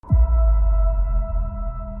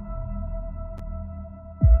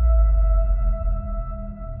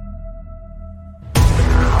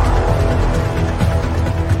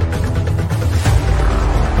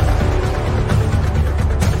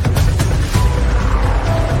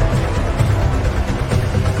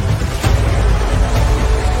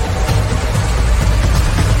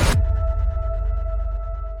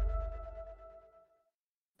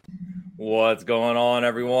What's going on,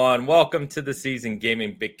 everyone? Welcome to the Season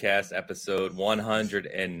Gaming Bigcast episode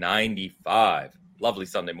 195. Lovely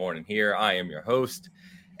Sunday morning here. I am your host,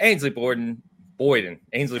 Ainsley Boyden.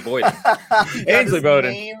 Ainsley Boyden. Ainsley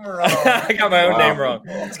Boyden. I got my own name wrong.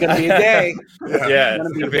 It's going to be a day. Yeah, it's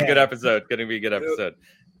going to be a good episode.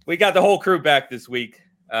 We got the whole crew back this week.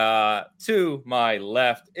 To my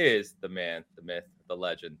left is the man, the myth, the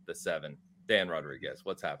legend, the seven, Dan Rodriguez.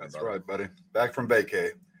 What's happening, That's brother? right, buddy. Back from vacay.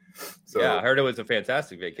 So yeah, I heard it was a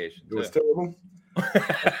fantastic vacation. It was terrible.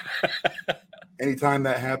 Anytime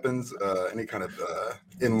that happens, any kind of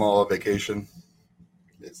in-law vacation,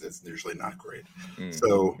 it's usually not great. Mm-hmm.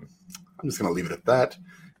 So I'm just going to leave it at that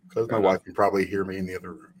because my wife can probably hear me in the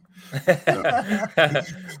other room.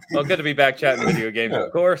 Well, good to be back chatting video games,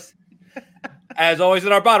 of course. As always,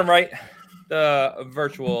 in our bottom right, the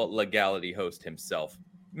virtual legality host himself,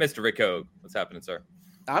 Mr. Rick Hogue. What's happening, sir?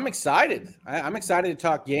 I'm excited. I'm excited to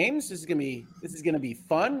talk games. This is gonna be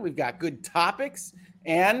fun. We've got good topics,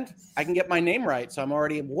 and I can get my name right, so I'm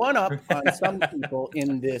already one up on some people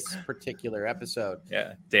in this particular episode.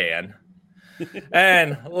 Yeah, Dan.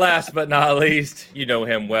 And last but not least, you know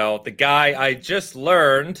him well. The guy I just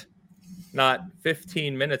learned not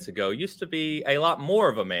 15 minutes ago used to be a lot more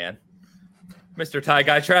of a man. Mr. Tie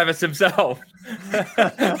Guy Travis himself.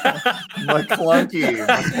 McClunky.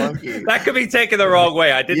 That could be taken the wrong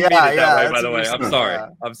way. I didn't mean it that way, by the way. I'm sorry.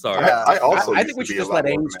 I'm sorry. I think we should just let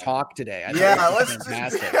Ames talk today. Let's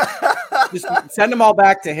just send them all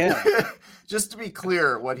back to him. Just to be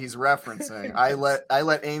clear, what he's referencing, I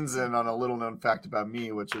let Ames in on a little known fact about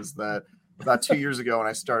me, which is that about 2 years ago when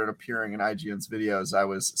I started appearing in IGN's videos, I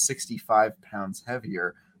was 65 pounds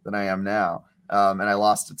heavier than I am now. And I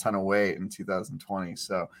lost a ton of weight in 2020.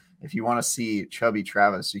 So if you want to see chubby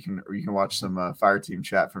Travis, you can watch some Fireteam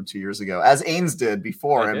chat from 2 years ago, as Ains did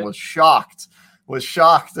before, and was shocked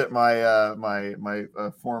at my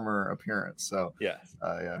former appearance. So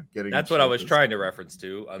that's what I was trying to reference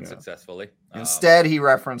to unsuccessfully. Instead, he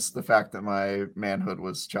referenced the fact that my manhood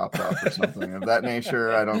was chopped off or something of that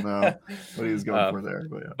nature. I don't know what he was going for there,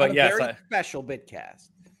 but yes, very special Bitcast.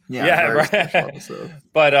 Right.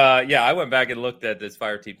 But I went back and looked at this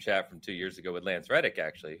Fireteam chat from 2 years ago with Lance Reddick.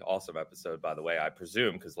 Actually, awesome episode, by the way. I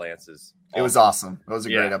presume because Lance is. Awesome. It was awesome. It was a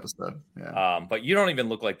great episode. Yeah. But you don't even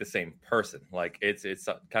look like the same person. Like it's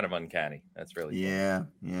kind of uncanny. That's really fun.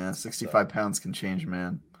 Yeah. 65 pounds can change,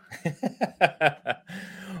 man.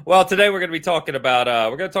 Well, today we're going to be talking about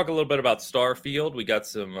we're going to talk a little bit about Starfield. We got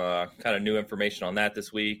some kind of new information on that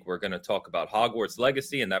this week. We're going to talk about Hogwarts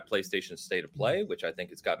Legacy and that PlayStation State of Play, which I think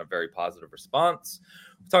has gotten a very positive response.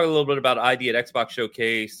 We'll talk a little bit about ID at Xbox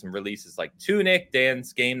Showcase, some releases like Tunic,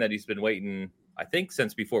 Dan's game that he's been waiting, I think,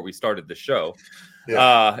 since before we started the show.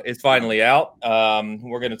 Is finally out.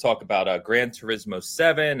 We're going to talk about Gran Turismo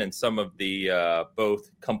 7 and some of the both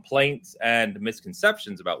complaints and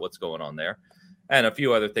misconceptions about what's going on there, and a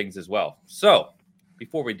few other things as well. So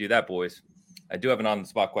before we do that, boys, I do have an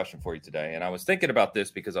on-the-spot question for you today. And I was thinking about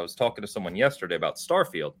this because I was talking to someone yesterday about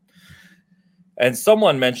Starfield. And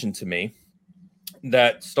someone mentioned to me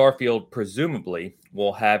that Starfield presumably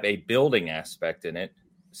will have a building aspect in it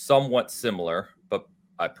somewhat similar, but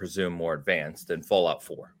I presume more advanced than Fallout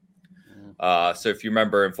 4. So if you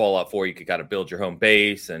remember in Fallout 4, you could kind of build your home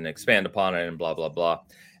base and expand upon it and blah, blah, blah.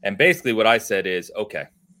 And basically what I said is, okay,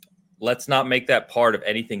 let's not make that part of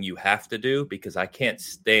anything you have to do, because I can't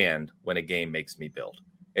stand when a game makes me build.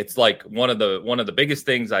 It's like one of the biggest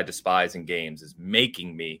things I despise in games is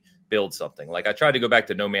making me build something. Like I tried to go back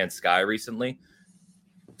to No Man's Sky recently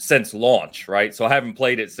since launch, right? So I haven't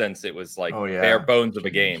played it since it was like bare bones of a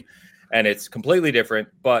game. And it's completely different,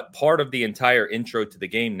 but part of the entire intro to the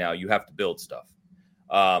game now, you have to build stuff.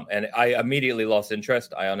 And I immediately lost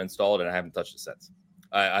interest. I uninstalled and I haven't touched it since.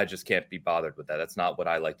 I just can't be bothered with that. That's not what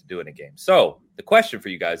I like to do in a game. So the question for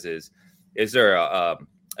you guys is there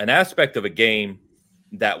an aspect of a game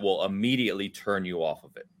that will immediately turn you off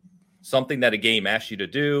of it? Something that a game asks you to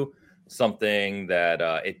do, something that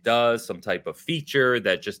it does, some type of feature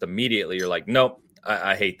that just immediately you're like, nope,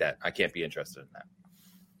 I hate that. I can't be interested in that.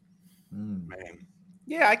 Man.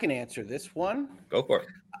 Yeah, I can answer this one. Go for it.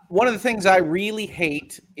 One of the things I really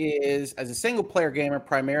hate is, as a single-player gamer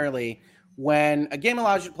primarily, when a game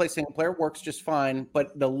allows you to play single player, works just fine,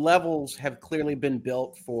 but the levels have clearly been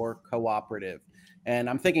built for cooperative. And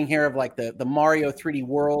I'm thinking here of like the Mario 3D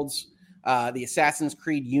Worlds, the Assassin's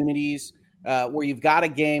Creed Unities, where you've got a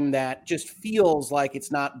game that just feels like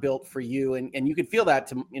it's not built for you. And you can feel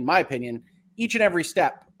that, in my opinion, each and every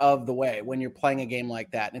step of the way when you're playing a game like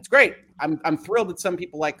that. And it's great. I'm thrilled that some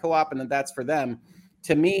people like co-op and that that's for them.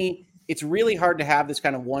 To me, it's really hard to have this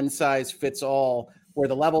kind of one size fits all where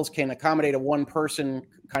the levels can accommodate a one-person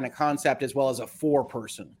kind of concept as well as a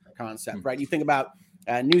four-person concept, right? You think about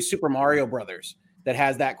New Super Mario Brothers that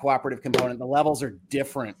has that cooperative component. The levels are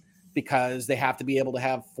different because they have to be able to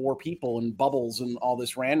have four people and bubbles and all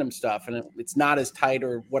this random stuff, and it's not as tight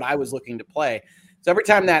or what I was looking to play. So every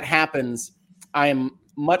time that happens, I am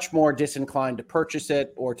much more disinclined to purchase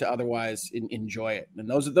it or to otherwise enjoy it. And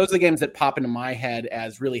those are the games that pop into my head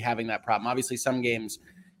as really having that problem. Obviously, some games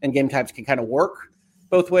and game types can kind of work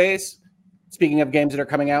both ways. Speaking of games that are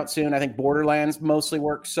coming out soon, I think Borderlands mostly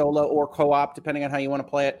works solo or co-op, depending on how you want to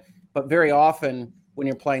play it. But very often when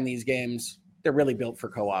you're playing these games, they're really built for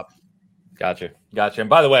co-op. Gotcha. And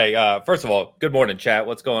by the way, first of all, good morning, chat.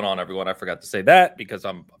 What's going on, everyone? I forgot to say that because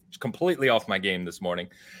I'm completely off my game this morning.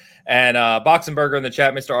 And Boxenberger in the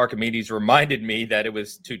chat, Mr. Archimedes, reminded me that it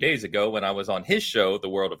was 2 days ago when I was on his show, The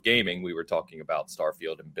World of Gaming. We were talking about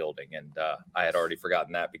Starfield and building, and I had already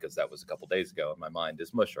forgotten that because that was a couple days ago, and my mind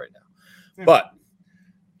is mush right now. But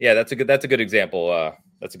yeah, that's a good example.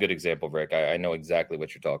 That's a good example, Rick. I know exactly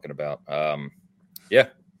what you're talking about. Yeah,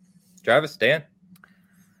 Travis, Dan.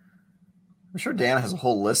 I'm sure Dan has a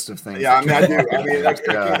whole list of things. Yeah, I mean, I do. I mean,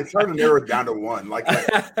 it's hard to narrow it down to one. Like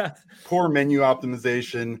core menu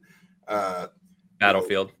optimization.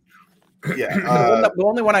 Battlefield. Yeah. The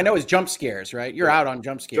only one I know is jump scares, right? You're out on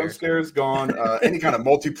jump scares. Jump scares gone. Any kind of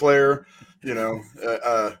multiplayer,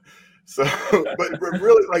 So, but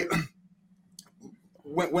really, like,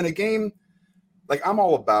 when a game, like, I'm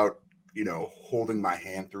all about, holding my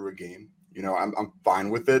hand through a game. I'm fine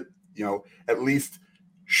with it. At least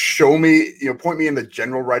show me, point me in the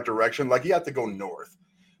general right direction. Like, you have to go north.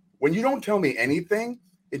 When you don't tell me anything,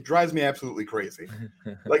 it drives me absolutely crazy.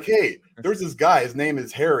 Like, hey, there's this guy, his name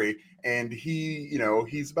is Harry, and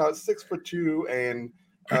he's about 6'2", and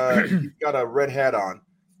he's got a red hat on.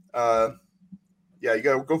 Yeah, you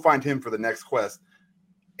gotta go find him for the next quest.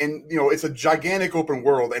 And it's a gigantic open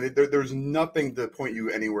world, and there's nothing to point you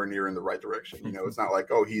anywhere near in the right direction. It's not like,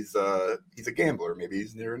 oh, he's a gambler, maybe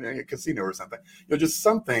he's near a casino or something. Just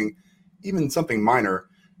something, even something minor,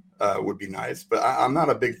 would be nice. But I'm not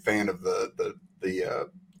a big fan of the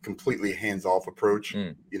completely hands-off approach.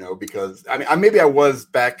 Because maybe I was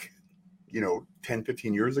back, 10,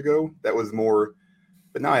 15 years ago. That was more.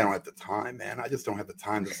 But now I don't have the time, man. I just don't have the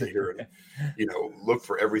time to sit here and, look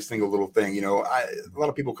for every single little thing. A lot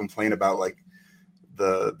of people complain about like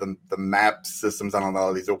the map systems on a lot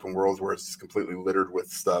of these open worlds where it's just completely littered with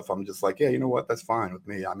stuff. I'm just like, yeah, you know what? That's fine with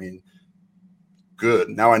me. I mean, good.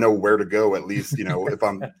 Now I know where to go at least, if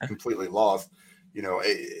I'm completely lost,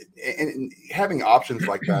 and having options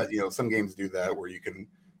like that, some games do that where you can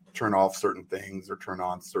turn off certain things or turn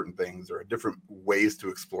on certain things or different ways to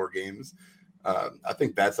explore games. I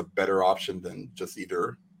think that's a better option than just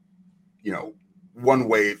either, one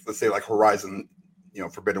way, let's say like Horizon,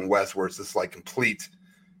 Forbidden West, where it's just like complete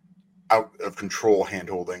out of control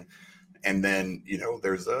hand-holding. And then,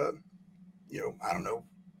 there's a, I don't know,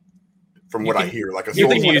 from what I hear, like you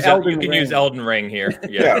can use Elden Ring here.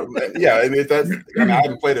 Yeah. Yeah. I mean, I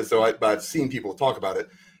haven't played it, but I've seen people talk about it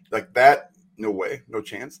like that. No way, no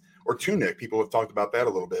chance. Or Tunic, people have talked about that a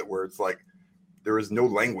little bit, where it's like, there is no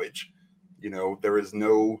language. There is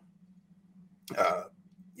no,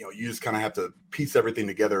 you just kind of have to piece everything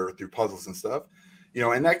together through puzzles and stuff,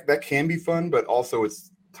 and that can be fun, but also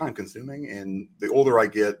it's time consuming. And the older I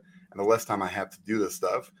get and the less time I have to do this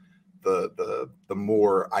stuff, the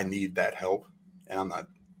more I need that help. And I'm not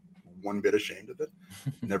one bit ashamed of it.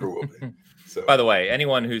 Never will be. So, by the way,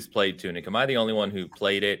 anyone who's played Tunic, am I the only one who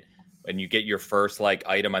played it? And you get your first like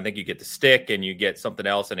item, I think you get the stick and you get something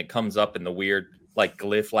else, and it comes up in the weird like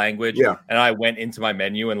glyph language. Yeah. And I went into my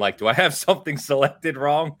menu and like, do I have something selected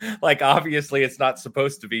wrong? Like, obviously it's not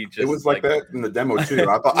supposed to be just. It was like that in the demo too.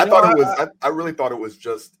 I really thought it was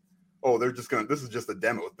just, oh, they're just this is just a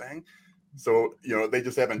demo thing. So, they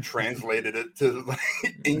just haven't translated it to like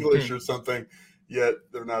English or something yet.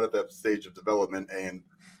 They're not at that stage of development, and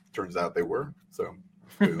turns out they were. So.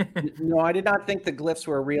 No, I did not think the glyphs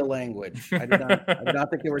were a real language. I did not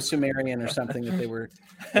think they were Sumerian or something that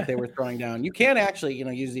they were throwing down. You can actually,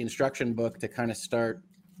 use the instruction book to kind of start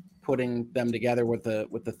putting them together with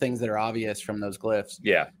the things that are obvious from those glyphs.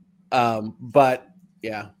 Yeah. But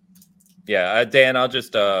yeah. Yeah, Dan, I'll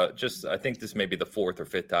just I think this may be the fourth or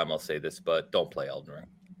fifth time I'll say this, but don't play Elden Ring.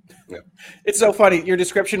 Yeah. It's so funny. Your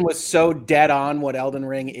description was so dead on what Elden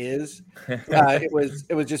Ring is. It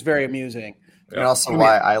was just very amusing. And also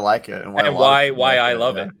why I like it and why I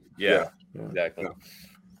love it. Yeah. Exactly. Yeah.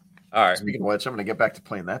 All right. Speaking of which, I'm going to get back to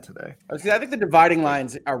playing that today. I think the dividing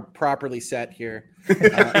lines are properly set here.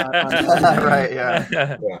 Right.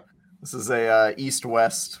 Yeah. This is a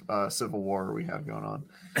East-West civil war we have going on.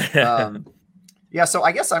 Yeah, so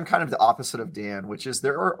I guess I'm kind of the opposite of Dan, which is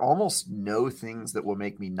there are almost no things that will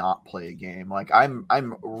make me not play a game. Like I'm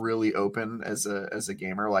really open as a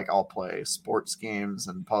gamer. Like I'll play sports games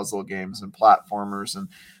and puzzle games and platformers and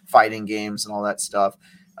fighting games and all that stuff.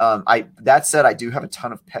 That said, I do have a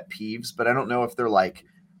ton of pet peeves, but I don't know if they're like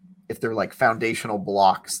foundational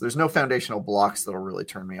blocks. There's no foundational blocks that'll really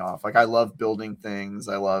turn me off. Like I love building things.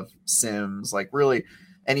 I love Sims. Like really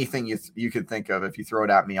anything you could think of, if you throw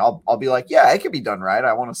it at me, I'll be like, yeah, it could be done right.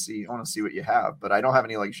 I want to see what you have, but I don't have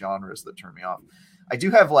any like genres that turn me off. I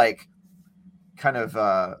do have like kind of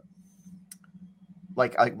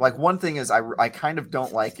like one thing is I kind of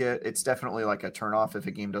don't like it. It's definitely like a turn off if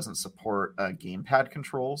a game doesn't support gamepad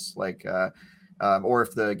controls, like or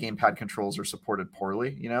if the gamepad controls are supported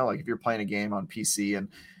poorly. You know, like if you're playing a game on PC and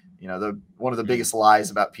you know, one of the biggest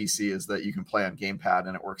lies about PC is that you can play on gamepad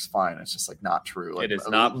and it works fine. It's just like not true. Like, it is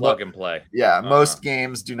not plug and play. Yeah, most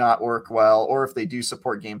games do not work well, or if they do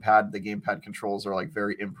support gamepad, the gamepad controls are like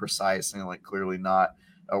very imprecise and like clearly not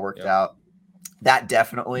worked out. That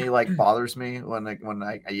definitely like bothers me when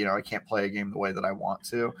I you know I can't play a game the way that I want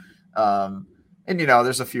to. And you know,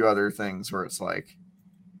 there's a few other things where it's like.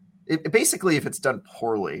 Basically, if it's done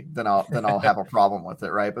poorly, then I'll have a problem with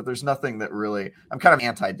it, right? But there's nothing that really. I'm kind of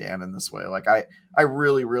anti-Dan in this way. Like I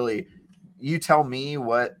really, you tell me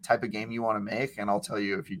what type of game you want to make, and I'll tell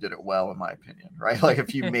you if you did it well, in my opinion, right? Like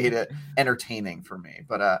if you made it entertaining for me.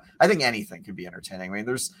 But I think anything can be entertaining. I mean,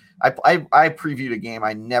 I previewed a game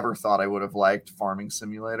I never thought I would have liked, Farming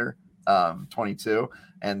Simulator 22,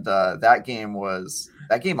 and that game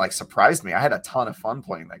like surprised me. I had a ton of fun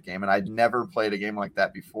playing that game, and I'd never played a game like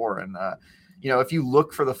that before. And you know, if you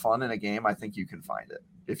look for the fun in a game, I think you can find it.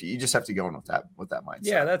 If you just have to go in with that mindset.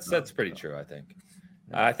 Yeah, that's pretty true. I think.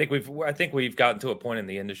 Yeah. I think we've gotten to a point in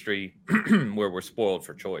the industry where we're spoiled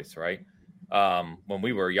for choice, right? When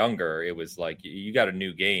we were younger, it was like you got a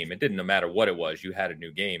new game. It didn't matter what it was. You had a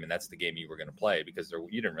new game, and that's the game you were going to play because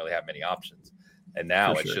you didn't really have many options. And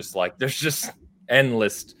now it's just like there's just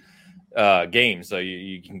endless games, so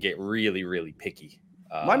you can get really, really picky.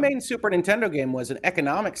 My main Super Nintendo game was an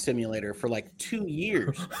economic simulator for like 2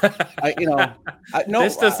 years.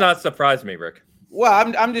 This does not surprise me, Rick.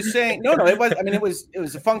 Well, I'm just saying, no, it was. I mean, it was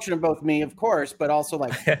a function of both me, of course, but also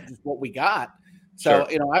like just what we got. So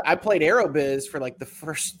you know, I played Aerobiz for like the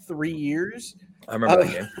first 3 years. I remember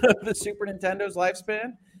that game. The Super Nintendo's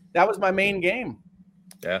lifespan. That was my main game.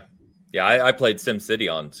 Yeah. I played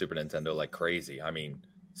SimCity on Super Nintendo like crazy. I mean.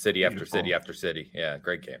 City after city after city. Yeah,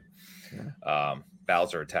 great game. Yeah.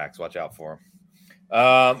 Bowser attacks. Watch out for him.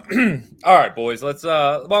 All right, boys. Let's.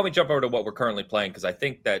 Why don't we jump over to what we're currently playing? Because I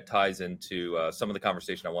think that ties into some of the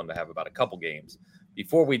conversation I wanted to have about a couple games.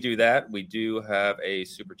 Before we do that, we do have a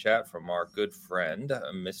super chat from our good friend,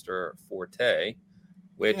 Mr. Forte,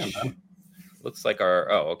 which looks like our.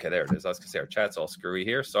 Oh, okay, there it is. I was gonna say our chat's all screwy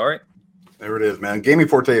here. Sorry. There it is, man. Gaming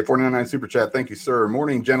Forte, 499 super chat. Thank you, sir.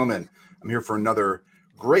 Morning, gentlemen. I'm here for another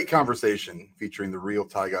great conversation featuring the real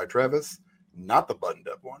Tie Guy Travis, not the buttoned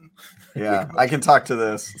up one. Yeah, I can talk to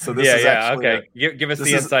this. So this is actually okay. Give us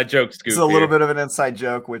the inside joke, Scoop. It's a little bit of an inside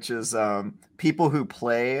joke, which is people who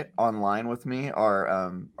play online with me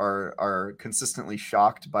are consistently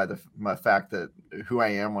shocked by the fact that who I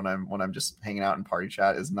am when I'm just hanging out in party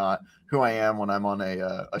chat is not who I am when I'm on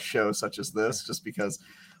a show such as this. Just because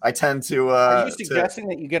I tend to. Are you suggesting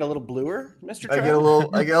that you get a little bluer, Mr. Travis? A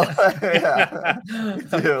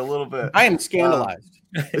little bit. I am scandalized.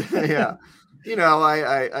 Yeah. You know,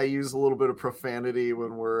 I use a little bit of profanity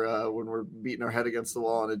when we're beating our head against the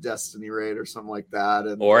wall in a Destiny raid or something like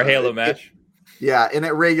that, or a Halo match. And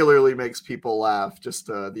it regularly makes people laugh. Just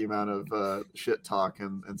the amount of shit talk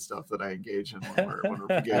and stuff that I engage in when we're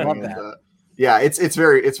beginning. It's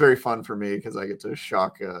very fun for me because I get to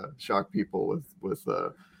shock people with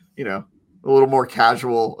you know, a little more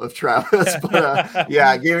casual of Travis, but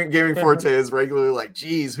Gaming Forte is regularly like,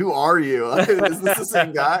 geez, who are you? Is this the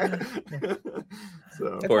same guy?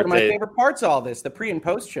 So that's one of my favorite parts of all this. The pre and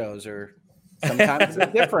post shows are sometimes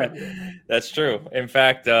different. That's true. In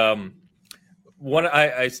fact, I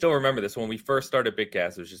still remember this when we first started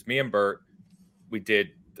Bigcast. It was just me and Bert. We did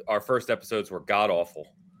our first episodes were god awful.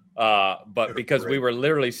 But because we were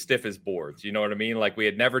literally stiff as boards, you know what I mean? Like we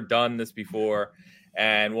had never done this before.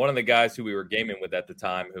 And one of the guys who we were gaming with at the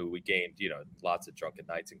time, who we gamed, you know, lots of drunken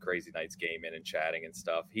nights and crazy nights gaming and chatting and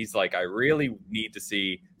stuff. He's like, I really need to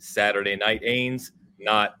see Saturday Night Ains,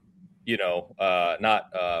 not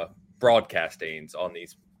broadcast Ains on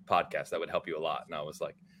these podcasts. That would help you a lot. And I was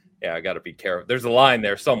like, yeah, I got to be careful. There's a line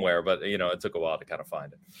there somewhere, but you know, it took a while to kind of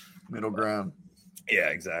find it. Middle ground. Yeah,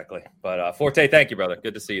 exactly. But Forte, thank you, brother.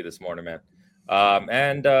 Good to see you this morning, man.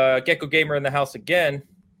 And Gecko Gamer in the house again.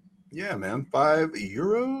 Yeah, man.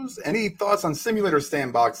 €5. Any thoughts on simulator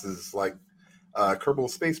sandboxes like Kerbal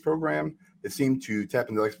Space Program? They seem to tap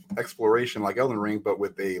into exploration like Elden Ring, but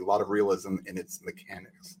with a lot of realism in its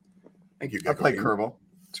mechanics. Thank you, I Gecko played Gamer. Kerbal.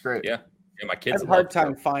 It's great. Yeah, my I kids have a hard love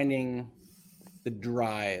time Kerbal. finding the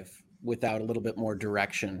drive without a little bit more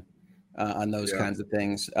direction on those kinds of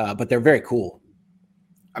things, but they're very cool.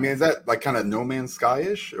 I mean, is that like kind of No Man's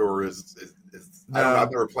Sky-ish, or is I don't know.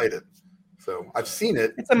 I've never played it, so I've seen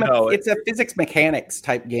it. It's a physics mechanics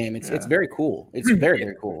type game. It's very cool. It's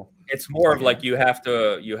very cool. It's more of like you have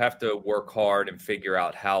to work hard and figure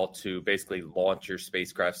out how to basically launch your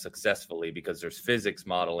spacecraft successfully because there's physics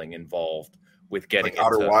modeling involved with getting like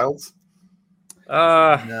Outer Wilds.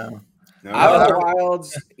 No. Outer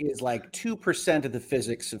Wilds is like 2% of the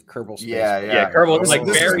physics of Kerbal Space. Yeah. Kerbal is like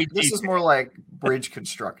very deep. This is more like Bridge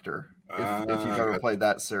Constructor. If you've ever played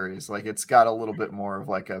that series, like it's got a little bit more of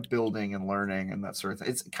like a building and learning and that sort of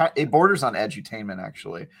thing. It borders on edutainment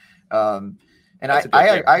actually, and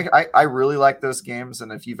I really like those games.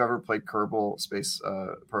 And if you've ever played Kerbal Space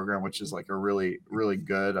Program, which is like a really really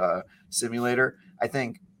good simulator, I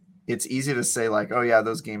think it's easy to say like, oh yeah,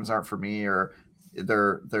 those games aren't for me, or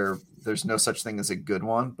there's no such thing as a good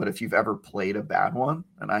one. But if you've ever played a bad one,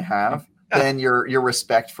 and I have. Then your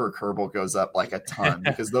respect for Kerbal goes up like a ton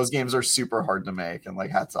because those games are super hard to make, and like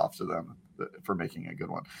hats off to them for making a good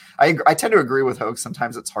one. I tend to agree with Hogue.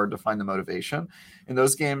 Sometimes it's hard to find the motivation in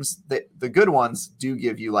those games. The good ones do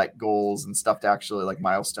give you like goals and stuff to actually like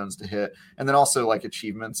milestones to hit, and then also like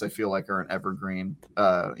achievements. I feel like are an evergreen,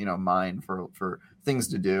 mine for things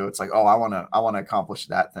to do. It's like, oh, I want to accomplish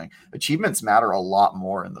that thing. Achievements matter a lot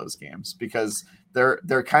more in those games because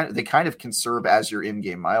they kind of can serve as your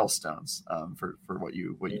in-game milestones for what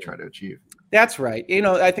you try to achieve. That's right.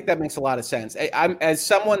 I think that makes a lot of sense. I'm as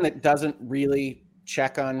someone that doesn't really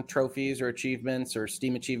check on trophies or achievements or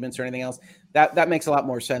Steam achievements or anything else. That makes a lot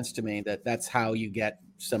more sense to me. That's how you get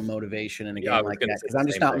some motivation in a game like that. Because I'm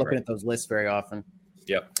just not looking at those lists very often.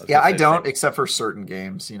 Yep. I don't, except for certain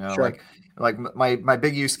games. Sure. Like my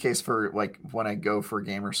big use case for like when I go for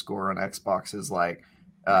gamer score on Xbox is like.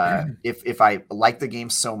 If I like the game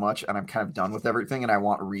so much and I'm kind of done with everything and I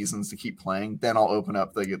want reasons to keep playing, then I'll open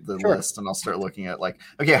up the list and I'll start looking at like,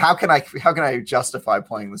 okay, how can I justify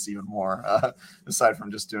playing this even more aside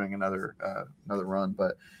from just doing another run.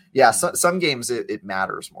 But yeah, some games it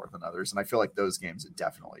matters more than others, and I feel like those games it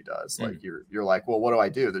definitely does. Like you're like, well, what do I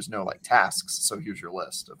do? There's no like tasks, so here's your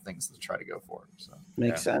list of things to try to go for. So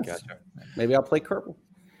makes sense. Gotcha. Maybe I'll play Kerbal.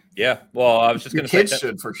 Yeah, well, I was just going to say kids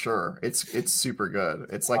should for sure. It's super good.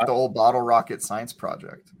 It's like the old Bottle Rocket Science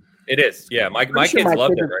Project. It is. Yeah, my kids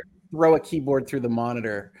loved it. Right? Throw a keyboard through the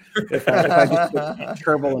monitor if I just put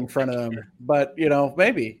Kerbal in front of them. But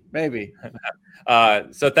maybe.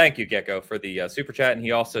 So thank you, Gecko, for the super chat, and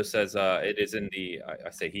he also says it is in the.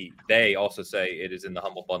 They also say it is in the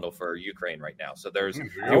Humble Bundle for Ukraine right now. So there's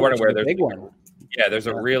if you weren't aware, there's a big one. Yeah, there's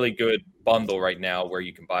a really good bundle right now where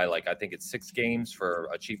you can buy like I think it's 6 games for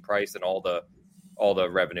a cheap price, and all the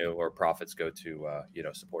revenue or profits go to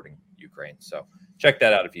supporting Ukraine. So check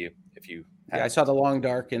that out if you. Yeah, I saw the Long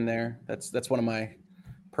Dark in there. That's one of my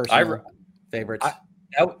personal favorites.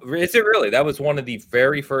 Is it really? That was one of the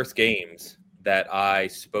very first games that I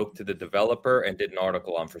spoke to the developer and did an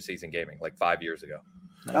article on for Season Gaming like 5 years ago.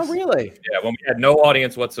 Nice. Oh, really? Yeah, when we had no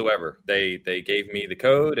audience whatsoever, they gave me the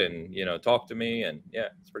code and talked to me, and yeah,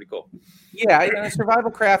 it's pretty cool. Yeah,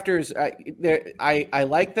 survival crafters, I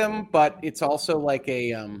like them, but it's also like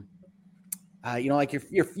a like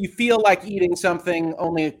you feel like eating something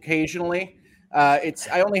only occasionally.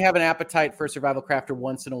 I only have an appetite for a survival crafter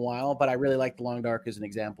once in a while, but I really like the Long Dark as an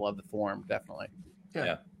example of the form, definitely.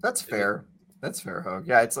 Yeah. That's fair. That's fair, Hogue.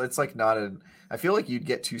 Yeah, it's like not I feel like you'd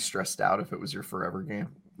get too stressed out if it was your forever game.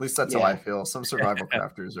 At least that's how I feel. Some survival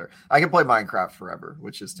crafters are. I can play Minecraft forever,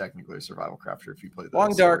 which is technically a survival crafter if you play those.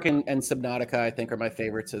 Long Dark and Subnautica, I think, are my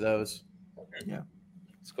favorites of those. Yeah,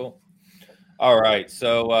 it's cool. All right,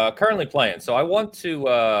 so currently playing. So I want to.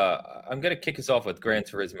 I'm going to kick us off with Gran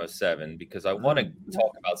Turismo 7 because I want to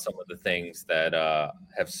talk about some of the things that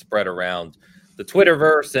have spread around the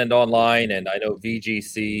Twitterverse and online, and I know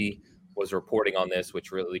VGC was reporting on this,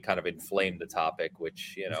 which really kind of inflamed the topic,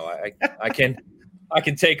 which, I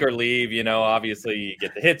can take or leave, obviously you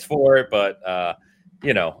get the hits for it, but,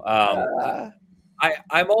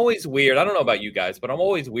 I'm always weird. I don't know about you guys, but I'm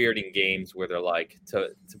always weird in games where they're like, to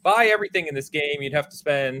buy everything in this game, you'd have to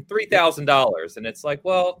spend $3,000. And it's like,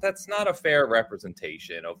 well, that's not a fair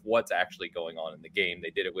representation of what's actually going on in the game.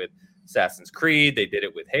 They did it with Assassin's Creed. They did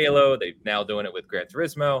it with Halo. They're now doing it with Gran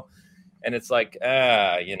Turismo. And it's like,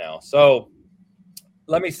 So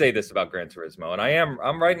let me say this about Gran Turismo. And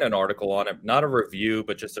I'm writing an article on it, not a review,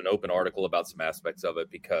 but just an open article about some aspects of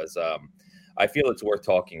it because I feel it's worth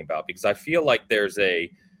talking about because I feel like there's a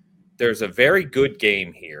very good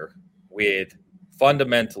game here with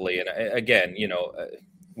fundamentally, and again,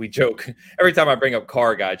 we joke every time I bring up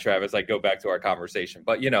Car Guy, Travis, I go back to our conversation.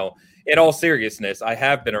 But, in all seriousness, I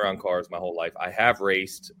have been around cars my whole life. I have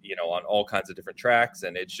raced, on all kinds of different tracks,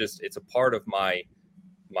 and it's a part of my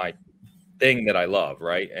thing that I love,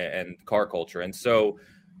 right? And car culture. And so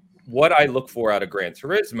what I look for out of Gran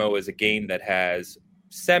Turismo is a game that has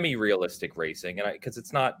semi-realistic racing, and because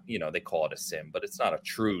it's not, they call it a sim, but it's not a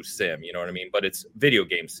true sim, you know what I mean? But it's video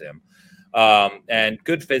game sim, and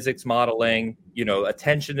good physics modeling,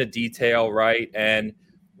 attention to detail, right? And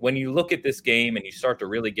when you look at this game and you start to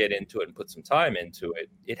really get into it and put some time into it,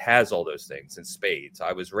 it has all those things in spades.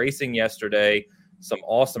 I was racing yesterday, some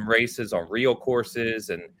awesome races on real courses,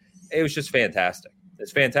 and it was just fantastic.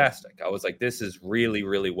 It's fantastic. I was like, this is really,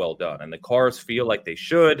 really well done, and the cars feel like they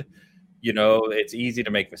should. It's easy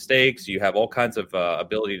to make mistakes. You have all kinds of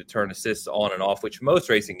ability to turn assists on and off, which most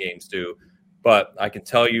racing games do. But I can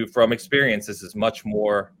tell you from experience, this is much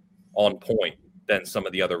more on point than some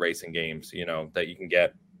of the other racing games, that you can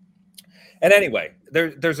get. And anyway,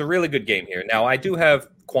 there's a really good game here. Now, I do have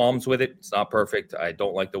qualms with it. It's not perfect. I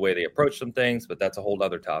don't like the way they approach some things, but that's a whole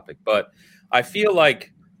other topic. But I feel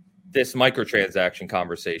like this microtransaction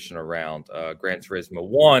conversation around Gran Turismo,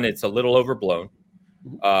 one, it's a little overblown.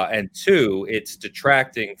 And two, it's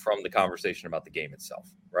detracting from the conversation about the game itself,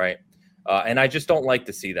 right? And I just don't like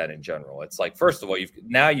to see that in general. It's like, first of all,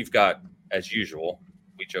 you've got, as usual,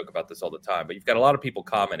 we joke about this all the time, but you've got a lot of people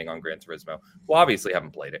commenting on Gran Turismo who obviously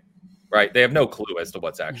haven't played it, right? They have no clue as to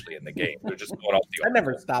what's actually in the game. They're just going off the. That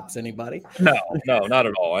never stops anybody. No, not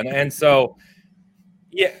at all. And so,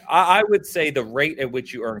 yeah, I would say the rate at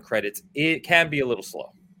which you earn credits, it can be a little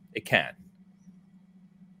slow. It can.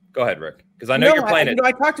 Go ahead, Rick. Because I know you're playing it.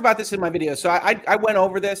 I talked about this in my video. So I went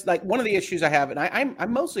over this. Like, one of the issues I have, and I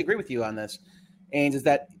mostly agree with you on this, Ains, is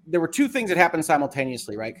that there were two things that happened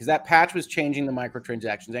simultaneously, right? Because that patch was changing the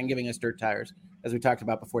microtransactions and giving us dirt tires, as we talked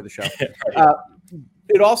about before the show. Right.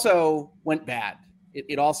 It also went bad.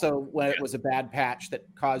 It also was a bad patch that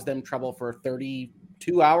caused them trouble for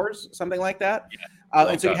 32 hours, something like that. Yeah.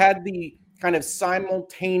 And so you had the kind of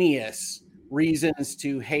simultaneous reasons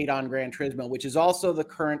to hate on Gran Turismo, which is also the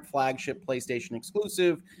current flagship PlayStation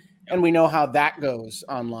exclusive. And we know how that goes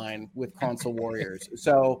online with console warriors.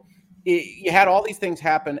 So you had all these things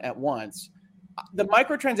happen at once. The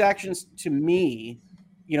microtransactions, to me,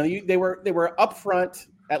 they were upfront,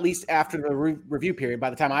 at least after the review period, by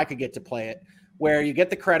the time I could get to play it, where you get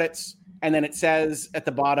the credits and then it says at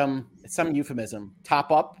the bottom, it's some euphemism,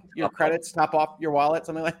 top up your credits, top off your wallet,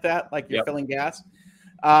 something like that, like you're filling gas.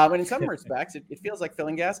 And in some respects, it feels like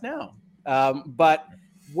filling gas now. But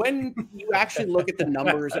when you actually look at the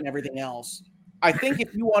numbers and everything else, I think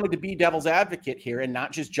if you wanted to be devil's advocate here and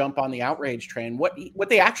not just jump on the outrage train, what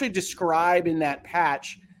they actually describe in that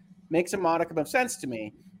patch makes a modicum of sense to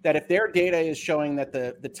me. That if their data is showing that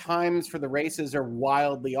the times for the races are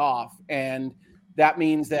wildly off, and that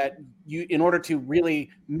means that you, in order to really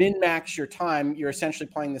min-max your time, you're essentially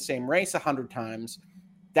playing the same race 100 times.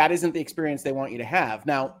 That isn't the experience they want you to have.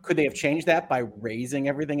 Now, could they have changed that by raising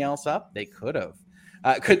everything else up? They could have.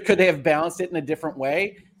 Could they have balanced it in a different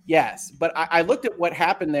way? Yes. But I looked at what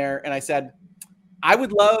happened there and I said, I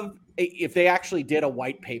would love if they actually did a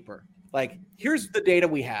white paper. Like, here's the data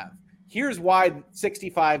we have. Here's why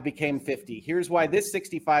 65 became 50. Here's why this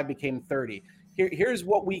 65 became 30. Here's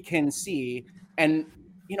what we can see. And,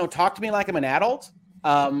 talk to me like I'm an adult.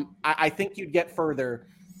 I think you'd get further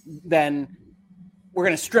than we're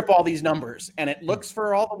going to strip all these numbers. And it looks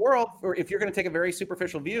for all the world, or if you're going to take a very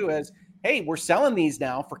superficial view as, hey, we're selling these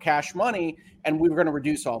now for cash money, and we were going to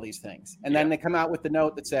reduce all these things. And then they come out with the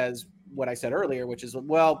note that says what I said earlier, which is,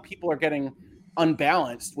 well, people are getting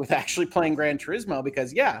unbalanced with actually playing Gran Turismo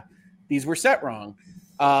because, these were set wrong.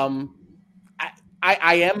 I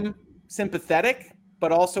am sympathetic,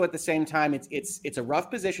 but also at the same time, it's a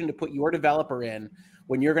rough position to put your developer in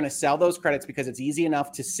when you're going to sell those credits because it's easy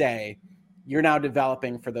enough to say you're now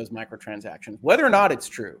developing for those microtransactions, whether or not it's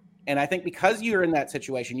true. And I think because you're in that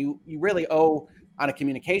situation, you really owe, on a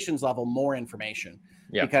communications level, more information.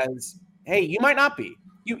 Because, hey, you might not be.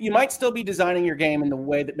 you might still be designing your game in the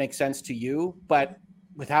way that makes sense to you, but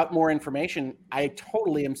without more information, I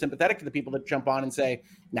totally am sympathetic to the people that jump on and say,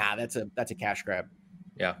 nah, that's a cash grab.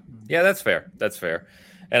 Yeah, that's fair.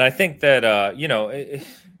 And I think that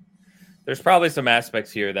there's probably some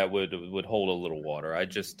aspects here that would hold a little water. I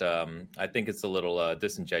think it's a little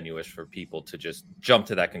disingenuous for people to just jump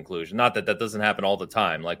to that conclusion. Not that doesn't happen all the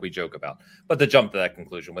time, like we joke about, but to jump to that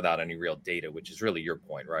conclusion without any real data, which is really your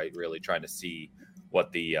point, right? Really trying to see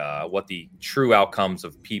what the true outcomes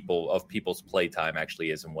of people's playtime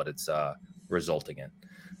actually is and what it's resulting in.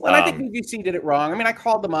 Well, I think VGC did it wrong. I mean, I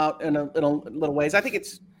called them out in a little ways. I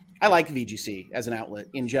like VGC as an outlet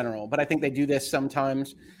in general, but I think they do this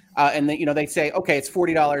sometimes. And they say, okay, it's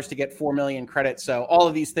 $40 to get 4 million credits. So all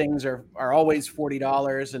of these things are always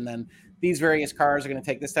 $40. And then these various cars are going to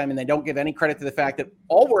take this time. And they don't give any credit to the fact that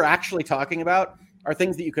all we're actually talking about are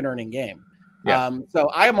things that you can earn in game. Yeah. So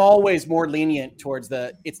I am always more lenient towards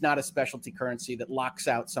it's not a specialty currency that locks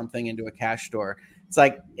out something into a cash store. It's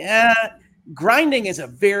like, grinding is a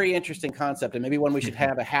very interesting concept. And maybe one we should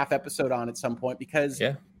have a half episode on at some point, because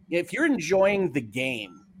if you're enjoying the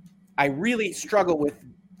game, I really struggle with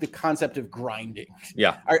the concept of grinding.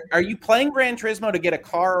 Yeah. Are you playing Gran Turismo to get a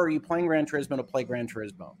car, or are you playing Gran Turismo to play Gran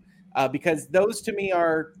Turismo? Because those to me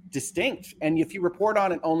are distinct. And if you report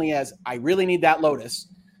on it only as, I really need that Lotus,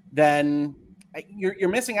 then you're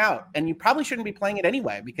missing out. And you probably shouldn't be playing it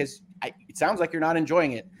anyway, because it sounds like you're not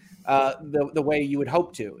enjoying it the way you would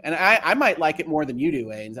hope to. And I might like it more than you do,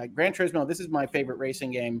 Ains. Like Gran Turismo, this is my favorite racing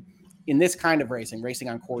game in this kind of racing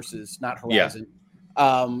on courses, not Horizon,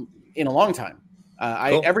 in a long time.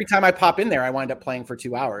 Cool. Every time I pop in there, I wind up playing for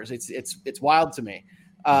 2 hours. It's wild to me.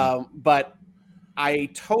 But I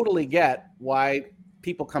totally get why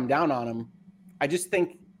people come down on them. I just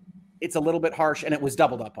think it's a little bit harsh, and it was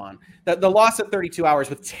doubled up on. The loss of 32 hours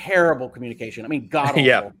with terrible communication. I mean,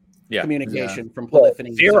 god-awful communication from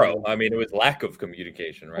Polyphony. Zero. I mean, it was lack of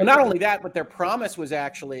communication, right? Well, not only that, but their promise was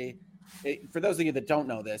actually, for those of you that don't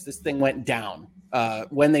know this thing went down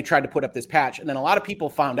when they tried to put up this patch. And then a lot of people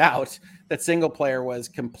found out that single player was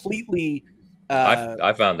completely...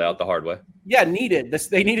 I found out the hard way. Yeah, they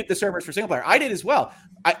needed the servers for single player. I did as well.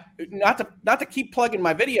 Not to keep plugging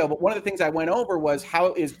my video, but one of the things I went over was how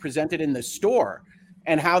it is presented in the store,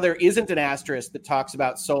 and how there isn't an asterisk that talks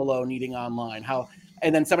about solo needing online.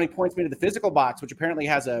 And then somebody points me to the physical box, which apparently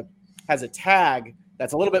has a tag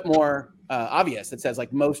that's a little bit more obvious. That says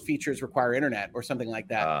like most features require internet or something like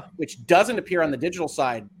that, which doesn't appear on the digital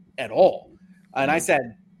side at all. And I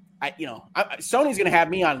said, Sony's going to have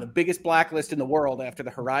me on the biggest blacklist in the world after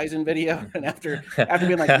the Horizon video, and after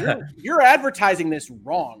being like, you're advertising this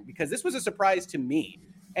wrong, because this was a surprise to me,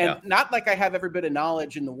 and not like I have every bit of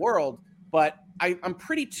knowledge in the world, but I'm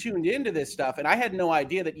pretty tuned into this stuff, and I had no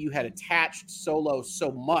idea that you had attached solo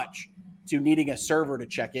so much to needing a server to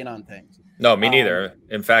check in on things. No, me neither.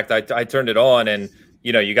 In fact, I turned it on, and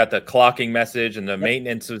you got the clocking message, and the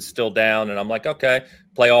maintenance was still down, and I'm like, okay,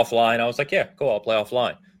 play offline. I was like, yeah, cool, I'll play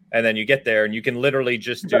offline. And then you get there and you can literally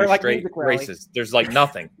just do straight races. There's like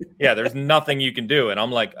nothing. There's nothing you can do. And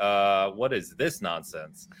I'm like, what is this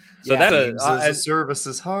nonsense? So that service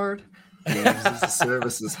is hard. Games as a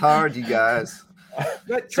service is hard, you guys.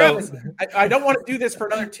 But Travis, I don't want to do this for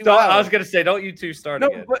another 2 hours. I was going to say, don't you two start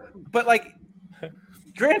again. But like,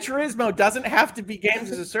 Gran Turismo doesn't have to be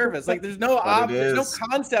games as a service. Like, there's no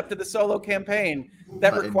concept of the solo campaign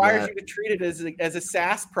that requires you to treat it as a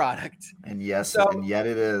SaaS product. And yet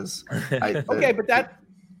it is. Okay, but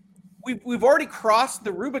we've already crossed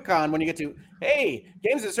the Rubicon when you get to, hey,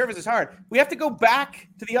 games as a service is hard. We have to go back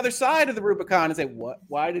to the other side of the Rubicon and say, what?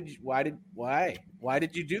 Why did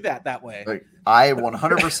you do that way? Like, I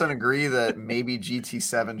 100% agree that maybe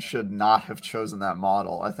GT7 should not have chosen that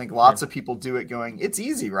model. I think lots of people do it going, it's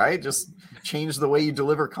easy, right? Just change the way you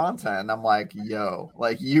deliver content. And I'm like,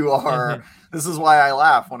 you are, this is why I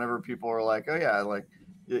laugh whenever people are like, oh yeah, like,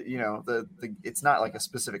 it's not like a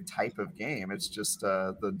specific type of game. It's just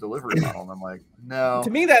the delivery model. And I'm like, no. To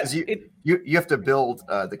me, that you have to build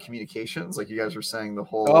the communications, like you guys were saying, the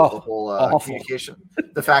whole communication.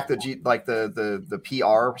 The fact that the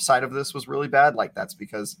PR side of this was really bad, like that's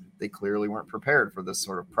because they clearly weren't prepared for this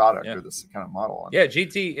sort of product or this kind of model. Yeah,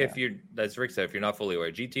 GT. As Rick said, if you're not fully aware,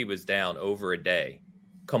 GT was down over a day,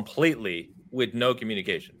 completely with no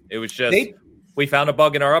communication. It was just we found a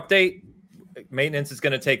bug in our update. Maintenance is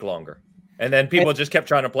going to take longer, and then people just kept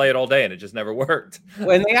trying to play it all day, and it just never worked.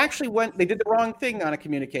 When they actually they did the wrong thing on a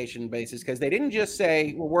communication basis, because they didn't just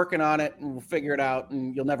say we're working on it and we'll figure it out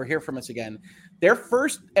and you'll never hear from us again. Their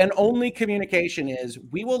first and only communication is,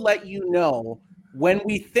 we will let you know when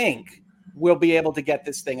we think we'll be able to get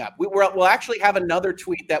this thing up. We'll actually have another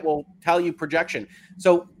tweet that will tell you projection.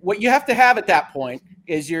 So what you have to have at that point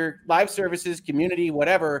is your live services, community,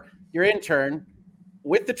 whatever, your intern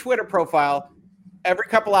with the Twitter profile every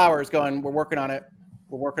couple hours going, we're working on it.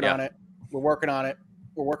 We're working on it. We're working on it.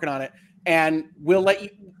 We're working on it. And we'll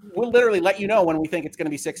literally let you know when we think it's going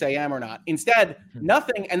to be 6 a.m. or not. Instead,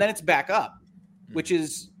 nothing. And then it's back up, which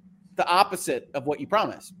is the opposite of what you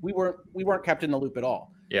promised. We weren't kept in the loop at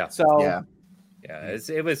all. Yeah. So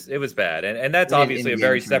it was bad, and that's obviously a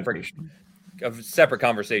very separate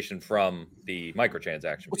conversation from the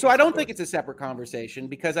microtransaction. So I don't think it's a separate conversation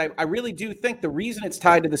because I really do think the reason it's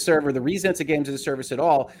tied to the server, the reason it's a games as a service at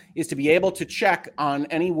all, is to be able to check on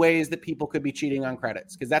any ways that people could be cheating on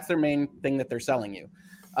credits because that's their main thing that they're selling you.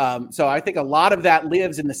 So I think a lot of that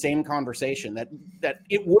lives in the same conversation that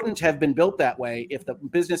it wouldn't have been built that way if the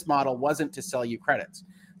business model wasn't to sell you credits.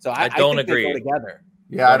 So I don't think agree. They go together.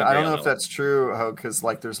 Yeah, I don't know if that's true, because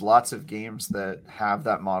like there's lots of games that have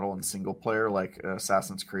that model in single player, like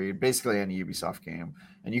Assassin's Creed, basically any Ubisoft game,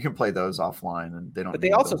 and you can play those offline, and they don't. But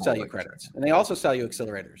they also sell you credits, and they also sell you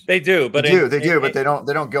accelerators. They do, but they do, but they don't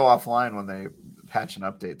go offline when they patch and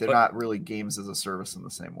update. They're not really games as a service in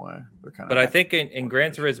the same way. They're kind of. But I think in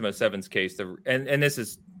Gran Turismo 7's case, and this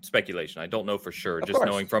is speculation. I don't know for sure, just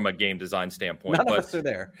knowing from a game design standpoint. None of us are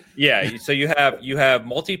there. Yeah, so you have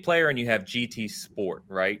multiplayer and you have GT Sport,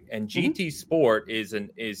 right? And GT Sport is an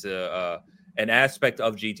aspect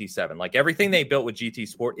of GT7. Like everything they built with GT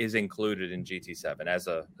Sport is included in GT7 as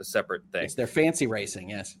a separate thing. It's their fancy racing,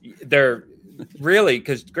 yes. They're really,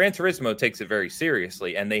 because Gran Turismo takes it very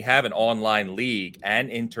seriously, and they have an online league and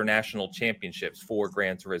international championships for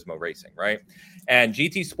Gran Turismo racing, right? And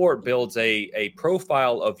GT Sport builds a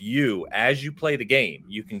profile of you as you play the game.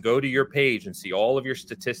 You can go to your page and see all of your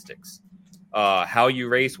statistics, how you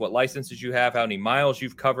race, what licenses you have, how many miles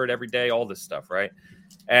you've covered every day, all this stuff, right?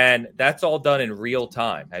 And that's all done in real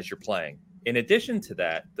time as you're playing. In addition to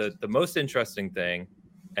that, the most interesting thing,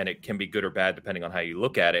 and it can be good or bad depending on how you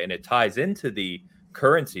look at it, and it ties into the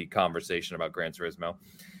currency conversation about Gran Turismo,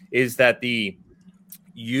 is that the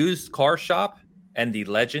used car shop and the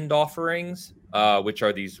legend offerings, which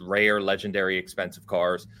are these rare, legendary, expensive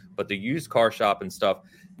cars, but the used car shop and stuff,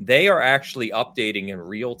 they are actually updating in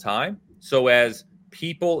real time. So as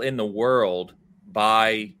people in the world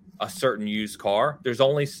buy a certain used car,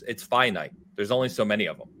 it's finite. There's only so many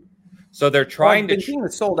of them. So they're trying to seeing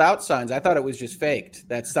the sold out signs. I thought it was just faked.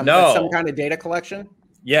 That's some kind of data collection.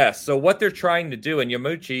 Yeah. So what they're trying to do, and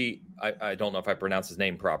Yamuchi, I don't know if I pronounce his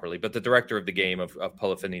name properly, but the director of the game of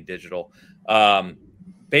Polyphony Digital,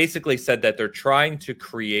 basically said that they're trying to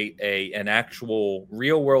create an actual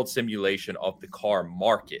real world simulation of the car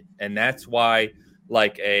market, and that's why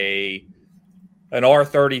like an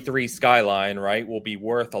R33 Skyline, right, will be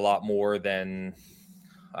worth a lot more than.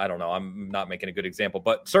 I don't know. I'm not making a good example,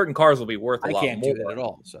 but certain cars will be worth a lot more. I can't do that at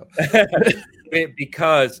all. So,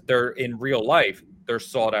 because they're in real life, they're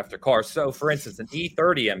sought after cars. So, for instance, an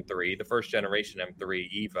E30 M3, the first generation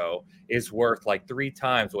M3 Evo, is worth like 3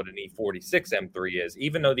 times what an E46 M3 is,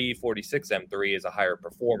 even though the E46 M3 is a higher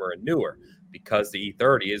performer and newer, because the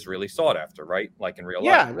E30 is really sought after, right? Like in real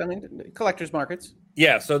life. Yeah, I mean, collectors markets.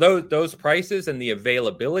 Yeah, so those prices and the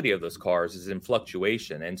availability of those cars is in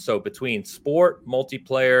fluctuation, and so between sport,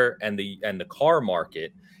 multiplayer, and the car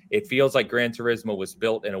market, it feels like Gran Turismo was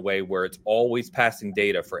built in a way where it's always passing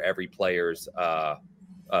data for every player's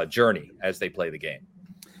journey as they play the game.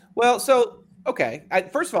 Well, so okay,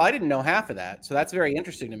 first of all, I didn't know half of that, so that's very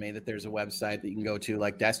interesting to me that there's a website that you can go to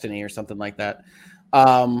like Destiny or something like that.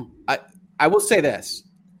 I will say this: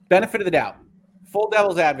 benefit of the doubt. Full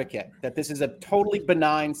devil's advocate that this is a totally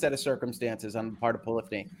benign set of circumstances on the part of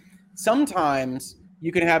Polyphony. Sometimes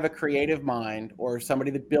you can have a creative mind or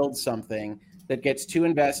somebody that builds something that gets too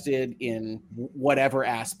invested in whatever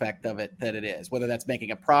aspect of it that it is, whether that's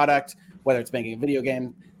making a product, whether it's making a video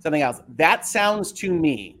game, something else. That sounds to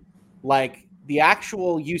me like the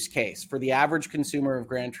actual use case for the average consumer of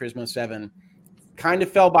Gran Turismo 7 kind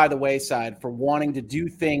of fell by the wayside for wanting to do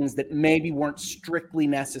things that maybe weren't strictly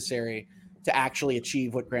necessary to actually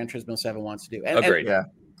achieve what Gran Turismo 7 wants to do. Agreed.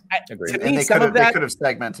 Agreed. And they could have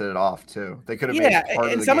segmented it off too. They could have made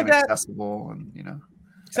part of the game accessible, and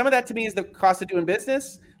some of that to me is the cost of doing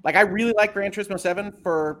business. Like I really like Gran Turismo 7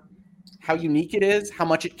 for how unique it is, how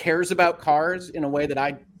much it cares about cars in a way that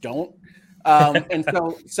I don't. And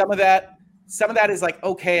so some of that is like,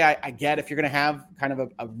 okay, I get if you're going to have kind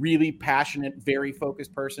of a really passionate, very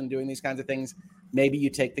focused person doing these kinds of things, maybe you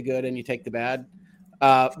take the good and you take the bad.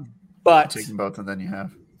 But taking both, and then you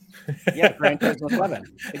have. Yeah, Gran Turismo 11.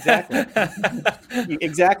 Exactly.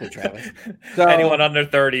 Exactly, Travis. So, anyone under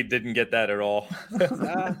 30 didn't get that at all.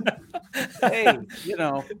 Hey,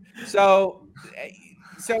 so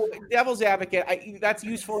devil's advocate, that's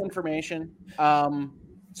useful information.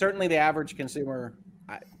 Certainly the average consumer,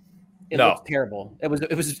 it looks terrible. It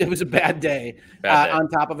was a bad day, on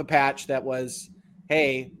top of a patch that was,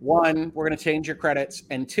 hey, 1, we're going to change your credits,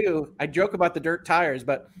 and 2, I joke about the dirt tires,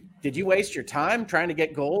 but did you waste your time trying to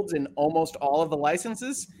get golds in almost all of the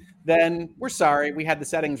licenses? Then we're sorry, we had the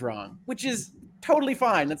settings wrong, which is totally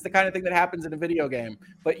fine. That's the kind of thing that happens in a video game.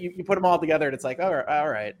 But you put them all together, and it's like, all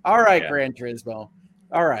right, yeah. Gran Turismo,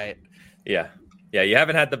 all right. Yeah. Yeah, you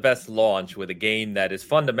haven't had the best launch with a game that is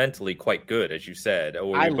fundamentally quite good, as you said,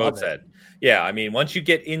 or we both said. Yeah, I mean, once you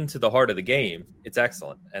get into the heart of the game, it's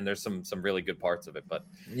excellent, and there's some really good parts of it. But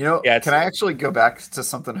can I actually go back to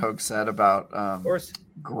something Hogue said about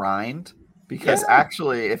grind? Because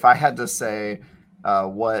actually, if I had to say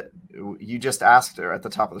what you just asked her at the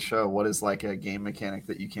top of the show, what is like a game mechanic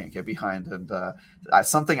that you can't get behind? And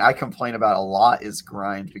something I complain about a lot is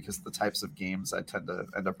grind, because of the types of games I tend to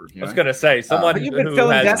end up reviewing. I was going to say, someone you've been who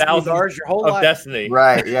filling has Destiny thousands your whole of life. Destiny,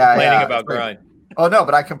 right? Yeah, complaining about grind. Oh no,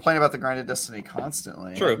 but I complain about the grind of Destiny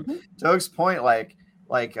constantly. True. To Hogue's point,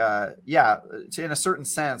 in a certain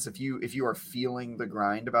sense, if you are feeling the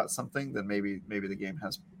grind about something, then maybe the game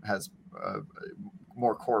has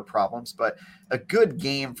more core problems. But a good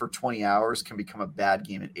game for 20 hours can become a bad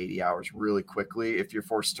game in 80 hours really quickly if you're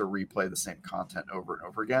forced to replay the same content over and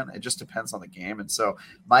over again. It just depends on the game. And so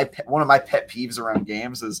one of my pet peeves around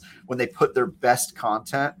games is when they put their best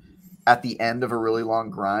content at the end of a really long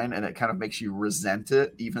grind, and it kind of makes you resent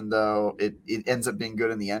it, even though it ends up being good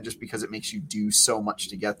in the end, just because it makes you do so much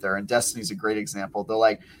to get there. And Destiny's a great example. They'll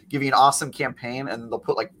like give you an awesome campaign, and they'll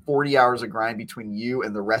put like 40 hours of grind between you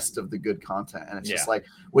and the rest of the good content. And it's just like,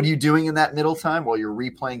 what are you doing in that middle time? Well, you're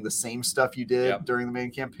replaying the same stuff you did during the main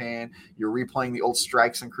campaign. You're replaying the old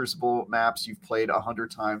Strikes and Crucible maps you've played 100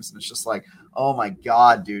 times. And it's just like, oh my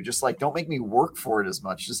God, dude, just like, don't make me work for it as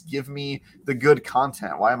much. Just give me the good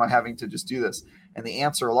content. Why am I having to just do this? And the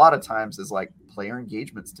answer a lot of times is like player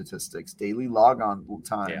engagement statistics, daily logon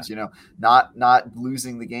times, not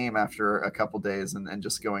losing the game after a couple days and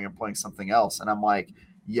just going and playing something else. And I'm like,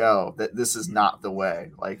 yo, this is not the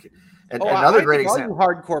way. Like, another great example.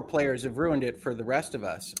 All you hardcore players have ruined it for the rest of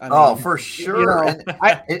us. I mean, for sure.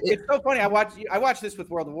 It's so funny. I watch this with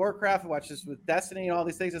World of Warcraft. I watch this with Destiny and all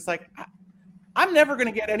these things. It's like, I'm never going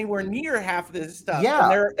to get anywhere near half of this stuff.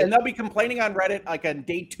 Yeah. And they'll be complaining on Reddit like on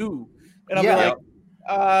day 2. And I'll be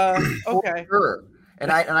like, okay. Sure. And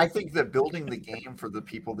I think that building the game for the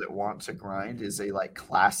people that want to grind is a like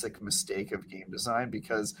classic mistake of game design,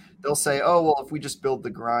 because they'll say, oh, well, if we just build the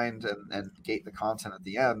grind and gate the content at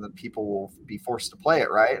the end, then people will be forced to play it,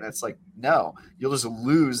 right? And it's like, no, you'll just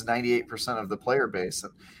lose 98% of the player base.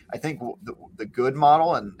 And I think the good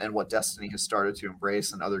model and what Destiny has started to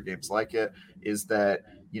embrace and other games like it is that,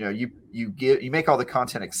 you make all the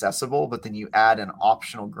content accessible, but then you add an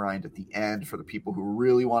optional grind at the end for the people who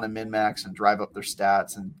really want to min-max and drive up their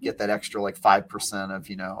stats and get that extra like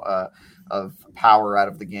 5% of power out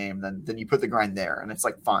of the game. Then you put the grind there, and it's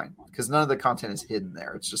like fine, because none of the content is hidden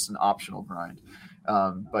there. It's just an optional grind.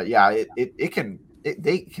 But yeah, they can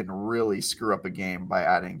really screw up a game by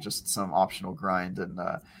adding just some optional grind. And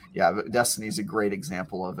Destiny's a great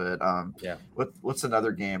example of it. What's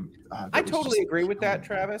another game? I totally agree with that,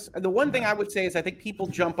 Travis. The one thing I would say is I think people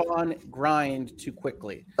jump on grind too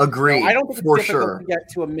quickly. Agree. I don't think it's difficult to get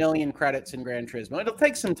to 1 million credits in Gran Turismo. It'll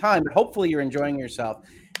take some time, but hopefully you're enjoying yourself.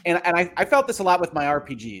 And I felt this a lot with my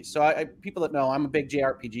RPGs. So people that know, I'm a big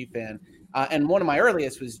JRPG fan. And one of my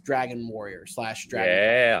earliest was Dragon Warrior / Dragon.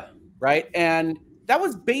 Yeah. Right? And that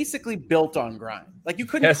was basically built on grind. Like you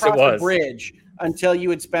couldn't cross a bridge until you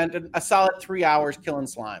had spent a solid 3 hours killing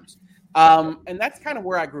slimes. And that's kind of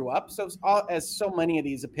where I grew up. So as so many of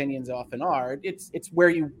these opinions often are, it's where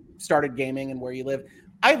you started gaming and where you live.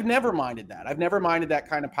 I've never minded that. I've never minded that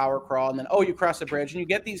kind of power crawl. And then, you cross a bridge and you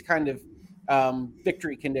get these kind of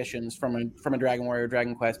victory conditions from a Dragon Warrior,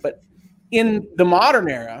 Dragon Quest. But in the modern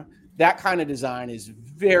era, that kind of design is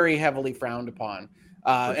very heavily frowned upon.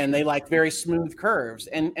 And they like very smooth curves.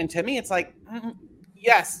 And to me, it's like,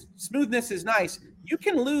 yes, smoothness is nice. You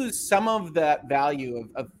can lose some of that value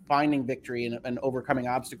of finding victory and overcoming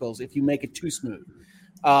obstacles if you make it too smooth.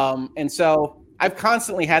 And so I've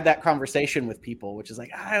constantly had that conversation with people, which is like,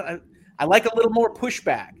 I like a little more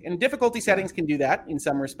pushback. And difficulty settings can do that in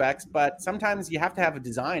some respects, but sometimes you have to have a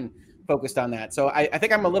design focused on that. So I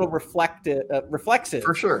think I'm a little reflexive.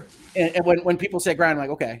 For sure. And when people say grind, I'm like,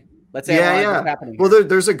 okay, Let's analyze what's happening here. Well,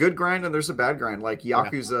 there's a good grind and there's a bad grind. Like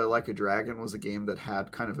Yakuza Like a Dragon was a game that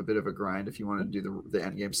had kind of a bit of a grind if you wanted to do the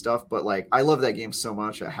end game stuff. But like, I love that game so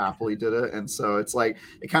much, I happily did it. And so it's like,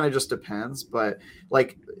 it kind of just depends. But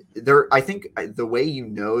like I think the way you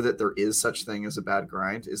know that there is such thing as a bad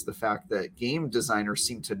grind is the fact that game designers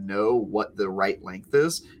seem to know what the right length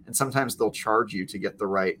is. And sometimes they'll charge you to get the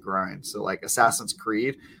right grind. So like Assassin's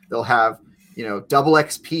Creed, they'll have, double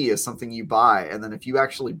XP is something you buy. And then if you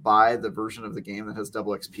actually buy the version of the game that has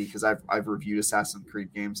double XP, because I've reviewed Assassin's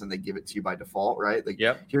Creed games and they give it to you by default, right? Like,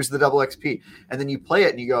 here's the double XP. And then you play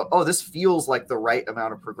it and you go, oh, this feels like the right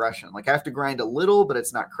amount of progression. Like I have to grind a little, but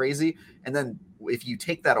it's not crazy. And then if you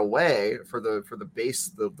take that away for the base,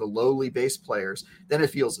 the lowly base players, then it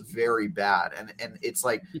feels very bad. And it's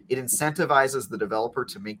like, it incentivizes the developer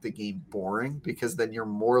to make the game boring because then you're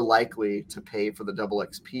more likely to pay for the double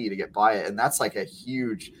XP to get by it. And that's like a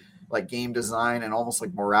huge like game design and almost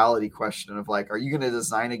like morality question of like, are you going to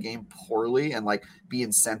design a game poorly and like be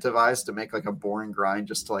incentivized to make like a boring grind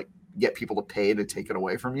just to like get people to pay to take it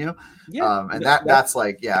away from you? That's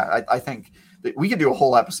like, I think we could do a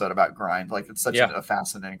whole episode about grind. Like it's such a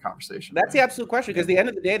fascinating conversation. That's the absolute question. Because at the end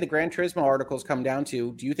of the day, the Gran Turismo articles come down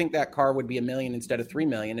to, do you think that car would be $1 million instead of $3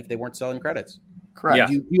 million if they weren't selling credits? Correct. Yeah.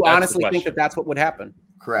 Do you honestly think that that's what would happen?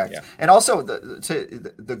 Correct. Yeah. And also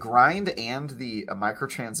the grind and the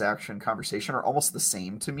microtransaction conversation are almost the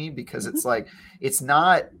same to me because it's like, it's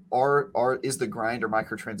not is the grind or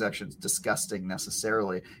microtransactions disgusting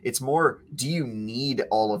necessarily. It's more, do you need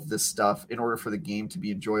all of this stuff in order for the game to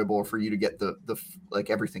be enjoyable or for you to get the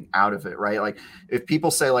like everything out of it, right? Like if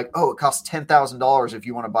people say like, oh, it costs $10,000 if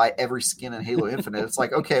you want to buy every skin in Halo Infinite, it's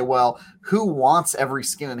like, okay, well, who wants every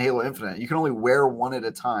skin in Halo Infinite? You can only wear one at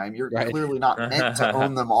a time. You're clearly not meant to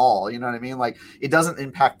own them all. You know what I mean? Like it doesn't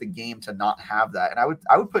impact the game to not have that. And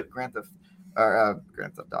I would put Grand Theft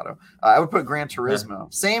Auto. I would put Gran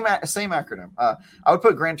Turismo. Same acronym. I would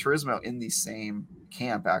put Gran Turismo in the same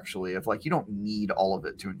camp actually of like, you don't need all of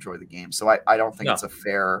it to enjoy the game. So I don't think it's a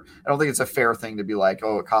fair thing to be like,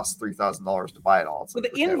 oh, it costs $3,000 to buy it all.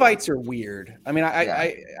 But the invites are weird. I mean,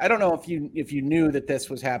 I don't know if you knew that this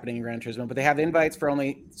was happening in Gran Turismo, but they have invites for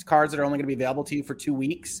only cars that are only going to be available to you for 2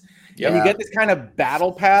 weeks. Yeah. And you get this kind of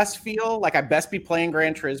battle pass feel. Like I best be playing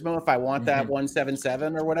Gran Turismo if I want that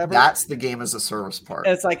 177 or whatever. That's the game as a service part.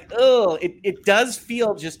 And it's like, oh, it does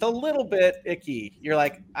feel just a little bit icky. You're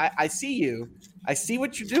like, I see you. I see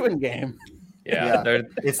what you're doing, game. Yeah.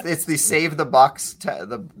 It's the save the box,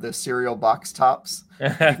 the cereal box tops. When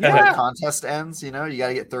the contest ends, you got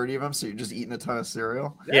to get 30 of them. So you're just eating a ton of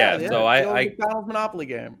cereal. Yeah. So I McDonald's Monopoly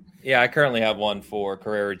game. Yeah, I currently have one for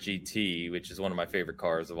Carrera GT, which is one of my favorite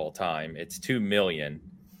cars of all time. It's $2 million,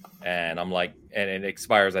 and I'm like, and it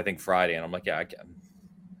expires I think Friday, and I'm like,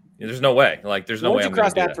 there's no way. Like, there's no way. Once you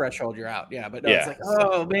cross that threshold, you're out. Yeah, but no, it's like,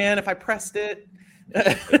 oh man, if I pressed it.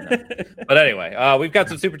 But anyway, we've got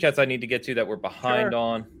some super chats I need to get to that we're behind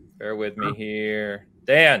on. Bear with me here.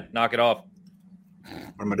 Dan, knock it off.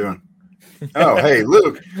 What am I doing? Oh, hey,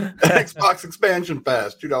 Luke. Xbox expansion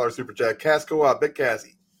pass, $2 super chat. Cast Co-op, Bitcast,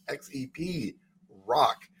 XEP,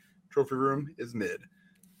 Rock. Trophy room is mid.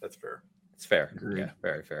 That's fair. It's fair. Agreed. Yeah,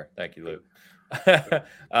 very fair. Thank you, Luke.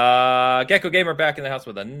 Gecko Gamer back in the house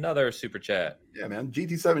with another super chat. Yeah, man.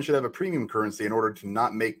 GT7 should have a premium currency in order to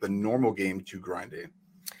not make the normal game too grindy.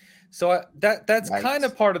 So that's kind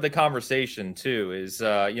of part of the conversation too. Is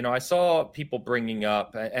I saw people bringing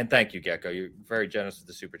up, and thank you, Gecko. You're very generous with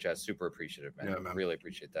the super chat. Super appreciative, man. Yeah, man. Really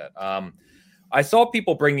appreciate that. I saw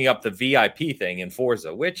people bringing up the VIP thing in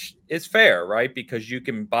Forza, which is fair, right? Because you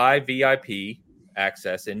can buy VIP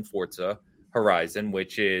access in Forza Horizon,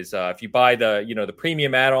 which is if you buy the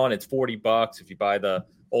premium add-on, it's $40. If you buy the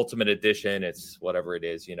Ultimate Edition, it's whatever it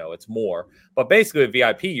is, it's more. But basically, with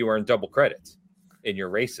VIP, you earn double credits in your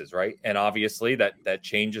races, right? And obviously, that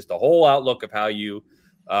changes the whole outlook of how you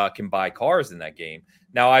can buy cars in that game.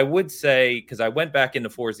 Now, I would say, because I went back into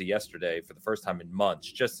Forza yesterday for the first time in months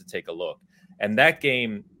just to take a look. And that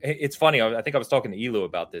game, it's funny. I think I was talking to Elu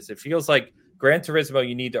about this. It feels like Gran Turismo,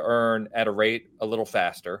 you need to earn at a rate a little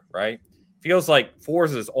faster, right? Feels like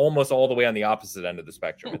Forza is almost all the way on the opposite end of the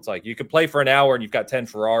spectrum. It's like you could play for an hour and you've got 10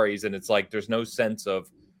 Ferraris, and it's like there's no sense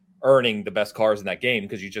of earning the best cars in that game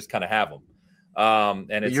because you just kind of have them.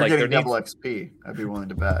 And it's you're like getting double XP. I'd be willing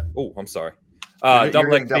to bet. Oh, I'm sorry. You're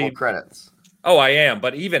getting double credits. Oh, I am.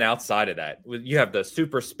 But even outside of that, you have the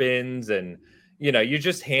super spins and you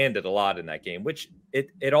just handed a lot in that game, which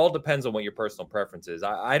it all depends on what your personal preference is.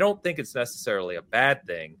 I don't think it's necessarily a bad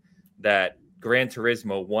thing that Gran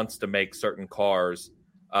Turismo wants to make certain cars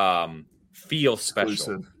feel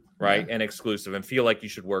special, right? And exclusive, and feel like you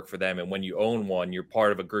should work for them. And when you own one, you're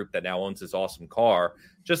part of a group that now owns this awesome car,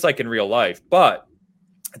 just like in real life. But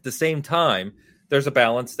at the same time, there's a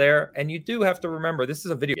balance there, and you do have to remember this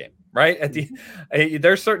is a video game, right?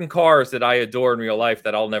 There's certain cars that I adore in real life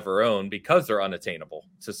that I'll never own because they're unattainable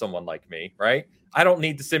to someone like me, right? I don't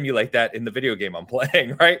need to simulate that in the video game I'm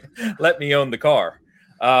playing, right? Let me own the car.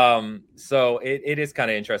 So it is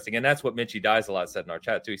kind of interesting, and that's what Mitchie Dies a lot said in our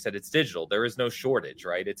chat too. He said it's digital. There is no shortage,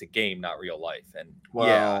 right? It's a game, not real life. And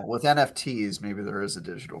with NFTs, maybe there is a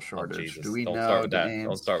digital shortage. Do we know?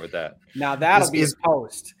 Don't start with that. Now that'll be a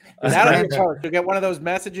post. That'll be a post. You'll get one of those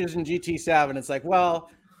messages in GT7. It's like,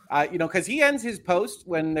 well, because he ends his post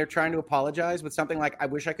when they're trying to apologize with something like, "I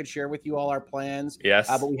wish I could share with you all our plans. Yes,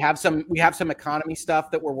 but we have some economy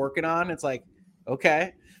stuff that we're working on." It's like,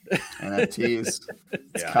 okay. NFTs,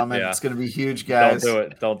 it's coming. Yeah. It's going to be huge, guys.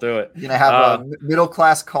 Don't do it. You're going to have a middle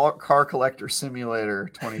class car collector simulator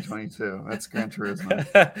 2022. That's Gran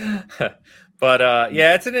Turismo. But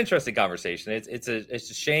it's an interesting conversation. It's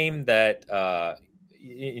a shame that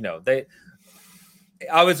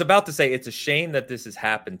I was about to say it's a shame that this has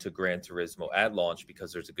happened to Gran Turismo at launch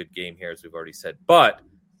because there's a good game here, as we've already said. But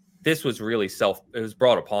this was really it was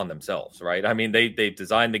brought upon themselves, right? I mean, they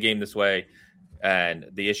designed the game this way. And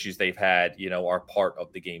the issues they've had, are part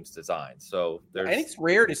of the game's design. So and it's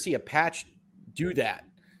rare to see a patch do that.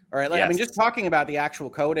 All right. Yes. I mean, just talking about the actual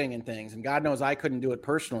coding and things, and God knows I couldn't do it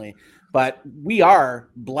personally, but we are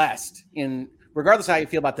blessed regardless of how you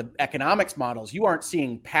feel about the economics models, you aren't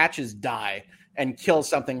seeing patches die and kill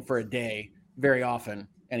something for a day very often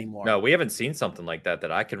anymore. No, we haven't seen something like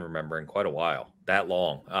that I can remember in quite a while, that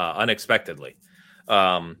long, unexpectedly.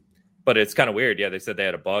 But it's kind of weird. Yeah, they said they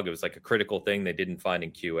had a bug. It was like a critical thing they didn't find in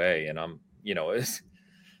QA. And it's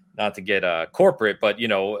not to get corporate, but,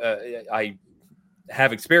 I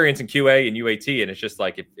have experience in QA and UAT. And it's just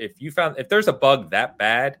like, if there's a bug that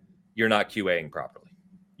bad, you're not QAing properly.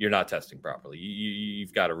 You're not testing properly.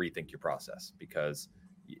 You've got to rethink your process, because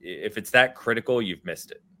if it's that critical, you've missed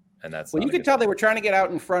it. And that's you could tell they were trying to get out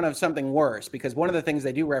in front of something worse, because one of the things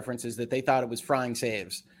they do reference is that they thought it was frying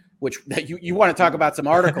saves. Which you want to talk about some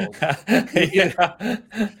articles.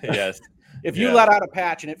 Yes. If you let out a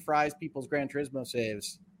patch and it fries people's Gran Turismo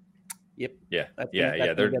saves. Yep. Yeah.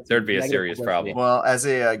 There'd be a serious problem. Well, as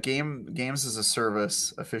a games as a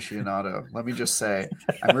service aficionado, let me just say,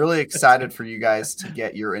 I'm really excited for you guys to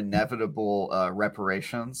get your inevitable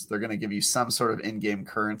reparations. They're going to give you some sort of in-game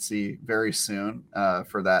currency very soon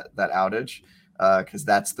for that outage. Because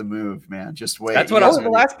that's the move, man. Just wait. That's what the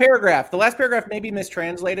last paragraph. The last paragraph may be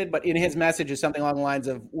mistranslated, but in his message is something along the lines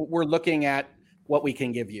of, "We're looking at what we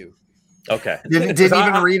can give you." Okay. Didn't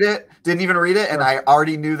even read it. And I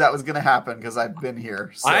already knew that was going to I because I've been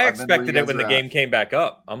here. So I expected it when the game came back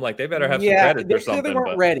up. I'm like, they better have some credit or something. They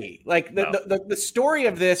weren't ready. Like the story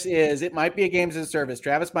of this is, it might be a games as a service.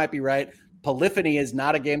 Travis might be right. Polyphony is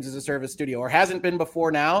not a games as a service studio, or hasn't been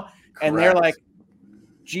before now. Correct. And they're like,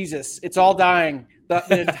 Jesus, it's all dying.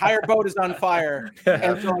 The entire boat is on fire.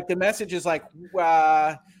 And so like the message is like,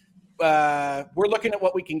 we're looking at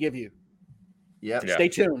what we can give you. Yep. Stay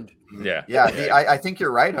tuned. Yeah. I think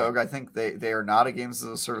you're right, Hogue. I think they are not a games as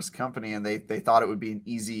a service company, and they thought it would be an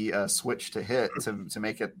easy switch to hit to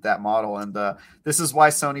make it that model. And this is why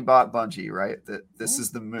Sony bought Bungie, right? That this is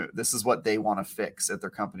the move. This is what they want to fix at their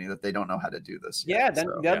company, that they don't know how to do this yet.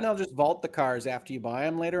 Then they'll just vault the cars after you buy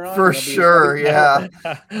them later on. For sure, yeah.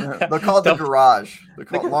 They'll call it the garage. They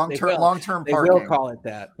call it long-term parking. They will call it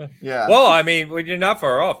that. Yeah. Well, I mean, you're not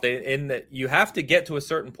far off. You have to get to a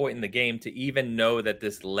certain point in the game to even know that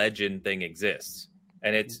this legend thing exists,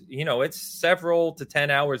 and it's several to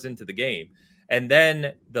 10 hours into the game, and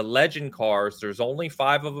then the legend cars, there's only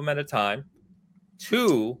 5 of them at a time.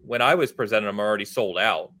 2, when I was presented them, are already sold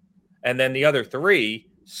out, and then the other 3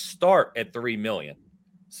 start at 3 million.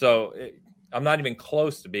 So I'm not even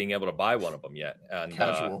close to being able to buy one of them yet. And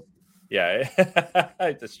casual. Yeah,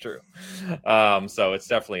 that's true. So it's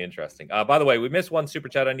definitely interesting. By the way, we missed one super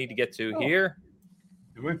chat I need to get to here.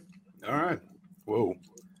 Did we? All right. Whoa.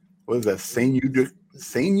 What is that?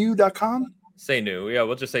 Sainu.com? Sainu. Yeah,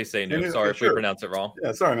 we'll just say Sainu. Sorry if we pronounce it wrong.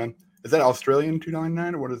 Yeah, sorry, man. Is that Australian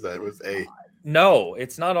 $2.99 or what is that? It was A. No,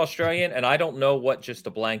 it's not Australian, and I don't know what just a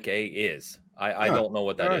blank A is. I don't know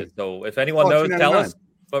what that is. So if anyone knows, tell us.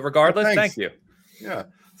 But regardless, thank you. Yeah.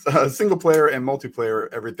 So, single player and multiplayer,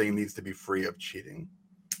 everything needs to be free of cheating.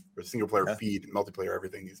 For single player feed, multiplayer,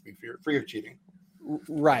 everything needs to be free of cheating.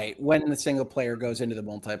 Right. When the single player goes into the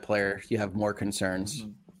multiplayer, you have more concerns.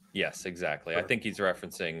 Mm-hmm. Yes, exactly. I think he's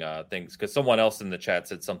referencing things, because someone else in the chat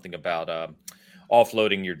said something about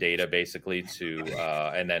offloading your data basically to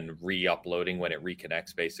and then re-uploading when it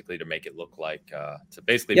reconnects basically to make it look like to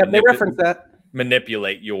basically they reference that.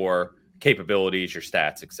 Manipulate your capabilities, your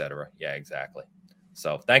stats, etc. Yeah, exactly.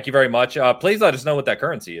 So thank you very much. Please let us know what that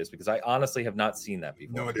currency is because I honestly have not seen that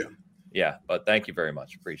before. No idea. Yeah, but thank you very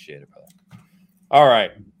much. Appreciate it, brother. All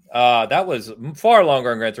right. That was far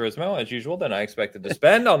longer on Gran Turismo, as usual, than I expected to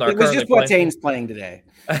spend on our It was just what Dane's playing today.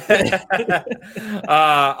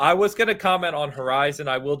 I was going to comment on Horizon.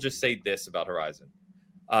 I will just say this about Horizon.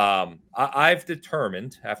 I've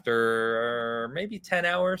determined after maybe 10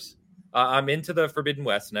 hours, I'm into the Forbidden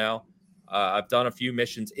West now. I've done a few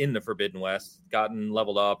missions in the Forbidden West, gotten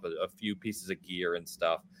leveled up, a few pieces of gear and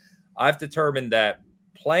stuff. I've determined that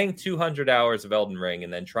playing 200 hours of Elden Ring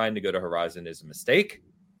and then trying to go to Horizon is a mistake.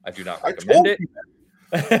 I do not recommend it.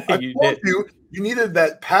 You told you needed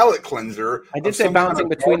that palate cleanser. I did say bouncing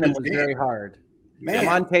between them was very hard. Man. I'm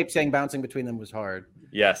on tape saying bouncing between them was hard.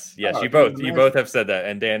 Yes, you both have said that,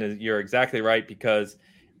 and Dan, you're exactly right because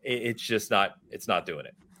it's just not doing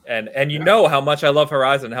it. And you know how much I love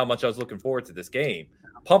Horizon, how much I was looking forward to this game.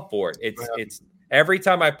 Pumped for it. It's every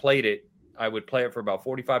time I played it, I would play it for about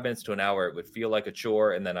 45 minutes to an hour. It would feel like a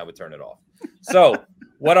chore, and then I would turn it off. So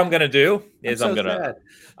what I'm going to do is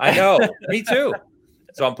I know, me too.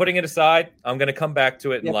 So I'm putting it aside. I'm going to come back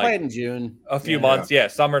to it play it in June. A few months. Yeah,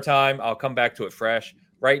 summertime. I'll come back to it fresh.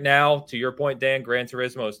 Right now, to your point, Dan, Gran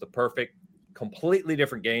Turismo is the perfect, completely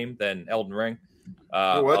different game than Elden Ring.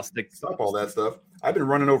 Stop all that stuff. I've been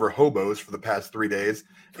running over hobos for the past 3 days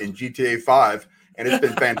in GTA 5, and it's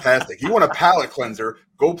been fantastic. You want a palate cleanser,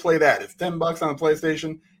 go play that. It's $10 on the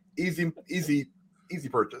PlayStation. Easy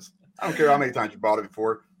purchase. I don't care how many times you bought it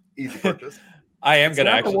before. Easy purchase. I am going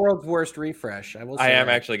to actually. The world's worst refresh. I am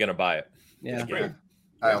actually going to buy it. Yeah. Great.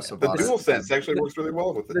 I also the bought DualSense actually works really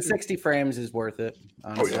well with it. The 60 frames is worth it.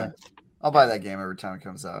 Honestly. Oh yeah. I'll buy that game every time it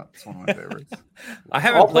comes out. It's one of my favorites. I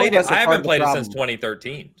haven't played it. I haven't played it since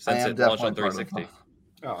 2013, since it launched on 360.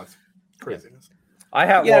 Oh, it's craziness. I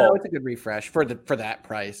have. No, it's a good refresh for that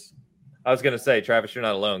price. I was going to say, Travis, you're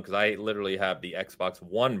not alone because I literally have the Xbox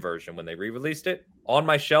One version when they re-released it on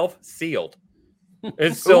my shelf, sealed.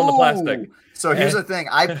 It's still in the plastic. So here's the thing: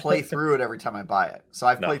 I play through it every time I buy it. So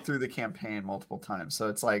I've played through the campaign multiple times. So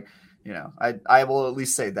it's like, I will at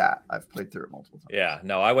least say that I've played through it multiple times. Yeah,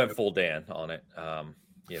 no, I went full Dan on it.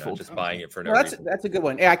 Just buying it for no reason. That's a good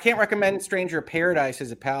one. Yeah, I can't recommend Stranger of Paradise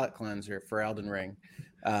as a palate cleanser for Elden Ring.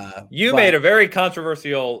 You made a very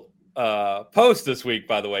controversial post this week,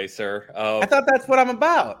 by the way, sir. I thought that's what I'm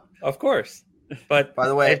about. Of course. But by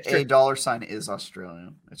the way, $$ is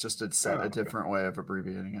Australian. It's just a different way of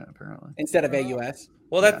abbreviating it, apparently. Instead of AUS.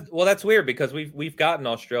 Well, that's weird because we've gotten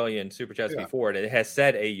Australian super chats before, and it has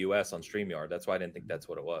said AUS on StreamYard. That's why I didn't think that's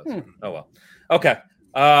what it was. Oh well. Okay.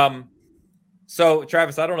 So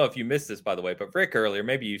Travis, I don't know if you missed this, by the way, but Rick earlier,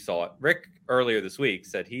 maybe you saw it. Rick earlier this week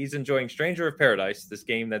said he's enjoying Stranger of Paradise, this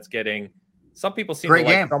game that's getting some people seem to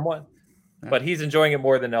like somewhat, but he's enjoying it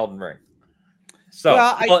more than Elden Ring. So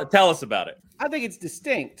tell us about it. I think it's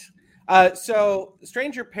distinct. So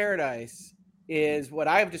Stranger Paradise is what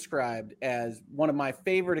I've described as one of my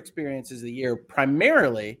favorite experiences of the year,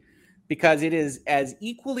 primarily because it is as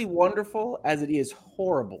equally wonderful as it is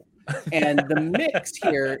horrible. And the mix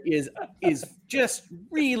here is just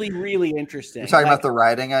really, really interesting. You're talking about the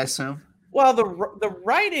writing, I assume? Well, the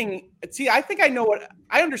writing, I think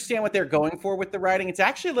I understand what they're going for with the writing. It's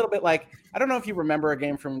actually a little bit like, I don't know if you remember a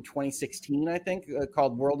game from 2016, I think,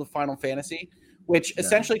 called World of Final Fantasy, which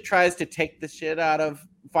essentially tries to take the shit out of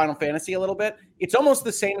Final Fantasy a little bit. It's almost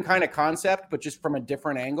the same kind of concept, but just from a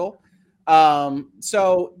different angle.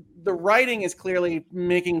 So the writing is clearly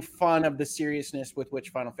making fun of the seriousness with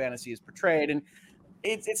which Final Fantasy is portrayed. And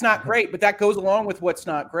it's not great, but that goes along with what's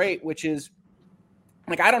not great, which is,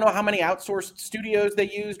 like, I don't know how many outsourced studios they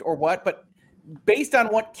used or what, but based on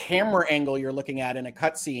what camera angle you're looking at in a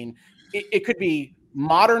cutscene, it could be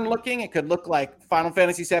modern looking. It could look like Final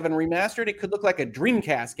Fantasy VII Remastered. It could look like a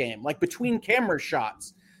Dreamcast game, like between camera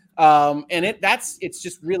shots. And it's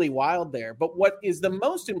just really wild there. But what is the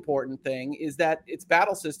most important thing is that its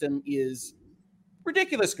battle system is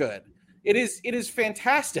ridiculous good. It is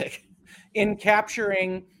fantastic in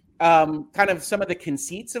capturing kind of some of the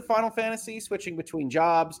conceits of Final Fantasy, switching between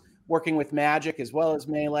jobs, working with magic as well as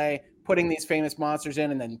melee, putting these famous monsters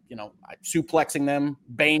in, and then, suplexing them,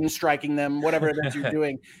 Bane striking them, whatever it is you're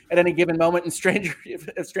doing at any given moment in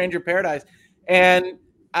Stranger Paradise. And,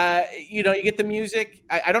 you get the music.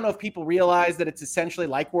 I don't know if people realize that it's essentially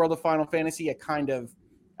like World of Final Fantasy, a kind of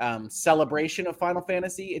celebration of Final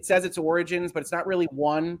Fantasy. It says its origins, but it's not really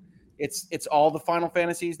one. It's all the Final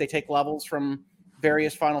Fantasies. They take levels from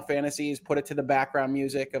various Final Fantasies, put it to the background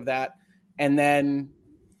music of that, and then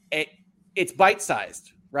it's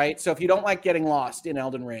bite-sized, right? So if you don't like getting lost in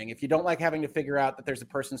Elden Ring, if you don't like having to figure out that there's a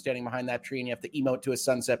person standing behind that tree and you have to emote to a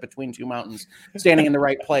sunset between two mountains, standing in the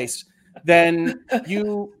right place, then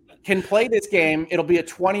you can play this game. It'll be a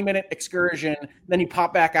 20-minute excursion. Then you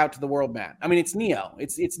pop back out to the world map. I mean, it's Neo.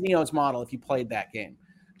 It's Neo's model if you played that game.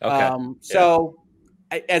 Okay. So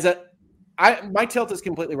my tilt is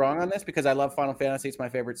completely wrong on this because I love Final Fantasy. It's my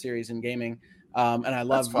favorite series in gaming. And I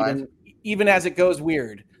love even as it goes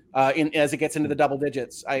weird, as it gets into the double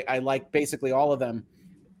digits, I like basically all of them.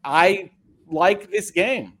 I like this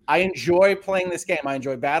game. I enjoy playing this game. I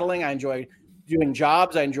enjoy battling. I enjoy doing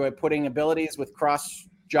jobs. I enjoy putting abilities with cross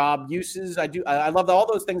job uses. I love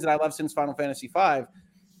all those things that I love since Final Fantasy V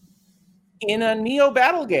in a Neo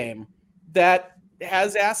battle game that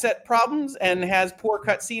has asset problems and has poor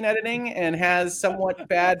cutscene editing and has somewhat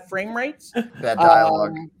bad frame rates. Bad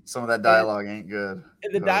dialogue. Some of that dialogue ain't good.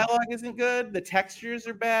 The dialogue isn't good. The textures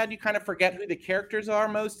are bad. You kind of forget who the characters are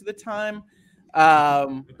most of the time.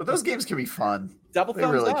 But those games can be fun. Double thumbs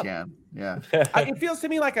they really up. Can. Yeah. It feels to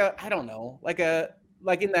me like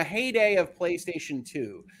like in the heyday of PlayStation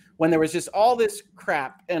 2, when there was just all this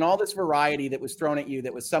crap and all this variety that was thrown at you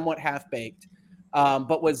that was somewhat half-baked,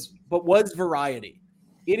 but was variety.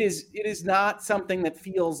 It is not something that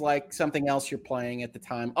feels like something else you're playing at the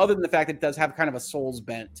time, other than the fact that it does have kind of a Souls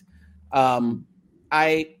bent.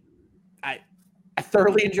 I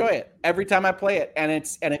thoroughly enjoy it every time I play it, and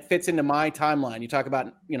it fits into my timeline. You talk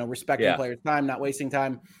about respecting players' time, not wasting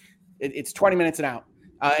time. It's 20 minutes and out.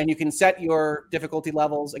 And you can set your difficulty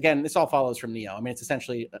levels. Again, this all follows from Neo. I mean, it's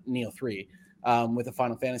essentially Neo 3 with a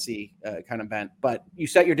Final Fantasy kind of bent. But you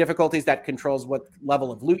set your difficulties. That controls what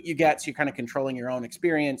level of loot you get. So you're kind of controlling your own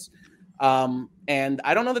experience. And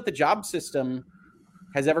I don't know that the job system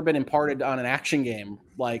has ever been imparted on an action game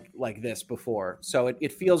like this before. So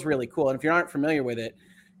it feels really cool. And if you aren't familiar with it,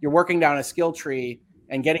 you're working down a skill tree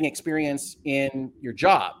and getting experience in your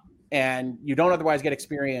job. And you don't otherwise get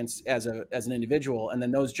experience as an individual. And then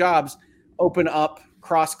those jobs open up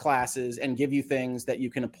cross classes and give you things that you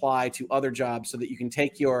can apply to other jobs so that you can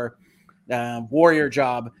take your warrior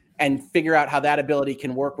job and figure out how that ability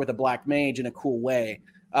can work with a black mage in a cool way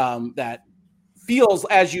that feels,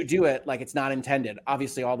 as you do it, like it's not intended.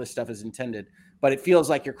 Obviously, all this stuff is intended, but it feels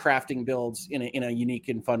like you're crafting builds in a unique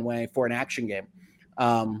and fun way for an action game.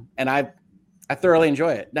 And I thoroughly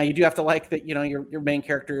enjoy it. Now you do have to like that, your main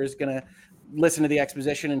character is going to listen to the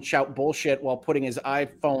exposition and shout bullshit while putting his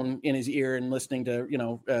iPhone in his ear and listening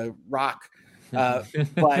to, rock. But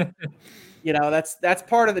that's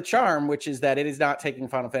part of the charm, which is that it is not taking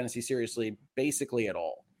Final Fantasy seriously basically at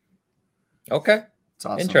all. Okay. It's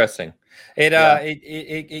awesome. Interesting.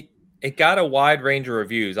 It got a wide range of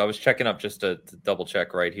reviews. I was checking up just to double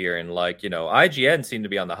check right here. And IGN seemed to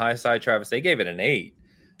be on the high side, Travis. They gave it an 8.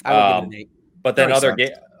 I would give it an 8.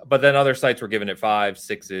 But then other sites were giving it 5,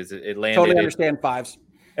 6s. It landed. Totally understand 5s.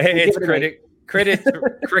 It's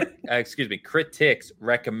critics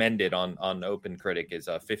recommended on OpenCritic is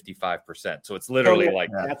 55%. So it's literally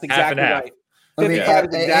that's half and half. Right. I mean,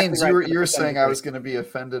 Ames, you were saying I was going to be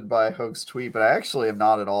offended by Hoag's tweet, but I actually am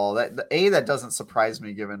not at all. That doesn't surprise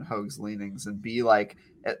me given Hoag's leanings, and B,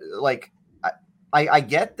 I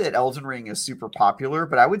get that Elden Ring is super popular,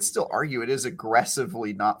 but I would still argue it is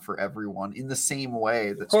aggressively not for everyone in the same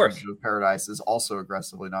way that Stranger of Paradise is also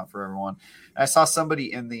aggressively not for everyone. And I saw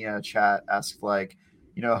somebody in the chat ask Hoag,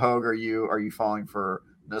 are you falling for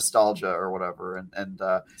nostalgia or whatever? And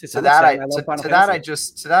to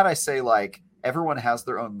that I say everyone has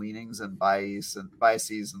their own leanings and biases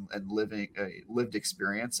and lived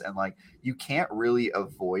experience. And you can't really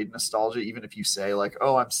avoid nostalgia, even if you say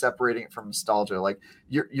I'm separating it from nostalgia.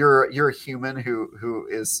 You're a human who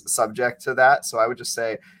is subject to that. So I would just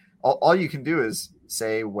say all you can do is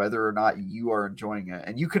say whether or not you are enjoying it,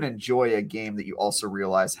 and you can enjoy a game that you also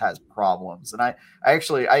realize has problems. And I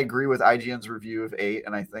agree with IGN's review of 8.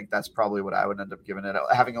 And I think that's probably what I would end up giving it,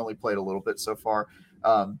 having only played a little bit so far.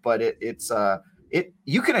 But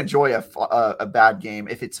you can enjoy a bad game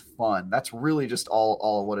if it's fun. That's really just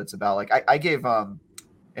all what it's about. I gave an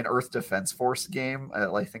Earth Defense Force game,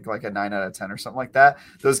 I think a 9 out of 10 or something like that.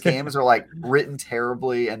 Those games are written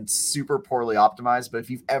terribly and super poorly optimized. But if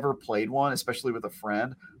you've ever played one, especially with a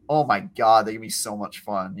friend, oh my God, they can be so much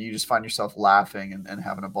fun. You just find yourself laughing and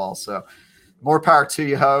having a ball. So More power to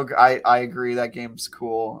you, Hogue. I agree. That game's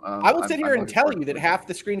cool. I will sit here and tell you that half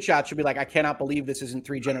the screenshots should be like, I cannot believe this isn't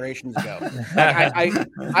 3 generations ago. Like,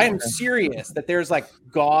 I am serious that there's like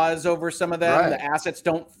gauze over some of them. Right. The assets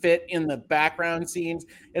don't fit in the background scenes.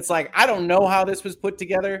 It's like, I don't know how this was put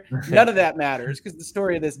together. None of that matters because the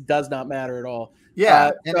story of this does not matter at all.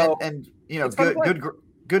 Yeah. So and you know,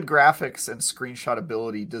 good graphics and screenshot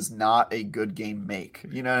ability does not a good game make.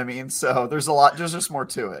 You know what I mean? So there's just more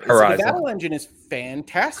to it. the battle engine is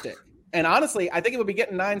fantastic. And honestly, I think it would be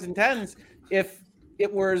getting 9s and 10s if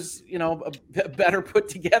it was, you know, a better put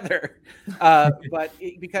together.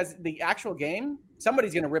 Because the actual game,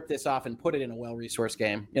 somebody's going to rip this off and put it in a well-resourced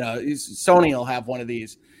game. You know, Sony will have one of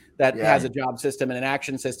these that has a job system and an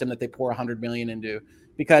action system that they pour $100 million into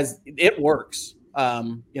because it works.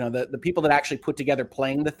 You know, the people that actually put together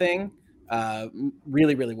playing the thing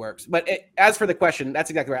really, really works. But as for the question, that's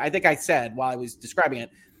exactly right. I think I said while I was describing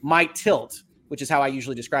it, my tilt, which is how I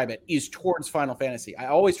usually describe it, is towards Final Fantasy. I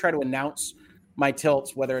always try to announce my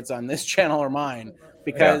tilts, whether it's on this channel or mine,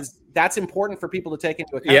 because that's important for people to take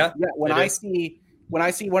into account. When I see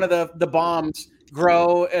one of the bombs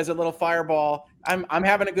grow as a little fireball, I'm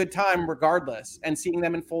having a good time regardless, and seeing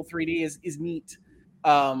them in full 3D is neat.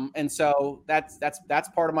 And so that's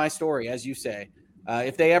part of my story, as you say.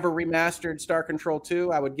 If they ever remastered Star Control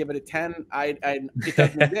 2, I would give it a 10. It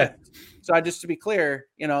doesn't exist. So just to be clear,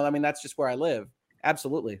 you know, I mean, that's just where I live.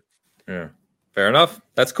 Absolutely. Yeah. Fair enough.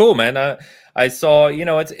 That's cool, man. I saw, you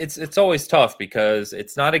know, it's always tough because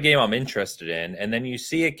it's not a game I'm interested in. And then you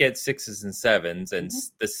see it get 6s and 7s, and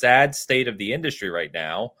the sad state of the industry right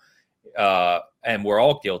now, and we're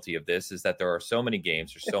all guilty of this, is that there are so many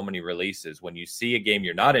games, there's so many releases. When you see a game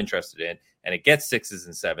you're not interested in and it gets 6s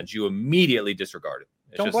and 7s, you immediately disregard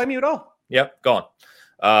it. Don't blame you at all. Yep, gone.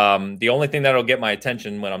 The only thing that'll get my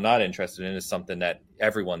attention when I'm not interested in is something that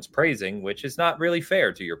everyone's praising, which is not really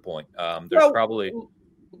fair to your point. Probably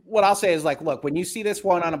what I'll say is like, look, when you see this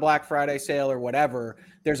one on a Black Friday sale or whatever,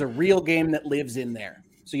 there's a real game that lives in there.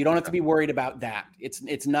 So you don't have to be worried about that.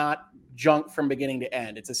 It's not junk from beginning to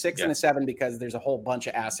end. It's a 6 and a 7 because there's a whole bunch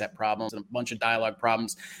of asset problems and a bunch of dialogue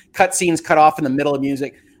problems. Cutscenes cut off in the middle of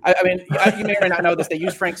music. I mean, you may or may not know this. They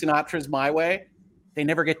use Frank Sinatra's My Way. They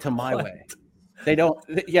never get to My Way. They don't.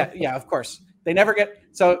 Yeah, of course. They never get.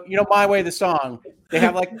 So, you know, My Way, the song, they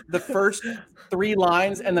have like the first 3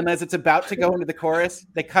 lines. And then as it's about to go into the chorus,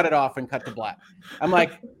 they cut it off and cut to black. I'm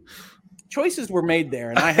like, choices were made there.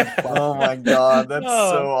 And I have. Oh my God. That's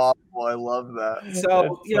so awful. I love that. So,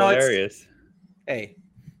 that's you know, hilarious. Hey,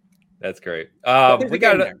 that's great. We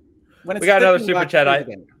got another super chat.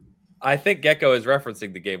 I think Gecko is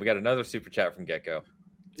referencing the game. We got another super chat from Gecko.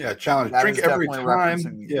 Yeah, challenge. That Drink is every definitely time.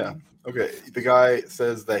 referencing the Yeah. game. Okay. The guy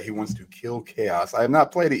says that he wants to kill chaos. I have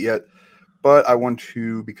not played it yet, but I want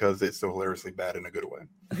to because it's so hilariously bad in a good way.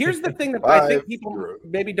 Here's the thing that I think people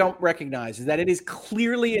maybe don't recognize is that it is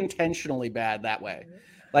clearly intentionally bad that way.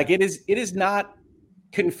 Like it is not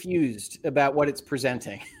confused about what it's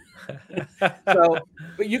presenting. So,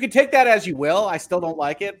 but you can take that as you will. I still don't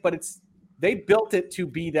like it, but they built it to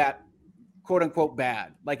be that quote unquote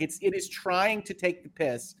bad. Like it is trying to take the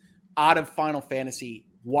piss out of Final Fantasy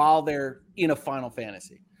while they're in a Final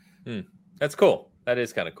Fantasy. That's cool. That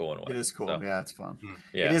is kind of cool in a way. It is cool. So, Yeah, it's fun.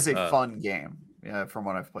 yeah, It is a fun game. Yeah, from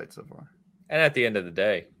what I've played so far. And at the end of the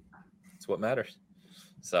day, it's what matters.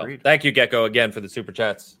 So Agreed. Thank you, Gecko, again for the super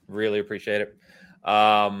chats. Really appreciate it.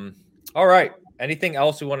 All right. Anything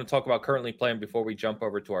else we want to talk about currently playing before we jump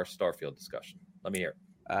over to our Starfield discussion? Let me hear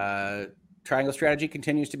it. Triangle Strategy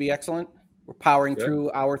continues to be excellent. We're powering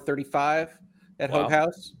through hour 35 at Hogue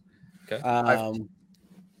House. Okay.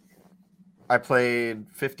 I played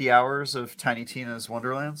 50 hours of Tiny Tina's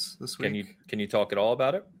Wonderlands this week. Can you talk at all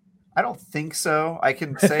about it? I don't think so. I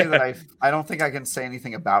can say that I don't think I can say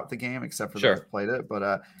anything about the game except for that I've played it.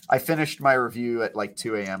 But I finished my review at like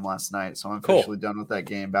 2 a.m. last night, so I'm officially done with that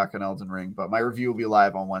game back in Elden Ring. But my review will be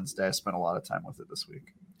live on Wednesday. I spent a lot of time with it this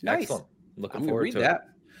week. Nice. Excellent. Looking I'm forward to that. it.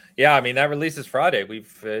 Yeah, I mean that releases Friday.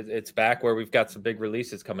 It's back where we've got some big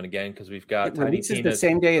releases coming again because we've got it releases the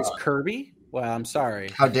same day as Kirby. Well, I'm sorry.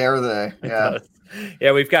 How dare they? Yeah. Yeah,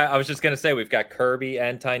 I was just going to say, we've got Kirby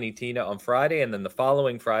and Tiny Tina on Friday. And then the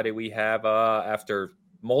following Friday, we have, after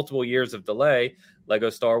multiple years of delay, Lego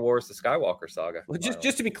Star Wars, the Skywalker Saga. Well,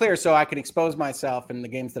 just to be clear, so I can expose myself in the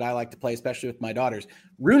games that I like to play, especially with my daughters.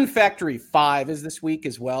 Rune Factory 5 is this week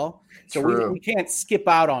as well. So we can't skip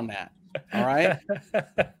out on that. All right.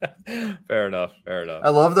 Fair enough. I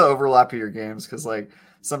love the overlap of your games because like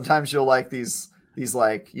sometimes you'll like these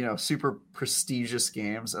like, you know, super prestigious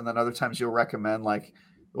games, and then other times you'll recommend like,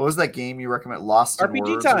 what was that game you recommend? Lost in RPG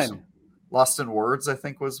Words Time. Lost in Words, I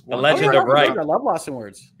think, was one. The Legend of Right. I love Lost in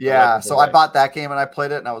Words. Yeah, so I bought that game and I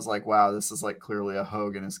played it, and I was like, wow, this is like clearly a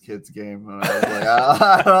Hogue and his kids game. And I was like,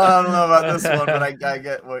 I don't know about this one, but I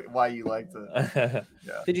get why you liked it.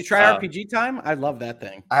 Yeah. Did you try RPG Time? I love that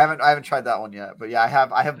thing. I haven't tried that one yet, but yeah, I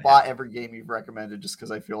have bought every game you've recommended just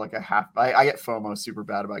because I feel like I get FOMO super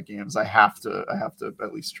bad about games. I have to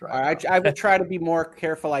at least try. All right, I would try to be more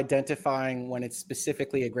careful identifying when it's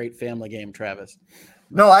specifically a great family game, Travis.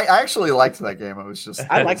 No, I actually liked that game. It was just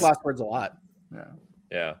I like Lost Words a lot.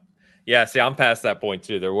 Yeah. See, I'm past that point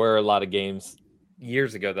too. There were a lot of games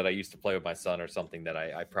years ago that I used to play with my son or something that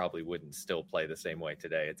I probably wouldn't still play the same way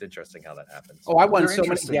today. It's interesting how that happens. Oh, I won so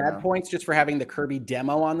many dad points just for having the Kirby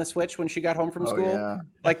demo on the Switch when she got home from school,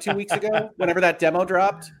 like 2 weeks ago. Whenever that demo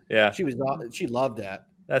dropped, she loved that.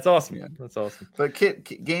 That's awesome. Yeah. That's awesome. But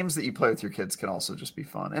games that you play with your kids can also just be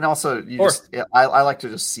fun, and also I like to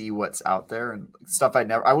just see what's out there and stuff.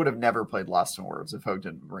 I would have never played Lost in Words if Hogue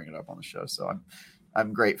didn't bring it up on the show. So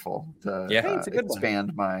I'm grateful to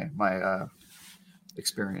expand my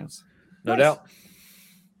experience. No doubt.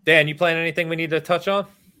 Dan, you playing anything we need to touch on?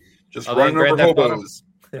 Just running over hobos.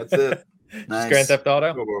 That's it. Nice. Grand Theft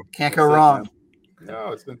Auto. Can't go wrong.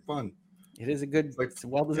 No, it's been fun. It is it's a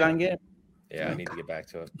well-designed game. Yeah, I need to get back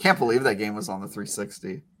to it. Can't believe that game was on the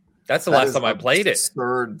 360. That's the last time I played it.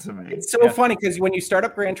 Absurd to me. It's so funny because when you start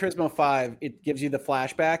up Gran Turismo 5, it gives you the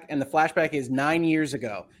flashback, and the flashback is 9 years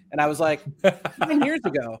ago. And I was like, 9 years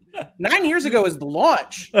ago? 9 years ago is the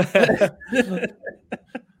launch.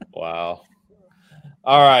 Wow.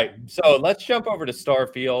 All right, so let's jump over to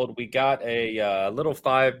Starfield. We got a little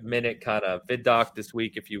 5-minute kind of vid doc this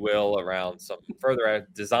week, if you will, around some further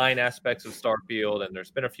design aspects of Starfield, and there's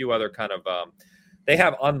been a few other kind of they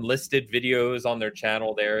have unlisted videos on their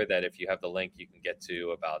channel there that if you have the link, you can get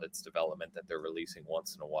to about its development that they're releasing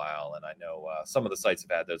once in a while. And I know some of the sites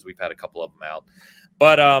have had those. We've had a couple of them out,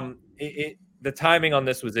 but the timing on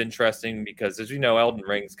this was interesting because, as you know, Elden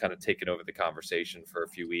Ring's kind of taken over the conversation for a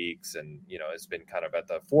few weeks and, it's been kind of at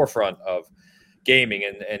the forefront of gaming.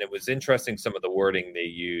 And it was interesting some of the wording they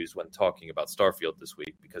used when talking about Starfield this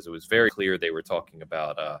week, because it was very clear they were talking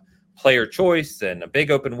about player choice and a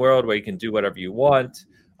big open world where you can do whatever you want.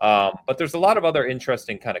 But there's a lot of other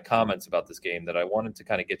interesting kind of comments about this game that I wanted to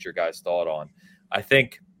kind of get your guys' thought on. I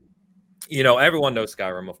think, everyone knows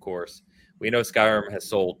Skyrim, of course. We know Skyrim has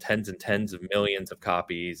sold tens and tens of millions of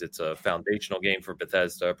copies. It's a foundational game for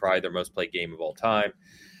Bethesda, probably their most played game of all time.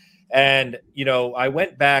 And, I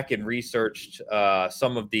went back and researched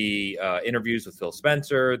some of the interviews with Phil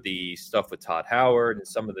Spencer, the stuff with Todd Howard, and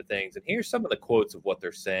some of the things. And here's some of the quotes of what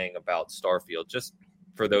they're saying about Starfield, just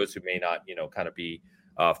for those who may not, kind of be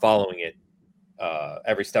following it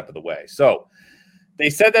every step of the way. So they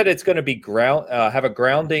said that it's going to be have a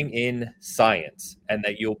grounding in science and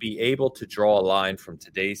that you'll be able to draw a line from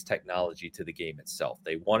today's technology to the game itself.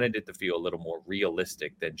 They wanted it to feel a little more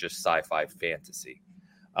realistic than just sci-fi fantasy.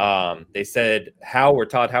 They said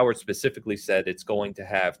Todd Howard specifically said it's going to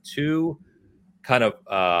have two kind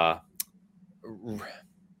of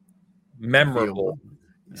memorable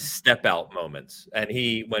step out moments. And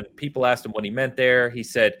when people asked him what he meant there, he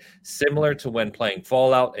said similar to when playing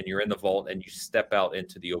Fallout and you're in the vault and you step out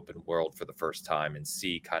into the open world for the first time and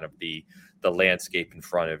see kind of the landscape in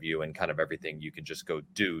front of you and kind of everything you can just go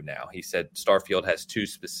do now. He said Starfield has two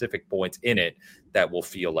specific points in it that will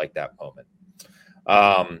feel like that moment.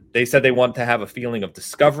 They said they want to have a feeling of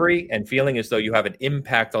discovery and feeling as though you have an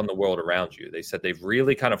impact on the world around you. They said they've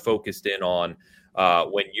really kind of focused in on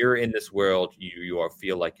when you're in this world, you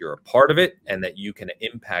feel like you're a part of it and that you can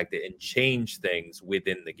impact it and change things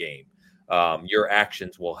within the game. Your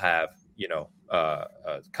actions will have,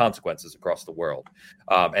 consequences across the world.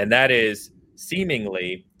 And that is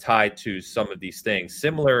seemingly tied to some of these things,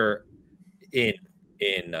 similar in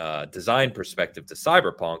design perspective to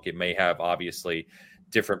Cyberpunk. It may have obviously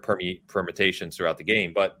different permutations throughout the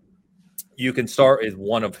game, but you can start as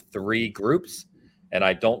one of three groups. And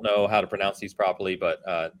I don't know how to pronounce these properly, but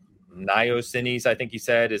Niocines, I think he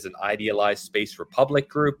said, is an idealized space republic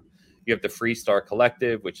group. You have the Freestar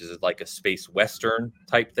Collective, which is like a space western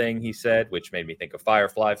type thing, he said, which made me think of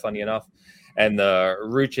Firefly, funny enough. And the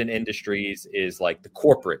Ruchin Industries is like the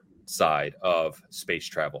corporate side of space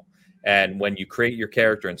travel. And when you create your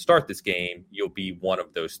character and start this game, you'll be one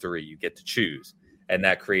of those three. You get to choose. And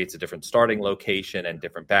that creates a different starting location and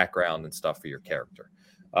different background and stuff for your character.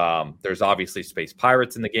 There's obviously space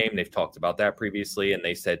pirates in the game. They've talked about that previously. And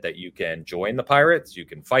they said that you can join the pirates. You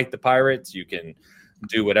can fight the pirates. You can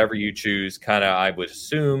do whatever you choose. Kind of, I would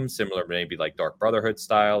assume, similar maybe like Dark Brotherhood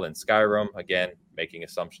style in Skyrim. Again, making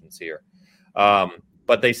assumptions here. But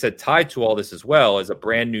But they said tied to all this as well is a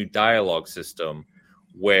brand new dialogue system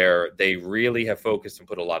where they really have focused and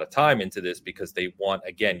put a lot of time into this because they want,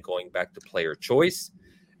 again, going back to player choice,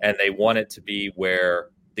 and they want it to be where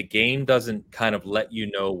the game doesn't kind of let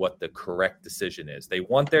you know what the correct decision is. They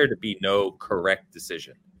want there to be no correct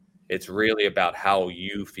decision. It's really about how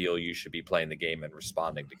you feel you should be playing the game and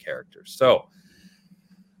responding to characters. So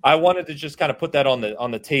I wanted to just kind of put that on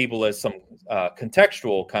the table as some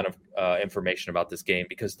contextual kind of information about this game,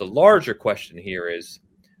 because the larger question here is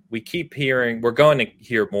we keep hearing, we're going to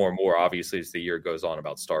hear more and more, obviously, as the year goes on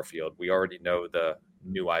about Starfield. We already know the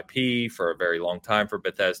new IP for a very long time for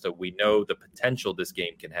Bethesda. We know the potential this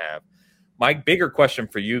game can have. My bigger question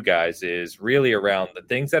for you guys is really around the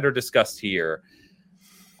things that are discussed here.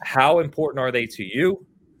 How important are they to you?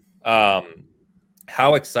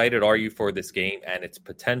 How excited are you for this game and its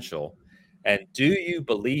potential? And do you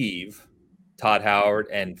believe Todd Howard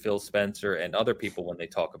and Phil Spencer and other people, when they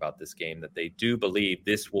talk about this game, that they do believe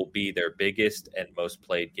this will be their biggest and most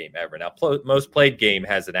played game ever? Now, most played game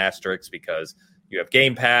has an asterisk because you have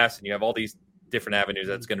Game Pass and you have all these different avenues.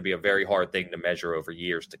 That's going to be a very hard thing to measure over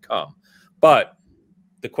years to come. But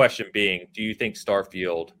the question being, do you think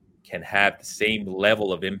Starfield can have the same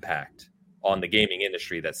level of impact on the gaming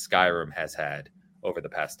industry that Skyrim has had over the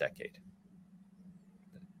past decade?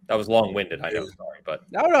 That was long-winded, I know, sorry, but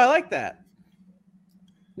No, I like that.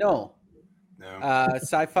 No. No.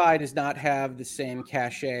 Sci-fi does not have the same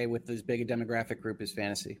cachet with as big a demographic group as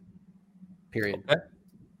fantasy. Period. Okay.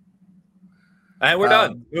 And we're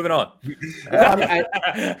done. Moving on. I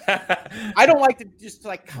don't like to just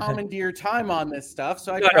like commandeer time on this stuff,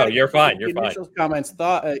 so No, you're fine. You're fine. Initial comments,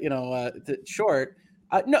 short.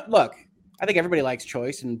 No, look, I think everybody likes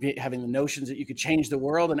choice and having the notions that you could change the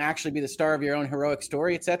world and actually be the star of your own heroic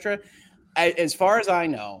story, etc. As far as I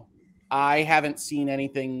know, I haven't seen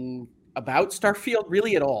anything about Starfield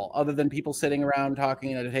really at all, other than people sitting around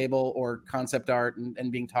talking at a table or concept art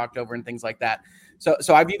and being talked over and things like that. So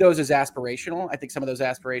I view those as aspirational. I think some of those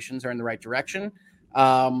aspirations are in the right direction.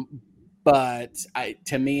 But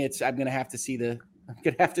to me, I'm going to have to see the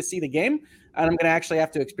game, and I'm going to actually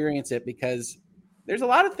have to experience it, because there's a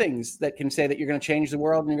lot of things that can say that you're going to change the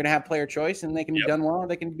world and you're going to have player choice, and they can be done well, or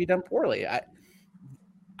they can be done poorly.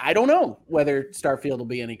 I don't know whether Starfield will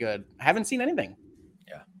be any good. I haven't seen anything.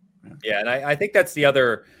 Yeah, and I think that's the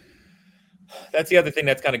other thing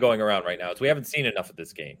that's kind of going around right now is we haven't seen enough of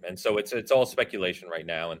this game, and so it's all speculation right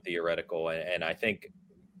now and theoretical. And I think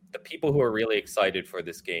the people who are really excited for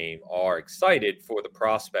this game are excited for the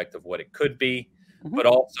prospect of what it could be, but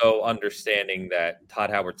also understanding that Todd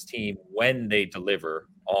Howard's team, when they deliver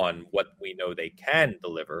on what we know they can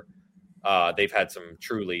deliver, they've had some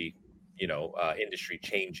truly,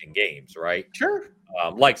 industry-changing games, right? Sure.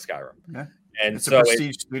 Like Skyrim. Yeah. And it's so a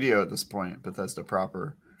prestige studio at this point, Bethesda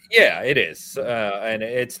proper. Yeah, it is. And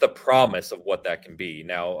it's the promise of what that can be.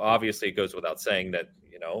 Now, obviously, it goes without saying that,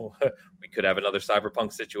 we could have another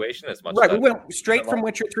Cyberpunk situation as much. Right. We went straight from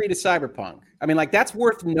Witcher 3 to Cyberpunk. I mean, like, that's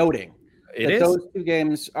worth noting. Those two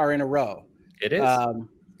games are in a row. It is. I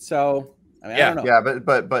don't know. Yeah,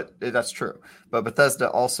 but that's true. But Bethesda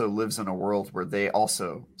also lives in a world where they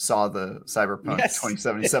also saw the Cyberpunk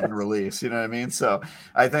 2077 release. You know what I mean? So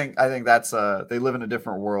I think that's they live in a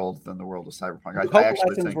different world than the world of Cyberpunk. I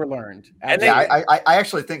actually think were learned. I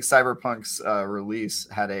actually think Cyberpunk's release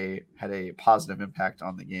had a positive impact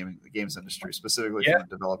on the games industry, specifically from a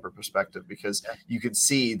developer perspective, because you could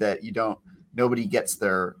see that nobody gets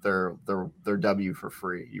their W for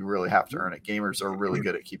free. You really have to earn it. Gamers are really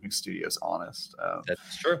good at keeping studios honest.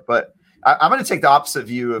 That's true. But I'm going to take the opposite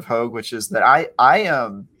view of Hogue, which is that I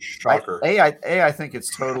Shocker. I think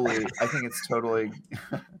it's totally I think it's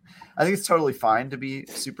totally fine to be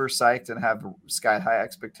super psyched and have sky high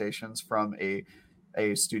expectations from a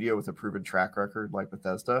studio with a proven track record like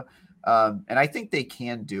Bethesda. And I think they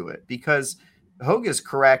can do it, because Hogue is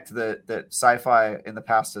correct that sci-fi in the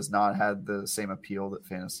past has not had the same appeal that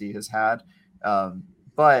fantasy has had.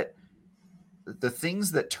 But the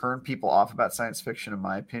things that turn people off about science fiction, in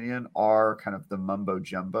my opinion, are kind of the mumbo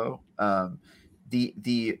jumbo.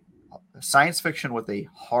 The science fiction with a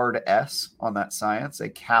hard S on that science, a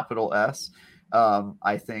capital S,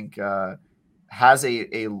 I think has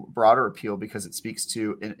a broader appeal because it speaks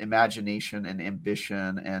to imagination and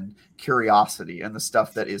ambition and curiosity and the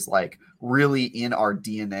stuff that is like really in our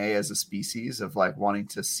DNA as a species of like wanting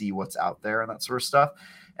to see what's out there and that sort of stuff.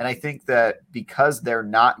 And I think that because they're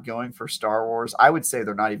not going for Star Wars, I would say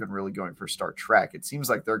they're not even really going for Star Trek. It seems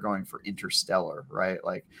like they're going for Interstellar, right?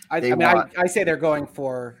 Like I say they're going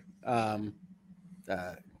for God,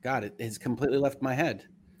 it has completely left my head.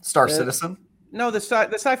 Star Citizen. No, the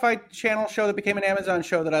Sci-Fi Channel show that became an Amazon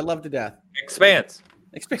show that I love to death. Expanse.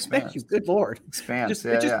 Thank you. Good Lord. Expanse.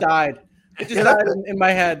 It just died. It just died in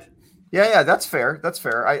my head. Yeah, that's fair. That's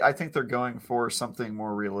fair. I think they're going for something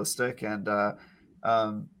more realistic, and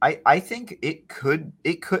I think it could.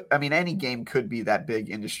 I mean, any game could be that big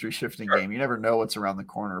industry shifting game. You never know what's around the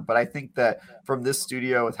corner. But I think that from this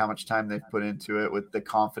studio, with how much time they've put into it, with the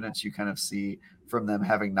confidence you kind of see from them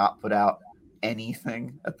having not put out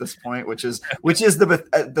anything at this point, which is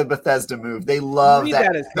the Bethesda move. They love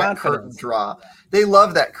that curtain draw. They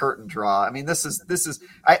love that curtain draw. I mean, this is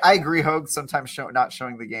I agree, Hogue, sometimes not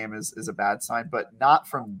showing the game is a bad sign, but not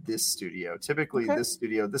from this studio. Typically this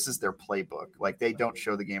studio, this is their playbook. Like, they don't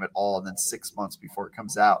show the game at all, and then 6 months before it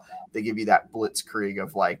comes out, they give you that blitzkrieg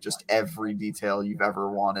of like just every detail you've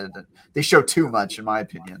ever wanted. And they show too much, in my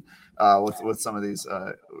opinion, with some of these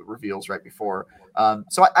reveals right before.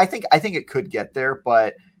 So I think it could get there,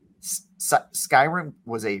 but Skyrim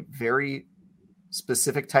was a very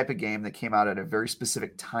specific type of game that came out at a very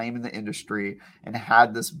specific time in the industry and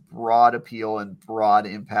had this broad appeal and broad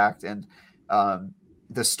impact. And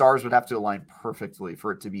the stars would have to align perfectly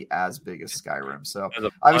for it to be as big as Skyrim. So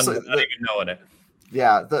obviously, not even knowing it.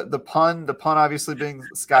 Yeah, the pun obviously being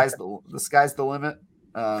the sky's the limit.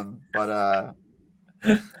 But I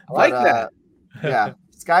like that. Yeah.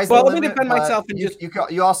 Sky's the limit, let me defend myself and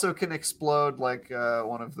you also can explode like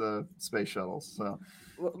one of the space shuttles. So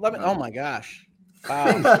oh my gosh.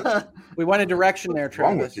 Wow. We went a direction there,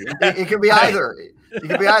 Travis. It can be either. You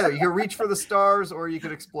can reach for the stars, or you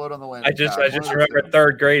could explode on the landing. I just remembered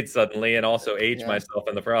third grade suddenly, and also aged myself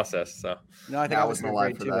in the process. So no, I think I wasn't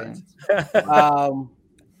alive for that.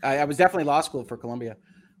 I was definitely law school for Columbia.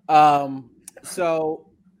 So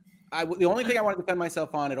the only thing I want to defend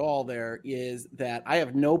myself on at all there is that I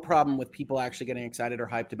have no problem with people actually getting excited or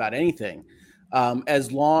hyped about anything,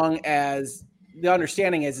 as long as the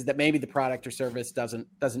understanding is that maybe the product or service doesn't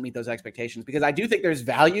meet those expectations. Because I do think there's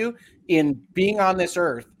value in being on this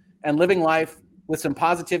earth and living life with some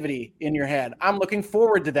positivity in your head. I'm looking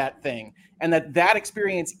forward to that thing, and that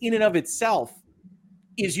experience in and of itself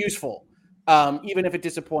is useful. Even if it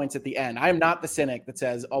disappoints at the end. I am not the cynic that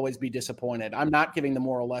says always be disappointed. I'm not giving the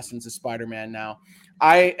moral lessons of Spider-Man now.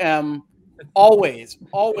 I am always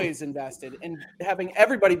invested in having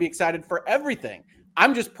everybody be excited for everything.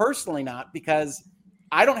 I'm just personally not, because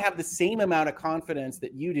I don't have the same amount of confidence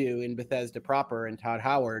that you do in Bethesda proper and Todd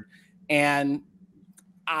Howard. And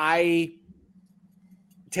I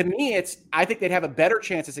think they'd have a better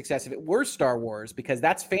chance of success if it were Star Wars, because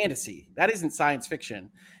that's fantasy. That isn't science fiction.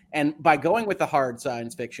 And by going with the hard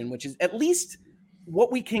science fiction, which is at least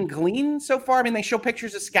what we can glean so far. I mean, they show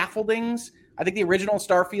pictures of scaffoldings. I think the original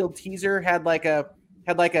Starfield teaser had like a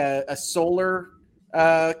solar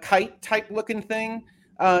kite type looking thing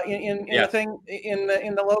in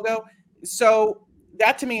the logo. So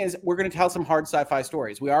that to me is, we're going to tell some hard sci-fi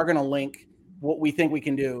stories. We are going to link what we think we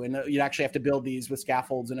can do, and you actually have to build these with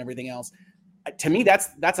scaffolds and everything else. To me, that's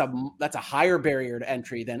a higher barrier to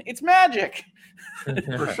entry than it's magic.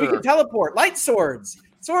 For sure. We can teleport, light swords.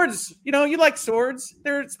 You like swords.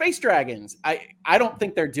 They're space dragons. I don't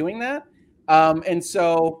think they're doing that. And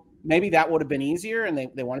so maybe that would have been easier, and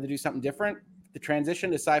they wanted to do something different. The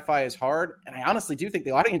transition to sci-fi is hard, and I honestly do think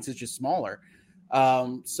the audience is just smaller.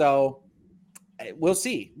 So we'll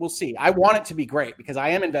see. I want it to be great because I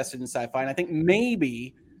am invested in sci-fi, and I think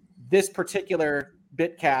maybe this particular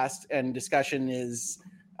Bitcast and discussion is,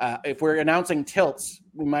 if we're announcing tilts,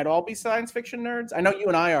 we might all be science fiction nerds. I know you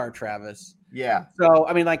and I are, Travis. Yeah. So,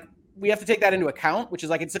 I mean, like, we have to take that into account, which is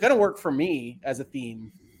like, it's going to work for me as a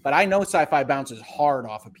theme, but I know sci-fi bounces hard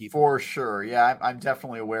off of people. For sure. Yeah, I'm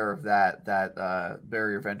definitely aware of that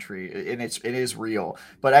barrier of entry, and it is real.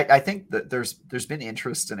 But I think that there's been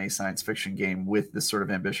interest in a science fiction game with this sort of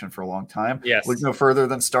ambition for a long time. Yes. Look no further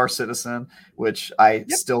than Star Citizen, which I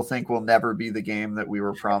still think will never be the game that we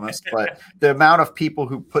were promised. But the amount of people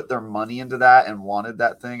who put their money into that and wanted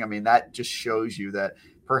that thing, I mean, that just shows you that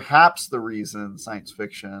perhaps the reason science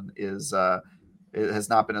fiction is it has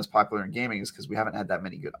not been as popular in gaming is because we haven't had that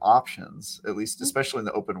many good options, at least especially in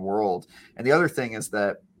the open world. And the other thing is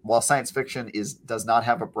that while science fiction does not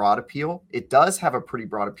have a broad appeal, it does have a pretty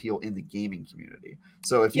broad appeal in the gaming community.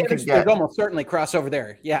 So if you can there's almost certainly crossover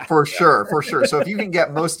there. Yeah, for sure. So if you can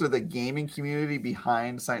get most of the gaming community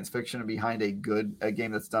behind science fiction and behind a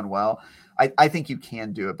game that's done well, I think you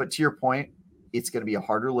can do it. But to your point, it's going to be a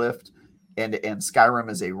harder lift. And Skyrim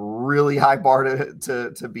is a really high bar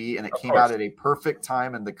to be, and it came out at a perfect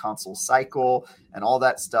time in the console cycle and all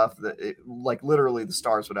that stuff that literally the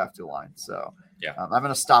stars would have to align. So Yeah. I'm going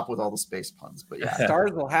to stop with all the space puns, but yeah.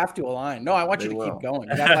 Stars will have to align. No, I want you They to will. keep going.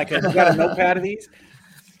 You got a notepad of these?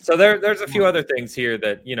 So there's a few other things here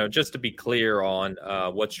that, just to be clear on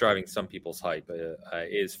what's driving some people's hype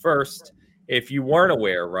is first, if you weren't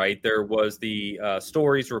aware, right, there was the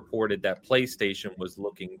stories reported that PlayStation was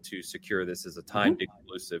looking to secure this as a timed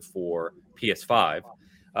exclusive for PS5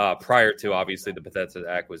 prior to obviously the Bethesda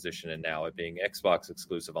acquisition and now it being Xbox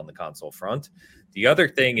exclusive on the console front. The other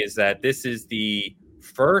thing is that this is the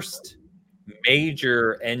first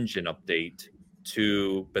major engine update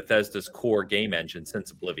to Bethesda's core game engine since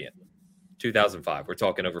Oblivion, 2005. We're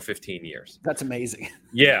talking over 15 years. That's amazing.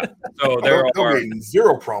 Yeah. So there are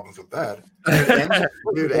zero problems with that.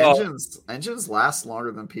 Dude, engines last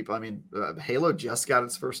longer than people. I mean, Halo just got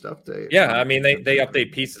its first update. Yeah, I mean, they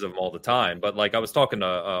update pieces of them all the time. But like I was talking to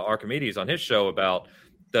Archimedes on his show about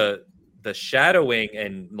the shadowing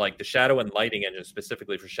and like the shadow and lighting engine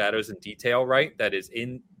specifically for shadows and detail, right? That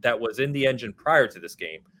was in the engine prior to this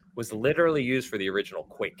game was literally used for the original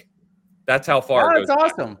Quake. That's how far it goes. That's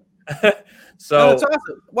awesome. So that's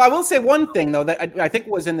awesome. Well, I will say one thing though that I think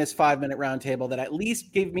was in this 5-minute roundtable that at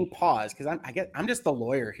least gave me pause because I'm just the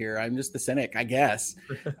lawyer here. I'm just the cynic, I guess.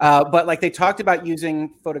 But like they talked about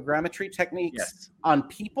using photogrammetry techniques on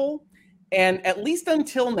people, and at least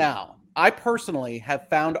until now, I personally have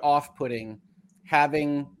found off-putting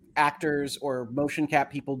having actors or motion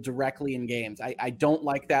cap people directly in games. I don't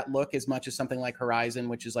like that look as much as something like Horizon,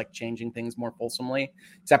 which is like changing things more fulsomely,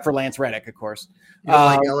 except for Lance Reddick, of course. You don't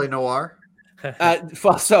like LA Noire?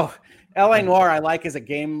 So LA Noire I like as a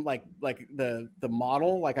game, like the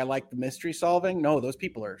model, like I like the mystery solving. No, those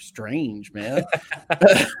people are strange, man.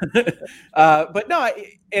 But no,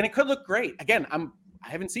 and it could look great. Again, I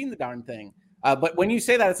haven't seen the darn thing. But when you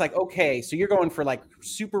say that, it's like, okay, so you're going for like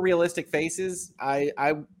super realistic faces.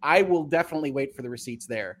 I will definitely wait for the receipts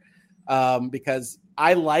there because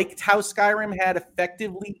I liked how Skyrim had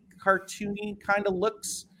effectively cartoony kind of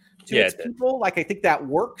looks to its people. Like, I think that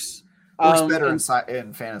works. Works better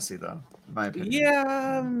in fantasy, though, in my opinion.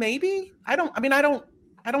 Yeah, maybe. I don't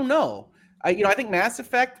know. I think Mass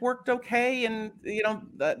Effect worked okay, and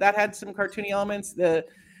that had some cartoony elements.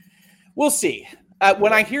 We'll see.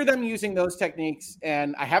 When I hear them using those techniques,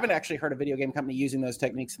 and I haven't actually heard a video game company using those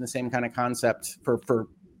techniques in the same kind of concept for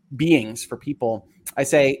beings, for people, I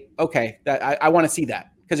say, okay, I want to see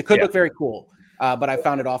that because it could look very cool. But I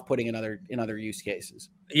found it off-putting in other use cases.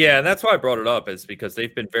 Yeah, and that's why I brought it up is because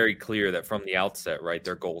they've been very clear that from the outset, right,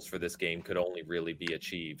 their goals for this game could only really be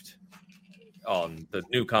achieved on the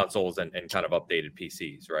new consoles and kind of updated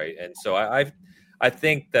PCs, right? And so I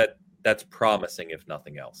think that's promising, if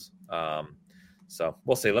nothing else. So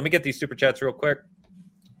we'll see. Let me get these super chats real quick.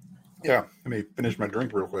 Yeah, let me finish my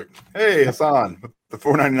drink real quick. Hey, Hassan, with the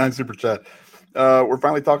 $4.99 super chat. We're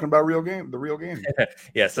finally talking about the real game.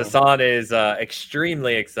 Yes, Hassan is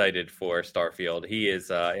extremely excited for Starfield. He is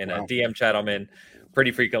in a DM chat I'm in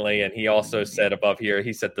pretty frequently, and he also said above here,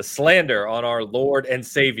 he said, the slander on our Lord and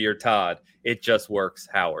Savior, Todd. It just works,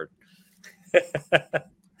 Howard.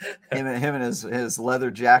 him and his leather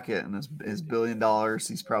jacket and his $1 billion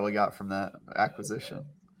he's probably got from that acquisition.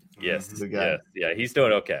 Yes, he's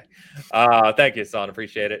doing okay. Thank you, Son.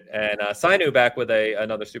 Appreciate it. And Sainu back with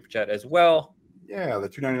another super chat as well. Yeah, the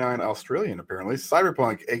 $2.99 Australian apparently.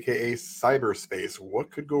 Cyberpunk, aka cyberspace.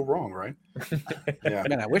 What could go wrong, right? Yeah.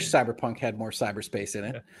 Man, I wish Cyberpunk had more cyberspace in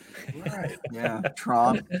it. Right. Yeah.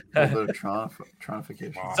 Tron. A little bit of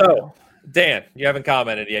Tronification. Wow. So, Dan, you haven't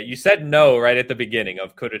commented yet. You said no right at the beginning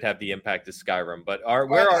of could it have the impact of Skyrim, but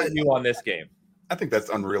where are you on this game? I think that's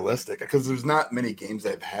unrealistic because there's not many games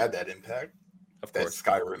that have had that impact of course that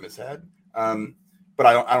Skyrim has had. But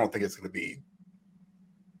I don't think it's going to be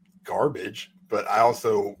garbage. But I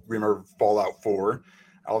also remember Fallout 4.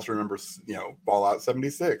 I also remember Fallout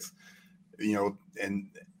 76. And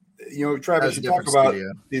Travis, you talk about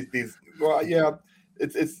these. Well, yeah,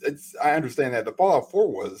 it's. I understand that the Fallout 4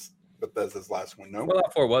 was Bethesda's last one. No,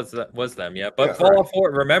 Fallout 4 was them, yeah. But Fallout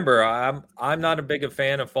 4. Remember, I'm not a big a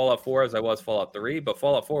fan of Fallout 4 as I was Fallout 3, but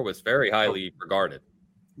Fallout 4 was very highly regarded.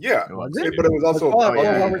 Yeah, but it was also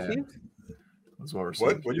well received. That's what we're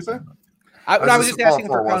saying. What did you say? I was just asking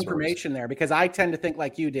for confirmation there because I tend to think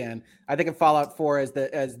like you, Dan. I think of Fallout 4 as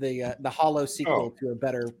the hollow sequel to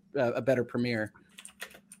a better premiere.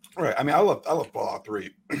 Right. I mean, I love Fallout 3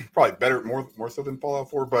 probably better, more so than Fallout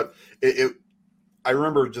 4. But I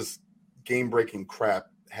remember just game breaking crap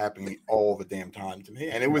happening all the damn time to me,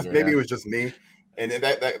 and it was maybe it was just me, and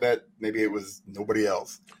that maybe it was nobody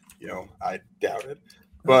else. I doubt it.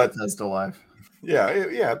 But that's still life.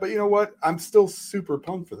 Yeah, but you know what? I'm still super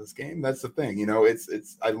pumped for this game. That's the thing.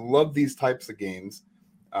 It's I love these types of games.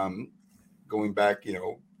 going back,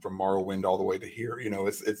 from Morrowind all the way to here.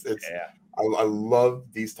 It's Yeah. I love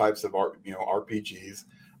these types of RPGs.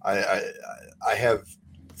 I have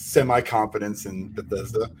semi confidence in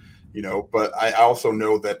Bethesda, but I also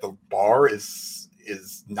know that the bar is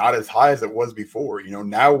not as high as it was before.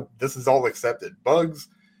 Now this is all accepted. Bugs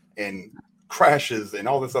and crashes and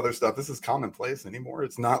all this other stuff. This is commonplace anymore.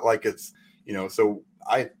 It's not like it's, so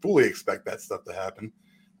I fully expect that stuff to happen.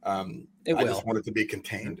 I just want it to be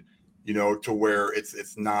contained, to where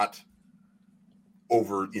it's not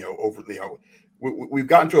over, we've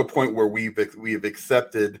gotten to a point where we have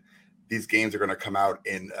accepted these games are going to come out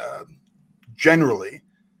in generally,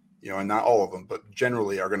 and not all of them, but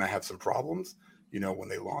generally are going to have some problems, when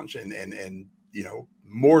they launch and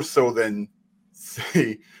more so than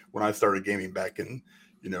say when I started gaming back in,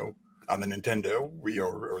 on the Nintendo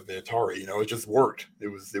or the Atari, it just worked. It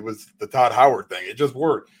was the Todd Howard thing. It just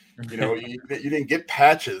worked. You didn't get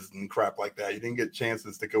patches and crap like that. You didn't get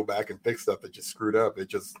chances to go back and fix stuff that just screwed up. It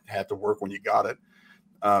just had to work when you got it.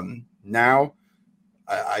 Now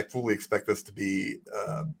I fully expect this to be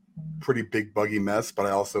a pretty big buggy mess, but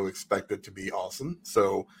I also expect it to be awesome.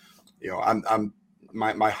 So,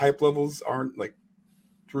 my hype levels aren't like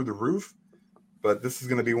through the roof, but this is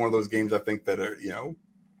going to be one of those games I think that are,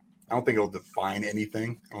 I don't think it'll define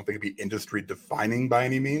anything. I don't think it'll be industry defining by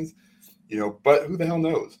any means, but who the hell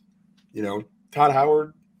knows? Todd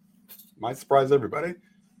Howard might surprise everybody,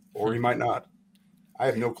 or he might not. I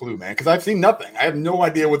have no clue, man, because I've seen nothing. I have no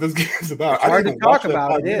idea what this game is about. It's hard to talk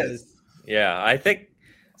about. It is. Yeah, I think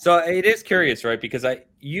so. It is curious, right? Because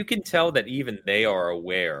you can tell that even they are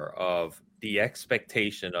aware of the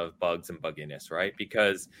expectation of bugs and bugginess, right?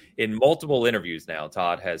 Because in multiple interviews now,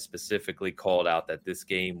 Todd has specifically called out that this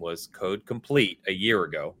game was code complete a year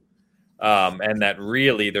ago. And that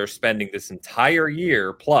really they're spending this entire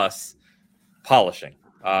year plus polishing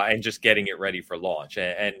and just getting it ready for launch.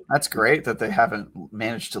 And that's great that they haven't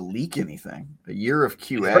managed to leak anything. A year of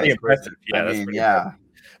QA. It's pretty impressive. Yeah, impressive.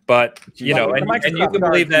 But, and you can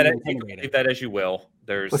believe that, as you will.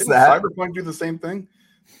 Didn't Cyberpunk do the same thing?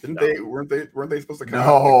 Weren't they supposed to come out?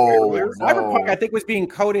 No. Cyberpunk, I think, was being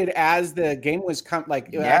coded as the game was actually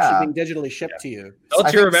being digitally shipped to you.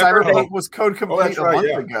 Don't you remember Cyberpunk was code complete a month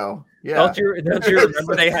ago? Yeah. Don't you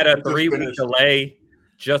remember they had a 3-week delay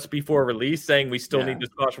just before release saying we still need to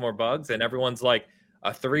squash more bugs, and everyone's like,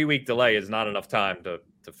 a 3-week delay is not enough time to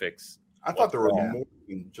fix. I thought there were more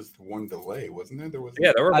than just one delay, wasn't there? There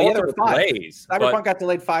were multiple delays. Cyberpunk got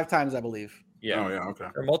delayed 5 times, I believe. Yeah. Oh, yeah. Okay.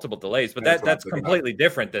 There are multiple delays, but that's completely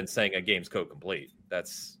different than saying a game's code complete.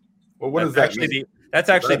 What does that mean? That's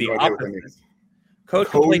actually the opposite. Code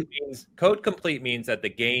complete means that the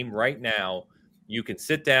game right now you can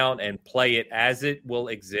sit down and play it as it will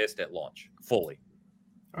exist at launch fully.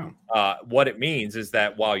 Oh. What it means is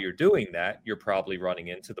that while you're doing that, you're probably running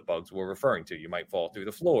into the bugs we're referring to. You might fall through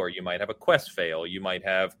the floor. You might have a quest fail. You might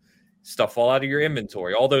have stuff fall out of your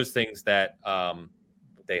inventory. All those things that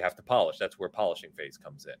they have to polish. That's where polishing phase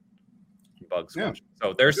comes in. Bugs. Yeah.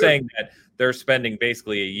 So they're saying that they're spending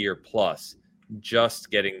basically a year plus just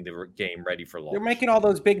getting the game ready for launch. They're making all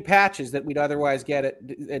those big patches that we'd otherwise get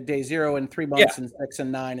at day 0 and 3 months and 6 and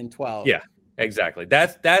 9 and 12. Yeah, exactly.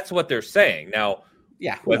 That's what they're saying. Now,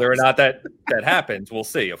 whether or not that happens, we'll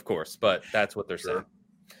see, of course, but that's what they're saying.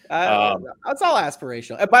 It's all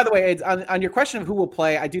aspirational. And by the way, on your question of who will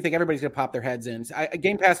play, I do think everybody's going to pop their heads in.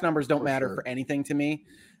 Game Pass numbers don't matter for anything to me.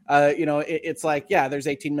 It's like, there's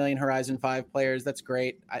 18 million Horizon 5 players. That's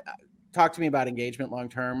great. Talk to me about engagement long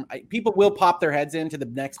term. People will pop their heads into the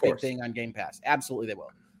next big thing on Game Pass. Absolutely, they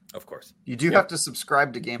will. Of course. You do have to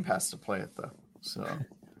subscribe to Game Pass to play it, though. So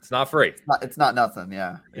it's not free. It's not nothing.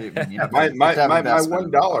 Yeah. My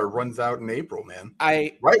 $1 runs out in April, man.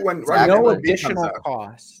 No additional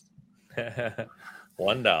cost.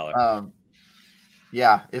 $1.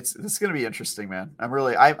 Yeah, it's going to be interesting, man.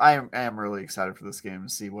 I am really excited for this game to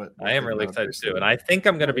see what I am really excited too, and I think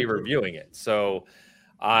I'm going to be reviewing it. So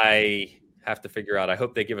I have to figure out. I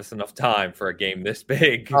hope they give us enough time for a game this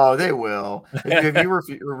big. Oh, they will. Have you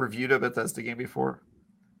reviewed a Bethesda game before?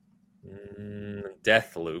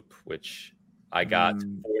 Deathloop, which I got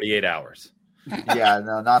 48 hours. Yeah,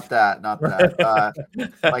 no, not that.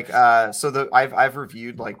 I've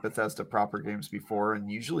reviewed like Bethesda proper games before,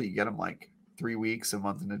 and usually you get them like 3 weeks, a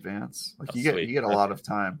month in advance. Like you get a lot of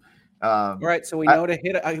time. All right, so we know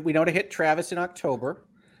to hit Travis in October.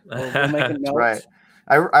 We'll make a note. Right.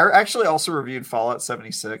 I actually also reviewed Fallout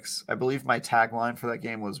 76. I believe my tagline for that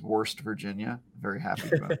game was "Worst Virginia." Very happy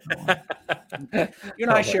about that one. You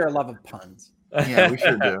and I share a love of puns. Yeah, we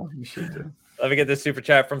sure do. Let me get this super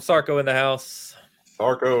chat from Sarko in the house.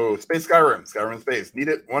 Sarko, Space Skyrim, Skyrim in space. Need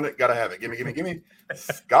it, want it, gotta have it. Gimme.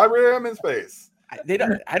 Skyrim in space.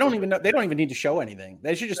 I don't even know. They don't even need to show anything.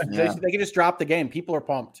 They should just they can just drop the game. People are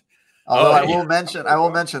pumped. Although I will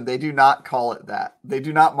mention they do not call it that. They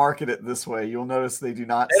do not market it this way. You'll notice they do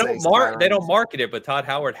not they don't market it, but Todd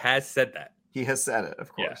Howard has said that. He has said it,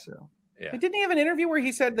 of course. Yeah. Didn't he have an interview where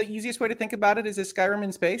he said the easiest way to think about it is a Skyrim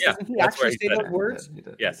in space? Yeah, Doesn't he actually say those words? He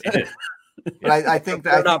did. Yes, he did. But I think they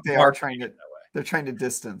are they're trying to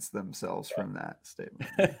distance themselves from that statement.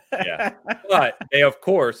 Yeah, but they of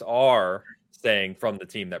course are saying from the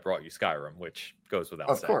team that brought you Skyrim, which goes without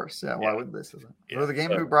saying. Of course, yeah. Why wouldn't they say that? Yeah, For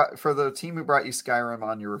the team who brought you Skyrim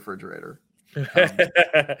on your refrigerator.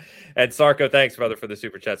 And Sarko, thanks, brother, for the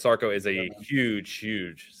super chat. Sarko is a huge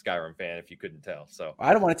Skyrim fan, if you couldn't tell. So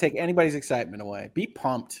I don't want to take anybody's excitement away. Be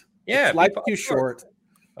pumped. Yeah, life's too short.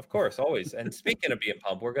 Of course, always. And speaking of being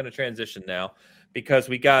pumped, we're going to transition now because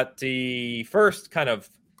we got the first kind of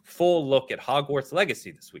full look at Hogwarts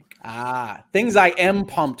Legacy this week. Things I am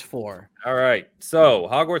pumped for. All right. So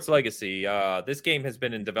Hogwarts Legacy, this game has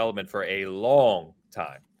been in development for a long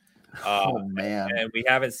time. Oh man. And we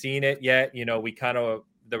haven't seen it yet. You know,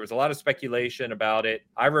 there was a lot of speculation about it.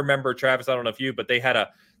 I remember, Travis, I don't know if you, but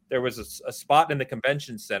there was a spot in the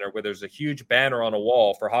convention center where there's a huge banner on a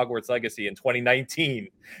wall for Hogwarts Legacy in 2019.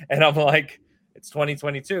 And I'm like, it's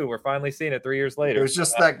 2022. We're finally seeing it 3 years later. It was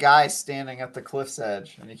just that guy standing at the cliff's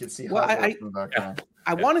edge, and you could see Hogwarts in the background.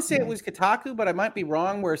 I want to say it was Kotaku, but I might be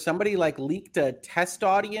wrong, where somebody leaked a test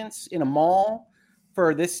audience in a mall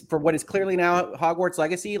for what is clearly now Hogwarts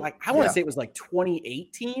Legacy. I want to say it was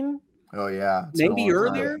 2018. Oh yeah. Maybe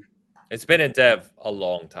earlier. It's been in dev a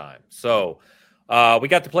long time. So we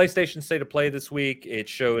got the PlayStation State of Play this week. It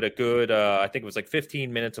showed a good, I think it was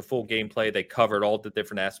 15 minutes of full gameplay. They covered all the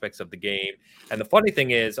different aspects of the game. And the funny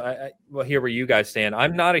thing is, well, here where you guys stand,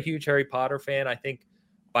 I'm not a huge Harry Potter fan. I think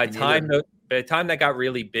by the time that got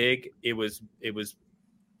really big, it was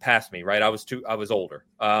past me, right? I was older.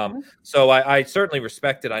 So I certainly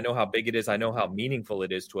respect it. I know how big it is. I know how meaningful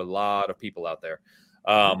it is to a lot of people out there.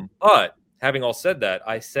 But having all said that,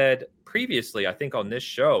 I said previously, I think on this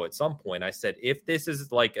show at some point, I said, if this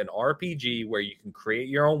is like an RPG where you can create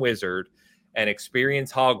your own wizard and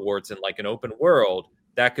experience Hogwarts in an open world,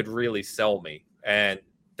 that could really sell me. And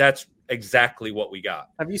that's exactly what we got.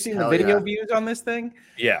 Have you seen the video views on this thing?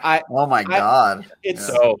 Yeah. Oh my God. It's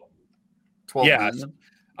so 12 million.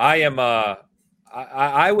 I am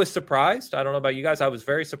I was surprised. I don't know about you guys. I was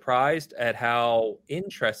very surprised at how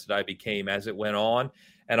interested I became as it went on.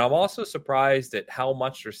 And I'm also surprised at how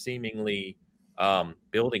much they're seemingly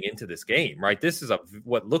building into this game, right? This is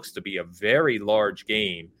what looks to be a very large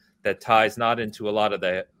game that ties not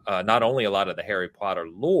only a lot of the Harry Potter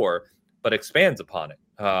lore, but expands upon it,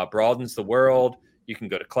 broadens the world. You can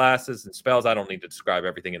go to classes and spells. I don't need to describe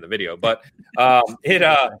everything in the video, but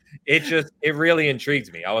it really intrigues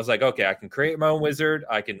me. I was like, okay, I can create my own wizard.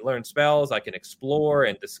 I can learn spells. I can explore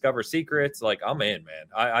and discover secrets. I'm in, man.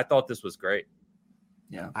 I thought this was great.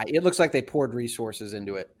 Yeah, it looks like they poured resources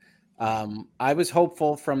into it. I was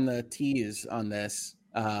hopeful from the tease on this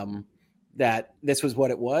that this was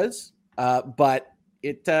what it was, but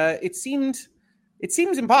it seems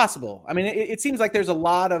impossible. I mean, it seems like there's a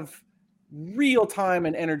lot of real time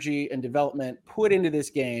and energy and development put into this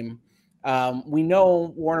game. We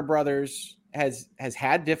know Warner Brothers has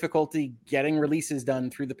had difficulty getting releases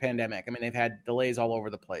done through the pandemic. I mean, they've had delays all over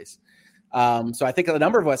the place. So I think a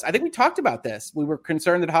number of us, I think we talked about this. We were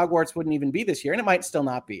concerned that Hogwarts wouldn't even be this year, and it might still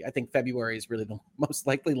not be. I think February is really the most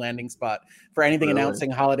likely landing spot for anything announcing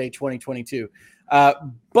holiday 2022.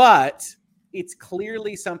 But it's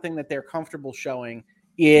clearly something that they're comfortable showing.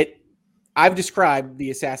 I've described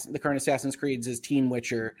the current Assassin's Creeds as Teen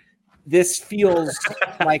Witcher. This feels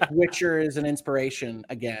like Witcher is an inspiration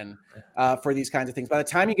again for these kinds of things. By the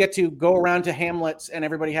time you get to go around to hamlets and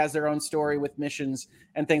everybody has their own story with missions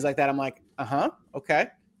and things like that, I'm like, okay,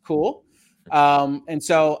 cool. And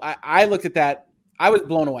so I looked at that. I was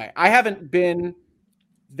blown away. I haven't been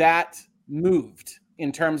that moved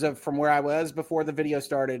in terms of from where I was before the video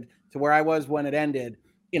started to where I was when it ended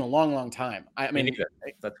in a long, long time. I mean,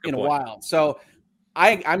 in a while. So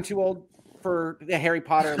I'm too old for the Harry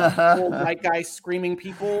Potter old white guy screaming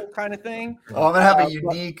people kind of thing. Oh, I'm gonna have a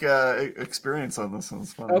unique experience on this one.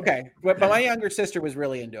 It's funny. Okay, but my younger sister was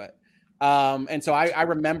really into it, and so I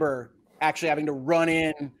remember actually having to run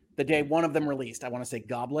in the day one of them released. I want to say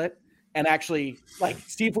Goblet, and actually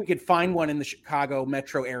see if we could find one in the Chicago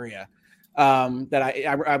metro area. That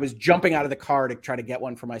I was jumping out of the car to try to get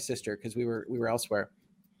one for my sister because we were elsewhere,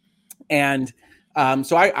 and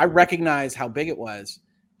so I recognize how big it was.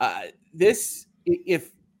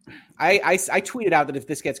 If I tweeted out that if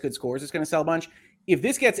this gets good scores, it's going to sell a bunch. If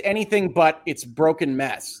this gets anything but its broken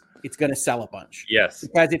mess, it's going to sell a bunch. Yes.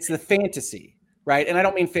 Because it's the fantasy, right? And I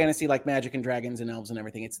don't mean fantasy like Magic and Dragons and Elves and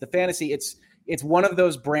everything. It's the fantasy. It's one of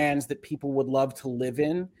those brands that people would love to live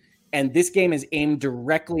in. And this game is aimed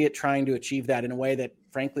directly at trying to achieve that in a way that,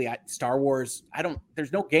 frankly, Star Wars,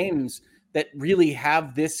 there's no games that really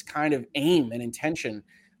have this kind of aim and intention.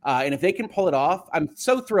 And if they can pull it off, I'm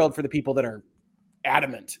so thrilled for the people that are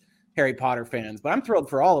adamant Harry Potter fans, but I'm thrilled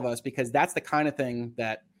for all of us because that's the kind of thing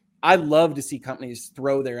that I love to see companies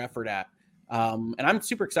throw their effort at. And I'm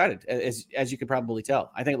super excited, as you could probably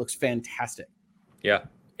tell. I think it looks fantastic. Yeah.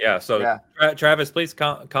 So Travis, please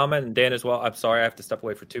comment, and Dan as well. I'm sorry, I have to step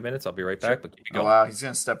away for 2 minutes. I'll be right back. But keep going. Oh, wow, he's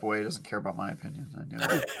going to step away. He doesn't care about my opinion. I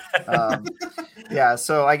know. Yeah,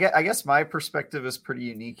 so I guess my perspective is pretty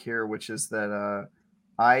unique here, which is that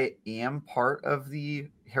I am part of the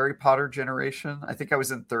Harry Potter generation. I think I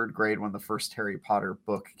was in 3rd grade when the first Harry Potter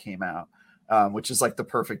book came out. Which is like the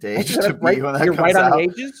perfect age to be when that comes right out. On the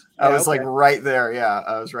ages? I was like right there. Yeah,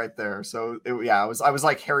 I was right there. So I was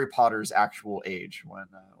like Harry Potter's actual age when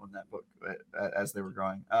that book as they were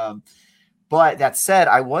growing. But that said,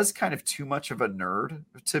 I was kind of too much of a nerd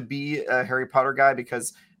to be a Harry Potter guy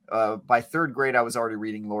because by 3rd grade I was already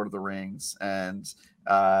reading Lord of the Rings, and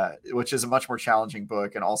which is a much more challenging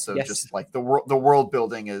book, and also just like the world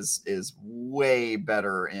building is way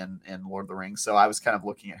better in Lord of the Rings. So I was kind of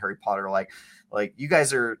looking at Harry Potter like you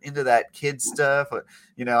guys are into that kid stuff,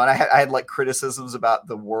 and I had like criticisms about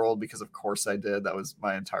the world because of course I did. That was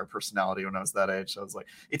my entire personality when I was that age. So I was like,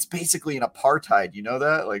 it's basically an apartheid,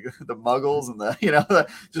 that, like the Muggles and the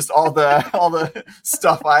just all the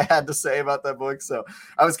stuff I had to say about that book. So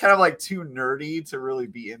I was kind of like too nerdy to really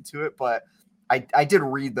be into it, but I did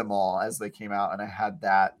read them all as they came out, and I had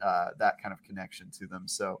that kind of connection to them.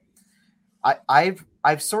 So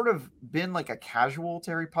I've sort of been like a casual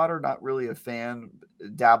to Harry Potter, not really a fan,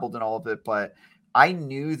 dabbled in all of it, but I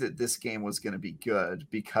knew that this game was going to be good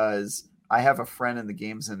because I have a friend in the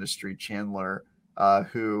games industry, Chandler,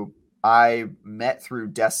 who I met through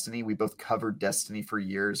Destiny. We both covered Destiny for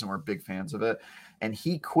years and we're big fans of it. And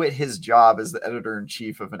he quit his job as the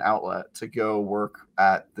editor-in-chief of an outlet to go work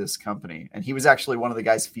at this company. And he was actually one of the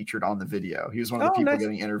guys featured on the video. He was one of the people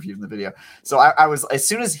getting interviewed in the video. So I was, as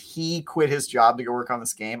soon as he quit his job to go work on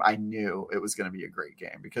this game, I knew it was going to be a great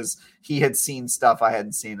game because he had seen stuff I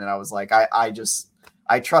hadn't seen. And I was like,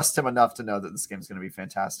 I trust him enough to know that this game's going to be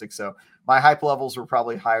fantastic. So my hype levels were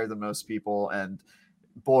probably higher than most people. And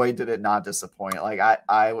boy, did it not disappoint. Like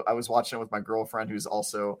I was watching it with my girlfriend,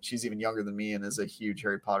 she's even younger than me and is a huge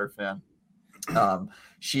Harry Potter fan.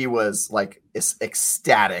 She was like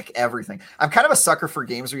ecstatic, everything. I'm kind of a sucker for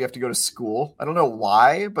games where you have to go to school. I don't know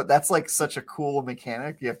why, but that's like such a cool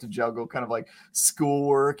mechanic. You have to juggle kind of like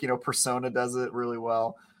schoolwork, Persona does it really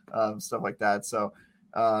well, stuff like that. So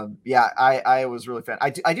I was really fan.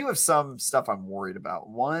 I do have some stuff I'm worried about.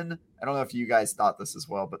 One, I don't know if you guys thought this as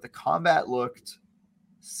well, but the combat looked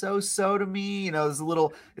so to me, it's a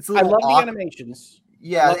little I love the animations.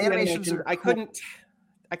 Yeah, the animations are cool.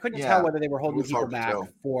 I couldn't tell whether they were holding people back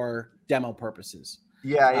for demo purposes.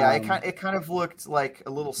 Yeah. It kind of looked like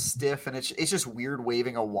a little stiff, and it's just weird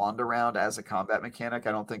waving a wand around as a combat mechanic.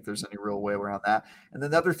 I don't think there's any real way around that. And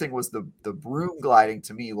then the other thing was the broom gliding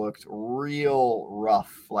to me looked real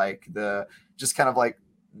rough, like just kind of like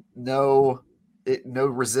no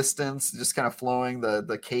resistance, just kind of flowing.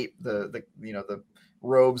 The cape, the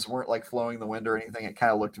robes weren't like flowing in the wind or anything. It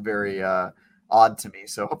kind of looked very odd to me.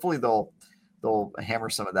 So hopefully they'll hammer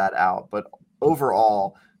some of that out. But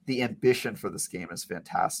overall, the ambition for this game is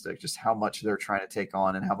fantastic. Just how much they're trying to take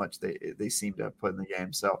on and how much they seem to put in the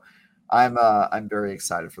game. So I'm very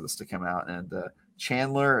excited for this to come out. And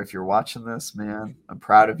Chandler, if you're watching this, man, I'm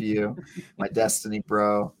proud of you, my Destiny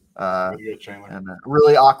bro. And a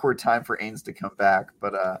really awkward time for Ains to come back,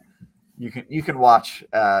 but you can watch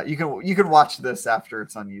watch this after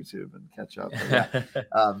it's on YouTube and catch up.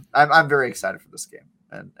 I'm very excited for this game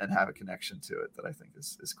and have a connection to it that I think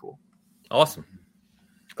is cool. Awesome.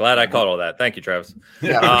 Glad I caught all that. Thank you, Travis.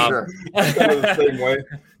 Yeah, for sure. Kind of the same way.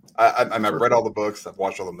 I've read all the books. I've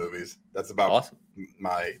watched all the movies. That's about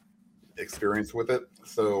my experience with it.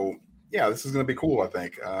 So yeah, this is going to be cool. I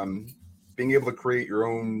think being able to create your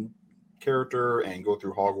own character and go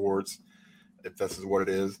through Hogwarts, if this is what it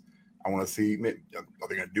is. I want to see, are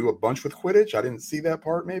they going to do a bunch with Quidditch? I didn't see that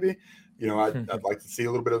part. Maybe, I'd like to see a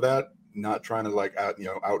little bit of that. Not trying to out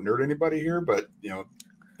nerd anybody here, but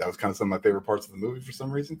that was kind of some of my favorite parts of the movie for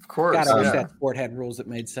some reason. Of course, I wish that sport had rules that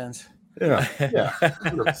made sense. Yeah,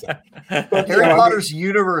 100%. Harry Potter's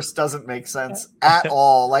universe doesn't make sense at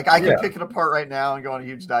all. Like I can pick it apart right now and go on a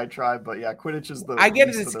huge diatribe, but yeah, Quidditch is the. I get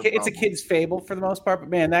it. It's a kid's fable for the most part, but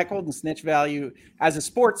man, that golden snitch value as a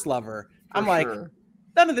sports lover, I'm like,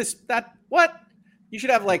 none of this. What? You should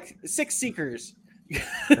have like 6 seekers.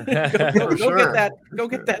 Go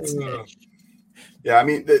get that snitch. Yeah, I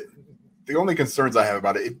mean the only concerns I have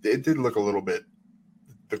about it did look a little bit.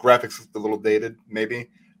 The graphics looked a little dated, maybe.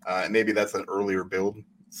 And maybe that's an earlier build.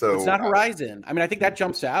 So it's not Horizon. I mean, I think that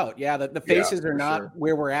jumps out. Yeah, the faces are not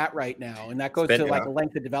where we're at right now, and that goes to like the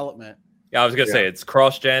length of development. Yeah, I was gonna say it's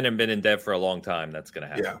cross-gen and been in dev for a long time. That's gonna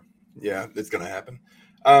happen. Yeah, it's gonna happen.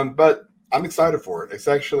 But I'm excited for it.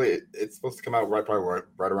 It's supposed to come out right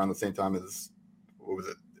around the same time as what was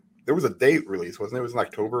it? There was a date release, wasn't it? It was in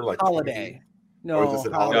October, like holiday. No,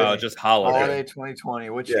 just holiday. Holiday 2020,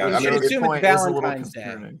 which I assume it's Valentine's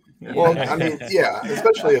Day. Yeah. Well, I mean,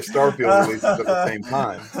 especially if Starfield releases at the same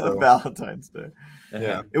time. So. Valentine's Day.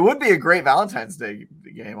 Yeah, it would be a great Valentine's Day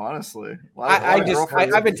game, honestly.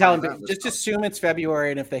 I've been telling them just assume it's February,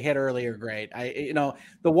 and if they hit earlier, great. The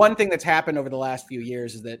one thing that's happened over the last few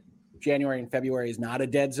years is that January and February is not a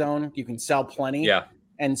dead zone. You can sell plenty. Yeah,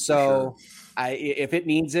 and so if it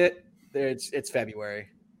needs it, it's February.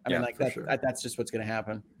 I mean, that's just what's going to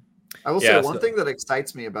happen. I will say one thing that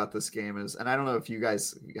excites me about this game is, and I don't know if you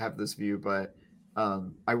guys have this view, but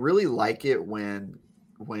I really like it when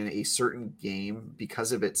a certain game,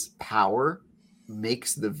 because of its power,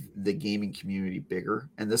 makes the gaming community bigger.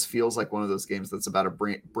 And this feels like one of those games that's about to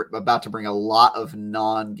bring a lot of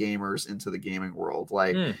non-gamers into the gaming world.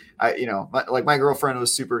 Like my girlfriend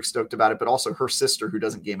was super stoked about it, but also her sister, who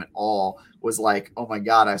doesn't game at all, was like, "Oh my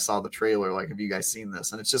God, I saw the trailer. Like, have you guys seen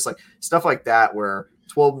this?" And it's just like stuff like that where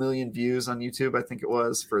 12 million views on YouTube, I think it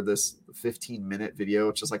was, for this 15-minute video,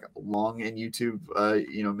 which is like long in YouTube,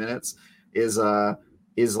 minutes, is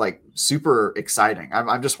like super exciting.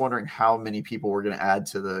 I'm just wondering how many people we're going to add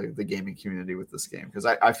to the gaming community with this game, because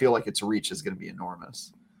I feel like its reach is going to be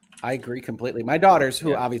enormous. I agree completely. My daughters,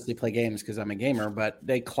 who obviously play games because I'm a gamer, but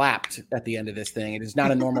they clapped at the end of this thing. It is not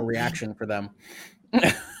a normal reaction for them.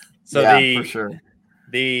 For sure.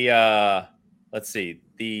 Let's see.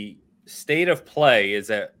 The state of play is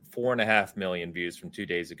at 4.5 million views from 2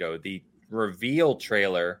 days ago. The reveal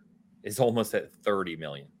trailer is almost at 30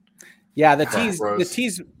 million. Yeah, the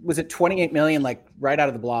tease was at 28 million, like right out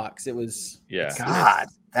of the blocks. It was God,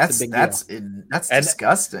 that's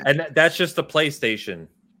disgusting. And that's just the PlayStation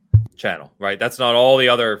channel, right? That's not all the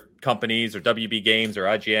other companies or WB Games or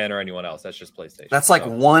IGN or anyone else. That's just PlayStation. That's like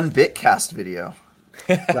one Bitcast video.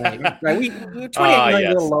 right. We 28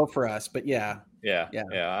 million a little low for us, but yeah.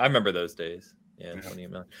 I remember those days. Yeah, 28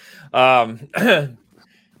 million.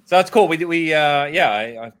 So that's cool.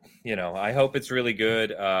 I hope it's really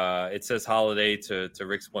good. It says holiday to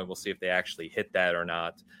Rick's point. We'll see if they actually hit that or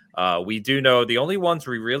not. We do know the only ones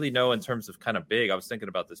we really know in terms of kind of big. I was thinking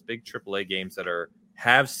about this big AAA games that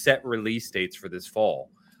have set release dates for this fall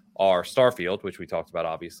are Starfield, which we talked about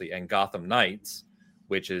obviously, and Gotham Knights,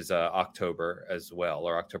 which is October as well,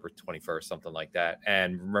 or October 21st, something like that.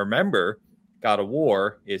 And remember, God of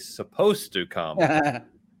War is supposed to come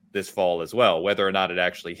this fall as well. Whether or not it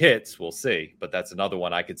actually hits, we'll see. But that's another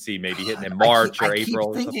one I could see maybe hitting in March or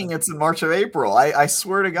April. I keep thinking it's in March or April. I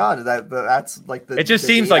swear to God that's like it just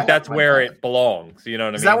seems like that's where it belongs. You know what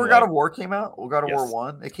I mean? Is that where God of War came out? Well, God of War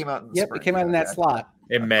 1. It came out in the spring. It came out in that slot.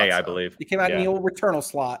 In May, I believe. It came out in the old Returnal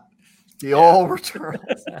slot. The old Returnal.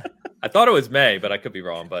 I thought it was May, but I could be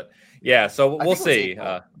wrong. But yeah, so we'll see.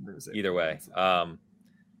 Either way.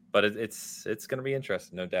 But it's going to be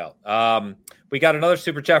interesting, no doubt. We got another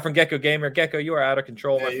super chat from Gecko Gamer. Gecko, you are out of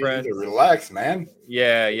control, my friend. Relax, man.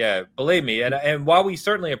 Yeah. Believe me. And while we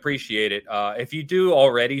certainly appreciate it, if you do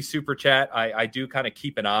already super chat, I do kind of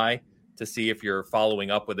keep an eye to see if you're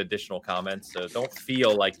following up with additional comments. So don't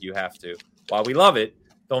feel like you have to. While we love it,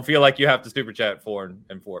 don't feel like you have to super chat four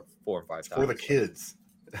and five times. For the kids.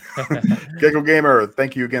 Gecko Gamer,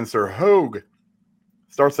 thank you again, Sir Hogue.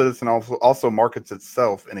 Star Citizen also markets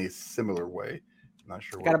itself in a similar way. I'm not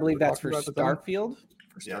sure. Gotta believe that's for Starfield.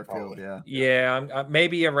 Yeah,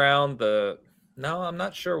 maybe around the. No, I'm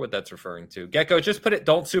not sure what that's referring to. Gecko, just put it.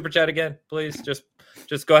 Don't super chat again, please. Just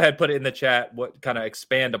go ahead, put it in the chat. What kind of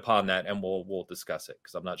expand upon that, and we'll discuss it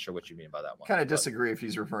because I'm not sure what you mean by that one. Kind of disagree if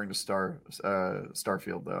he's referring to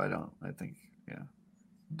Starfield though. I think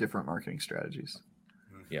different marketing strategies.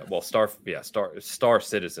 Yeah, well, Star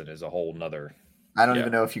Citizen is a whole nother. I don't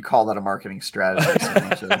even know if you call that a marketing strategy so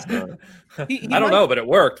much as I don't know, but it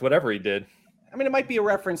worked, whatever he did. I mean, it might be a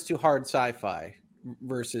reference to hard sci-fi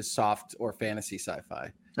versus soft or fantasy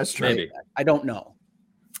sci-fi. That's true. Maybe. I don't know.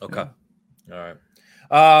 Okay. All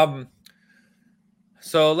right.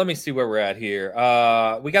 So let me see where we're at here.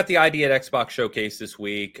 We got the ID at Xbox Showcase this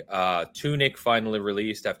week. Tunic finally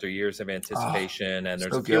released after years of anticipation, and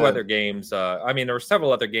there's a few other games. I mean, there were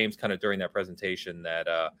several other games kind of during that presentation that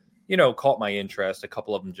caught my interest. A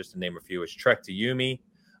couple of them, just to name a few, is Trek to Yumi,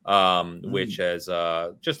 which has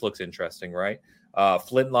just looks interesting, right?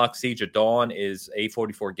 Flintlock Siege of Dawn is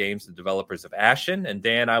A44 Games, the developers of Ashen. And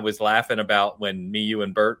Dan, I was laughing about when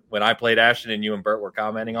I played Ashen and you and Bert were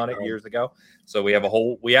commenting on it years ago. So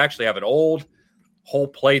we actually have an whole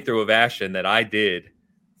playthrough of Ashen that I did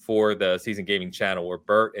for the Season Gaming channel where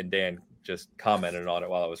Bert and Dan just commented on it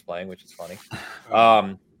while I was playing, which is funny.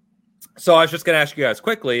 So I was just going to ask you guys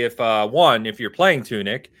quickly if one, if you're playing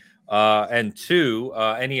Tunic, and two,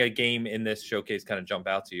 any game in this showcase kind of jump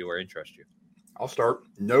out to you or interest you? I'll start.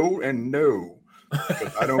 No and no,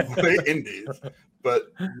 because I don't play indies, but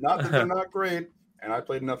not that they're not great. And I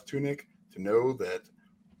played enough Tunic to know that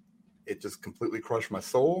it just completely crushed my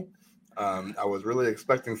soul. I was really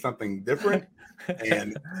expecting something different,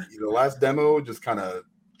 and the last demo just kind of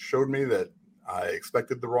showed me that I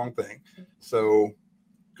expected the wrong thing. So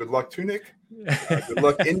good luck, Tunic. Good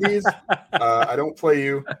luck, indies. I don't play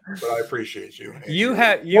you, but I appreciate you.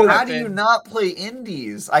 How do you not play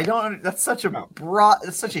indies? I don't. That's such a broad.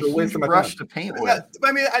 It's such a huge brush to paint with.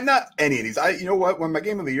 I mean, I'm not any indies. You know what? When my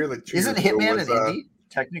game of the year, like isn't Hitman an indie?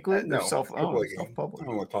 Technically, no. Self-published. I don't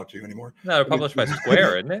want to talk to you anymore. No, they're published by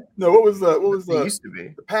Square, isn't it? No, what was it used to be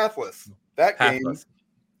the Pathless? That game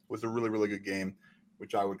was a really, really good game,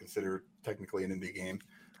 which I would consider technically an indie game.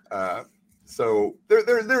 So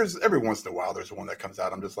there's every once in a while there's one that comes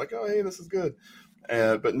out. I'm just like, oh hey, this is good.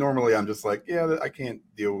 But normally I'm just like, yeah, I can't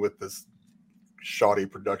deal with this shoddy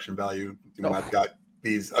production value. I've got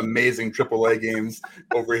these amazing AAA games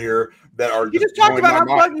over here that are. You just talked about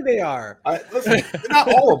how buggy they are. Listen,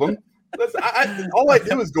 not all of them. Listen, all I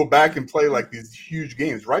do is go back and play like these huge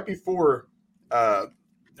games. Right before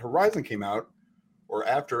Horizon came out, or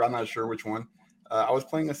after, I'm not sure which one. I was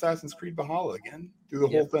playing Assassin's Creed Valhalla again, through the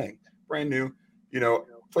whole thing. Brand new,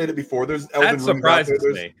 played it before. There's Elden Ring. That surprises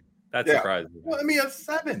me. That surprises me. Well, I mean, it's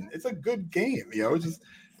 7. It's a good game. Just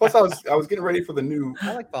plus I was getting ready for the new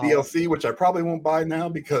DLC, which I probably won't buy now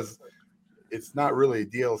because it's not really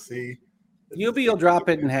DLC. You'll drop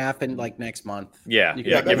it in half in like next month. Yeah.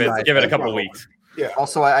 Give it a couple of weeks. Yeah.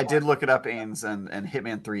 Also, I did look it up, Ains, and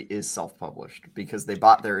Hitman 3 is self-published because they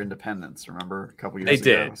bought their independence. Remember a couple years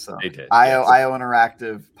ago? They did. IO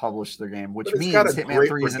Interactive published their game, which means Hitman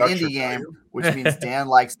 3 is an indie game, which means Dan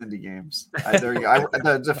likes indie games. There you go.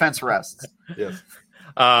 The defense rests. Yes.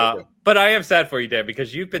 But I am sad for you, Dan,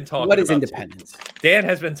 because you've been talking. What is independence? Dan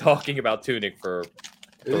has been talking about Tunic for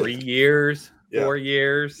 3 years, 4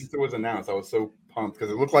 years. Since it was announced, I was so pumped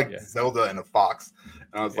because it looked like Zelda and a fox,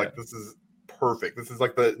 and I was like, "This is perfect. This is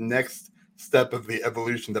like the next step of the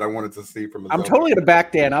evolution that I wanted to see from." I'm totally gonna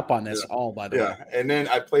back Dan up on this. By the way. Yeah, and then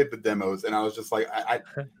I played the demos, and I was just like,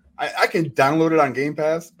 I can download it on Game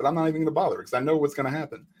Pass, but I'm not even gonna bother because I know what's gonna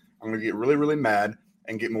happen. I'm gonna get really, really mad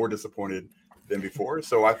and get more disappointed than before.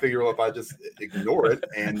 So I figure if I just ignore it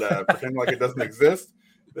and pretend like it doesn't exist,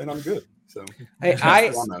 then I'm good. So hey,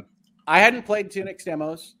 I hadn't played Tunic's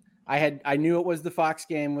demos. I knew it was the Fox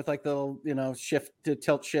game with like the shift to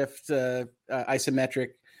tilt shift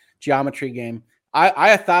isometric geometry game.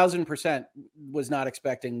 I 1,000% was not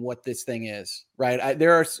expecting what this thing is. Right?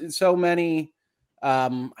 There are so many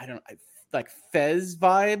like Fez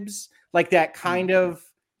vibes, like that kind of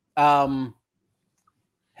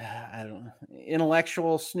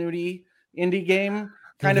intellectual snooty indie game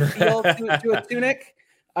kind of feel to a Tunic.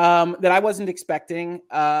 That I wasn't expecting.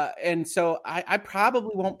 And so I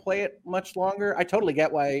probably won't play it much longer. I totally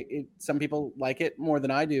get why some people like it more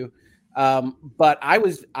than I do. But I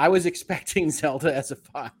was expecting Zelda as a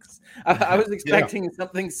fox. I was expecting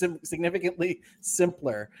something significantly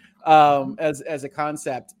simpler as a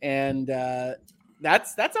concept. And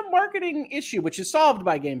that's a marketing issue, which is solved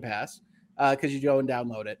by Game Pass because you go and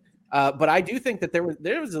download it. But I do think that there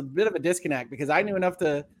was a bit of a disconnect because I knew enough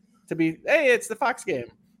to be, hey, it's the Fox game.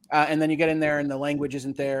 And then you get in there and the language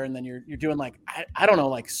isn't there. And then you're doing like, I don't know,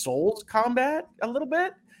 like Souls combat a little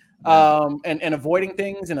bit and avoiding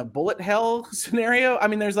things in a bullet hell scenario. I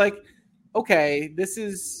mean, there's like, okay, this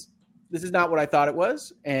is not what I thought it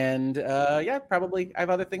was. And probably I have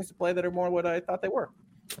other things to play that are more what I thought they were.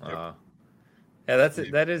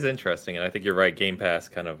 That is interesting. And I think you're right. Game Pass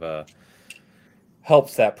kind of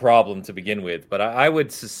helps that problem to begin with. But I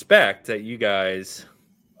would suspect that you guys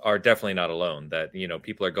are definitely not alone, that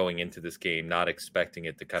people are going into this game not expecting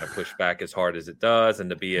it to kind of push back as hard as it does and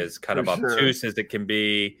to be as kind of obtuse as it can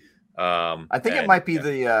be. I think it might be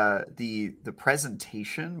the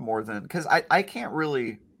presentation more than, because I can't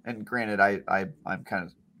really, and granted I'm kind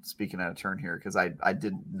of speaking out of turn here because I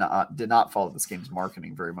did not follow this game's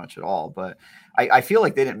marketing very much at all, but I feel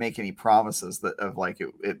like they didn't make any promises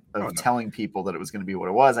telling people that it was going to be what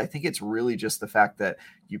it was. I think it's really just the fact that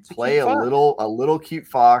you play a little cute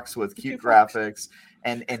fox with cute graphics.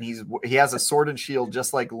 And he has a sword and shield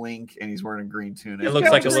just like Link, and he's wearing a green tunic. It looks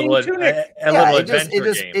like a little adventure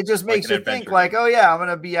game. It just makes you think like, oh yeah, I'm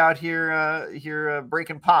gonna be out here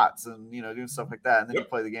breaking pots and doing stuff like that. And then you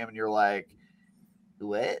play the game and you're like,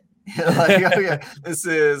 what? Like, okay, this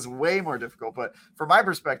is way more difficult. But from my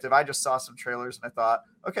perspective, I just saw some trailers and I thought,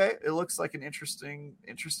 okay, it looks like an interesting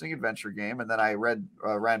adventure game. And then I read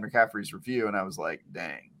Ryan McCaffrey's review and I was like,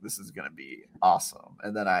 dang, this is going to be awesome.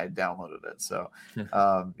 And then I downloaded it. So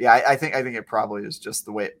I think it probably is just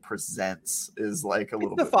the way it presents is like a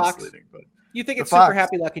little bit misleading. But you think it's Super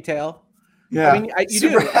Happy Lucky Tail? Yeah, I mean, you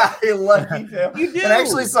do. Happy Lucky Tail. You do. And I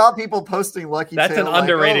actually saw people posting Lucky Tail. That's an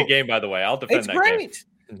underrated game, by the way. I'll defend that game. It's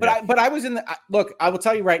great. But I was in the look. I will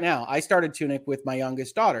tell you right now. I started Tunic with my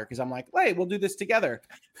youngest daughter because I'm like, hey, we'll do this together.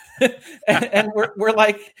 and we're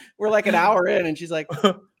like an hour in, and she's like,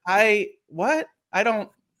 I don't.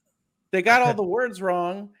 They got all the words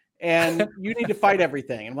wrong, and you need to fight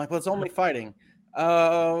everything. And I'm like, well, it's only fighting.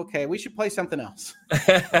 Okay, we should play something else.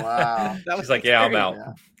 Wow. She's like, yeah, I'm out.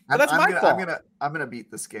 Yeah. But that's my fault. I'm gonna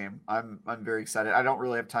beat this game. I'm very excited. I don't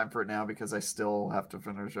really have time for it now because I still have to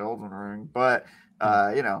finish Elden Ring. But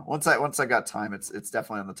once I got time, it's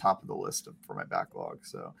definitely on the top of the list for my backlog.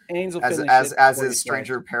 So as is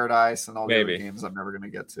Stranger of Paradise and all the other games I'm never gonna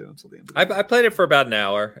get to until the end. Of the I played it for about an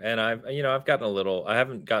hour, and I've gotten a little. I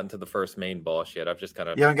haven't gotten to the first main boss yet. I've just kind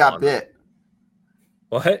of. You haven't got bit.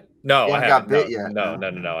 What? No, I haven't got bit yet.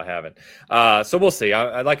 No, I haven't. So we'll see.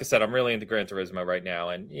 Like I said, I'm really into Gran Turismo right now,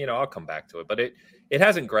 and I'll come back to it. But it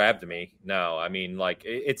hasn't grabbed me. No, I mean, like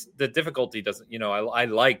it's the difficulty doesn't. I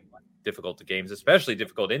like difficult games, especially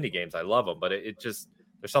difficult indie games. I love them, but it just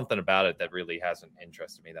there's something about it that really hasn't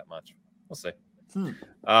interested me that much. We'll see.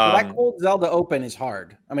 That cold Zelda open is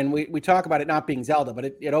hard. I mean, we talk about it not being Zelda, but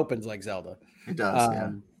it opens like Zelda. It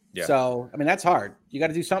does. Yeah. So I mean, that's hard. You got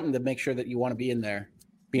to do something to make sure that you want to be in there.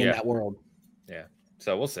 In that world. Yeah.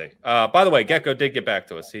 So we'll see. By the way, Gecko did get back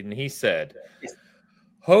to us, and he said,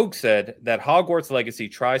 Hogue said that Hogwarts Legacy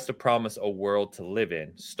tries to promise a world to live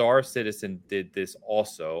in. Star Citizen did this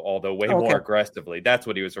also, although way more aggressively. That's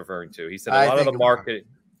what he was referring to. He said a lot of the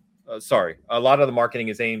marketing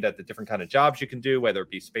is aimed at the different kind of jobs you can do, whether it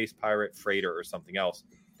be space pirate, freighter, or something else.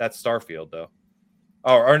 That's Starfield, though.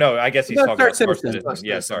 Or no, I guess he's talking about Star Citizen.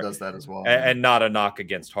 Yeah, sorry. Does that as well, and not a knock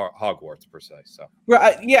against Hogwarts per se. So,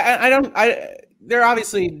 right, they're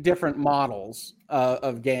obviously different models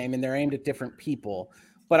of game, and they're aimed at different people.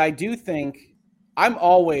 But I do think I'm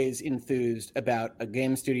always enthused about a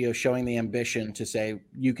game studio showing the ambition to say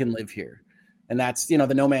you can live here, and that's the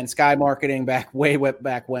No Man's Sky marketing way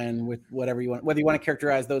back when with whatever you want, whether you want to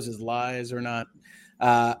characterize those as lies or not.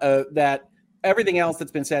 That everything else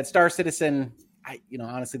that's been said, Star Citizen.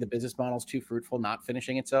 Honestly, the business model is too fruitful, not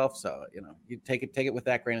finishing itself. So, you take it with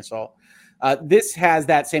that grain of salt. This has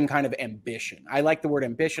that same kind of ambition. I like the word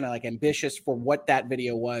ambition. I like ambitious for what that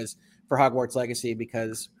video was for Hogwarts Legacy,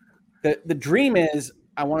 because the dream is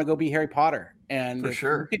I want to go be Harry Potter. And for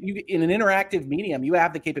sure, in an interactive medium, you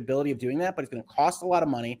have the capability of doing that, but it's going to cost a lot of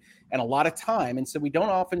money and a lot of time. And so we don't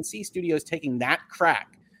often see studios taking that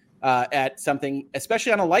crack at something,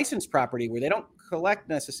 especially on a licensed property where they don't collect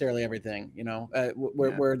necessarily everything,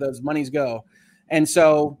 where those monies go. And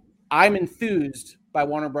so I'm enthused by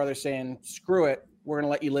Warner Brothers saying, screw it, we're going to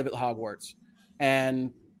let you live at Hogwarts.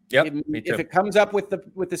 And if it comes up with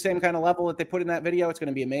the same kind of level that they put in that video, it's going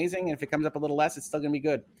to be amazing. And if it comes up a little less, it's still going to be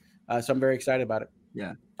good. So I'm very excited about it.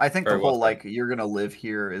 Yeah. I think the whole, you're going to live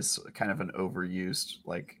here is kind of an overused,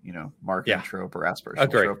 marketing trope or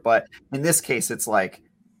aspirational trope. But in this case, it's like,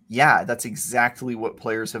 yeah, that's exactly what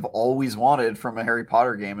players have always wanted from a Harry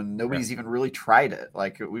Potter game, and nobody's even really tried it.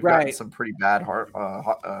 Like we've gotten some pretty bad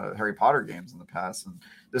Harry Potter games in the past, and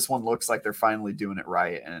this one looks like they're finally doing it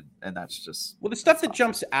right. And that's just the stuff that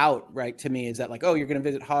jumps out right to me is that you're going to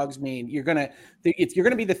visit Hogsmeade, you're going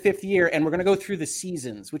to be the 5th year, and we're going to go through the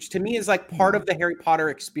seasons, which to me is like part of the Harry Potter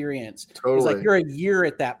experience. Totally, it's like you're a year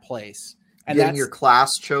at that place. And getting your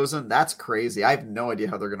class chosen, that's crazy. I have no idea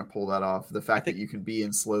how they're going to pull that off. The fact that you can be in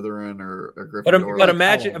Slytherin or Gryffindor. But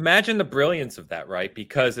imagine the brilliance of that, right?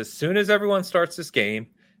 Because as soon as everyone starts this game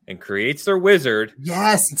and creates their wizard,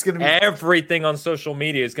 yes, it's going to be everything on social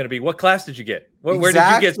media is going to be, what class did you get? Where did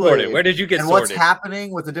you get sorted? Where did you get and sorted? what's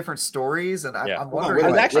happening with the different stories? And I'm wondering. I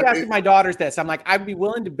was actually asking my daughters this. I'm like, I'd be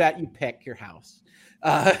willing to bet you pick your house.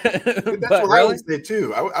 That's what I would say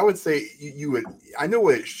too. I would say you would. I know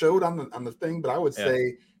what it showed on the thing, but I would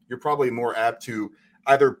say you're probably more apt to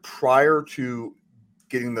either prior to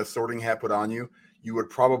getting the sorting hat put on you, you would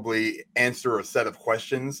probably answer a set of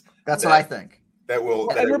questions. That's what I think. That will.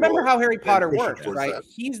 And remember how Harry Potter works, right?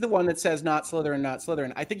 He's the one that says not Slytherin, not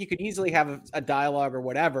Slytherin. I think you could easily have a dialogue or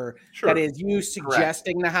whatever that is you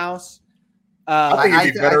suggesting the house. I think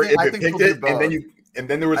it'd be better if it picked it, and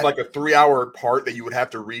then there was like a 3-hour part that you would have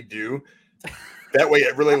to redo. That way,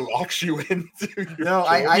 it really locks you into.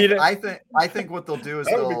 I think what they'll do is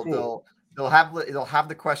they'll have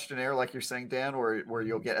the questionnaire, like you're saying, Dan, where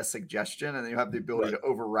you'll get a suggestion and then you have the ability to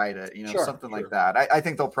overwrite it, something like that. I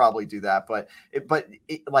think they'll probably do that. But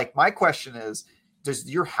like my question is, does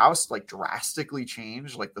your house like drastically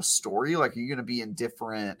change like the story? Like, are you going to be in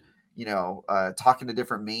different, talking to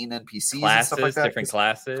different main NPCs and stuff like that? Different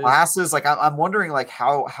classes. Like I'm wondering like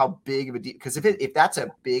how big of a deal, because if that's a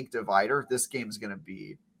big divider, this game is going to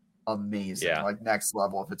be amazing, like next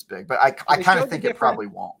level if it's big. But I kind of think it probably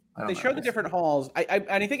won't. They show the different halls. And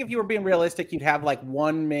I think if you were being realistic, you'd have like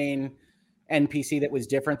one main NPC that was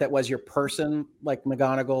different, that was your person, like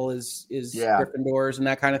McGonagall is Gryffindor's and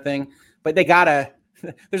that kind of thing. But they gotta.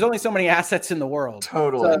 There's only so many assets in the world.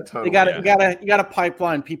 Totally. You gotta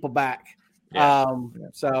pipeline people back. Yeah.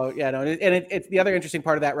 It's the other interesting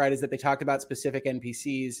part of that, right, is that they talked about specific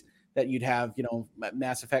NPCs that you'd have,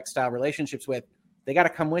 Mass Effect style relationships with. They got to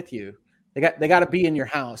come with you. They got to be in your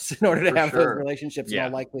house in order to have those relationships in all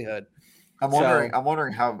likelihood. I'm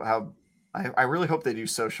wondering how I really hope they do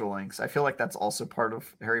social links. I feel like that's also part of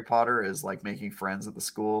Harry Potter, is like making friends at the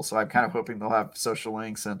school. So I'm kind of hoping they'll have social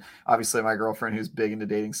links. And obviously my girlfriend, who's big into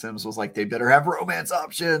dating sims, was like, they better have romance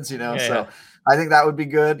options, So I think that would be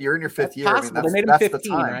good. You're in your 5th year. I mean, they made him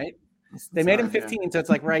 15, right? They made him 15. So it's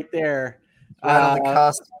like right there. Right on the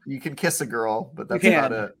cusp. You can kiss a girl, but that's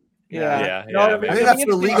about it. Yeah. I think that's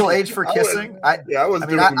the legal age for kissing. I wouldn't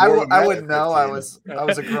know. I was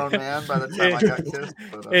a grown man by the time I got kissed.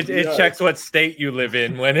 But, it checks what state you live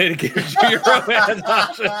in when it gives you your romance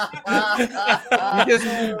option.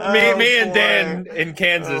 Me and Dan in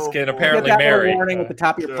Kansas can apparently marry. Warning at the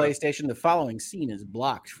top of your PlayStation: the following scene is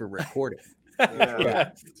blocked for recording.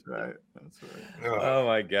 That's right. Oh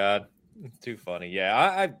my God. Too funny.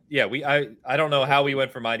 Yeah. I don't know how we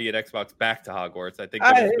went from ID at Xbox back to Hogwarts. I think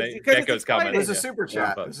Gecko's coming. There's a super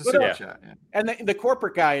chat. And the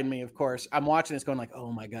corporate guy in me, of course, I'm watching this going like,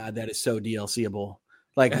 oh my God, that is so DLCable.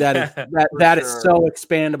 Like that is so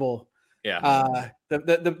expandable. Yeah.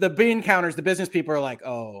 The bean counters, the business people are like,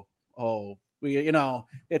 oh,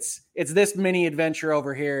 it's this mini adventure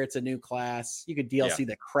over here. It's a new class. You could DLC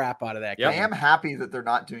the crap out of that. I am happy that they're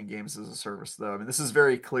not doing games as a service, though. I mean, this is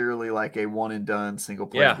very clearly like a one and done single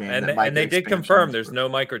player game. And they did confirm there's no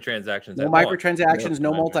microtransactions. No microtransactions,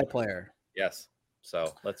 no multiplayer. Yes.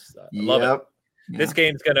 So let's love it. This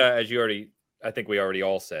game's gonna, as I think we already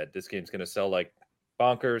all said, this game's gonna sell like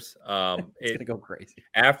bonkers. It's gonna go crazy.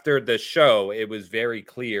 After the show, it was very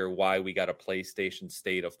clear why we got a PlayStation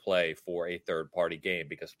State of Play for a third-party game,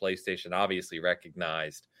 because PlayStation obviously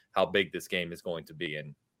recognized how big this game is going to be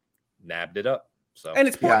and nabbed it up. So, and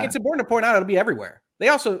it's important to point out it'll be everywhere. They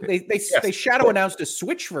also they shadow announced a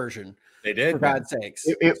Switch version. They did, for God's sakes.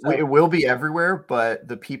 It will be everywhere, but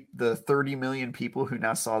the 30 million people who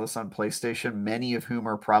now saw this on PlayStation, many of whom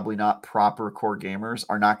are probably not proper core gamers,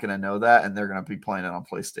 are not going to know that, and they're going to be playing it on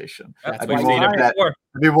PlayStation. I'd be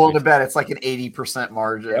willing to bet it's like an 80%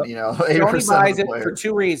 margin. Yep. 80% Sony buys it for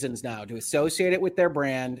two reasons now: to associate it with their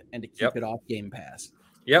brand and to keep it off Game Pass.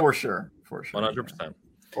 Yeah, for sure, 100%.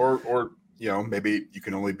 Or maybe you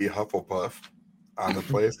can only be Hufflepuff on the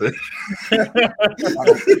PlayStation.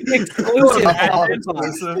 Exclusive.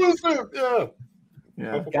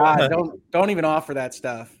 Yeah. God, don't even offer that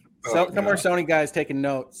stuff. So some more Sony guys taking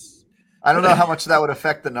notes. I don't know how much that would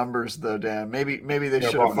affect the numbers, though, Dan. Maybe they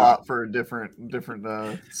should have fought for a different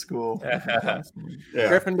school.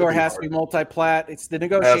 Gryffindor has to be multi-plat. It's the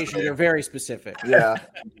negotiations are very specific. Yeah,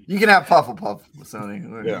 you can have Pufflepuff,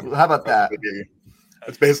 Sony. Yeah. How about that?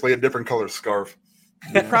 It's basically a different color scarf.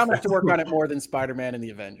 They promised to work on it more than Spider-Man and the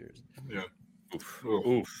Avengers. Yeah.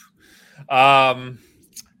 Oof. All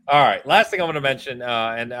right. Last thing I want to mention,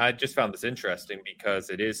 and I just found this interesting because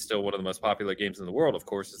it is still one of the most popular games in the world, of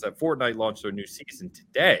course, is that Fortnite launched their new season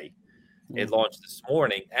today. It launched this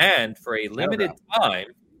morning, and for a limited time,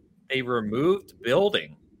 they removed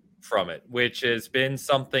building from it, which has been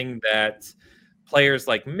something that players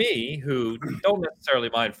like me who don't necessarily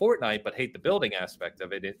mind Fortnite but hate the building aspect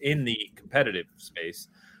of it in the competitive space.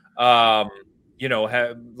 Lots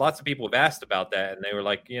of people have asked about that, and they were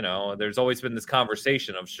like, there's always been this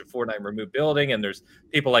conversation of should Fortnite remove building, and there's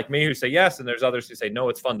people like me who say yes, and there's others who say no,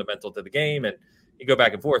 it's fundamental to the game, and you go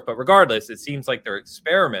back and forth. But regardless, it seems like they're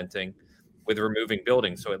experimenting with removing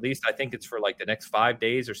building. So at least I think it's for like the next 5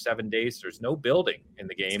 days or 7 days. There's no building in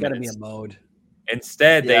the game. It's got to be a mode.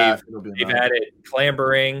 Instead, they've added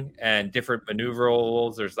clambering and different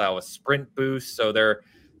maneuverables. There's now a sprint boost, so they're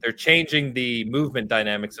changing the movement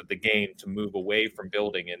dynamics of the game to move away from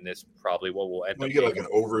building, and this probably what will end up. You get like an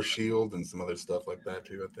overshield and some other stuff like that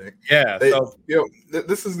too, I think. Yeah.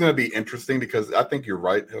 This is going to be interesting because I think you're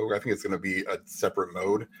right, Hogue. I think it's going to be a separate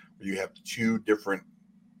mode where you have two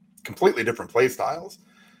completely different play styles.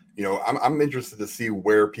 I'm interested to see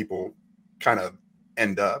where people kind of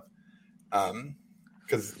end up.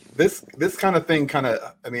 Because this kind of thing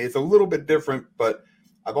it's a little bit different, but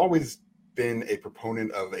I've always been a proponent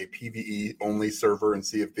of a PvE only server in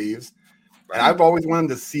Sea of Thieves. Right. And I've always wanted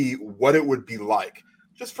to see what it would be like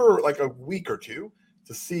just for like a week or two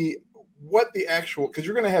to see what the actual, because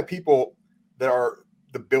you're going to have people that are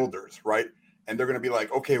the builders, right? And they're going to be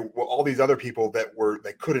like, okay, well, all these other people that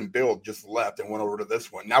couldn't build just left and went over to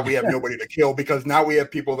this one. Now we have nobody to kill because now we have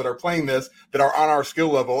people that are playing this that are on our skill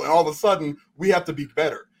level, and all of a sudden we have to be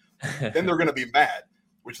better. Then they're going to be mad,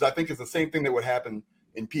 which I think is the same thing that would happen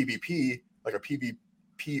in PvP, like a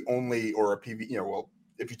PvP only or a PvE.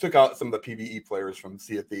 If you took out some of the PvE players from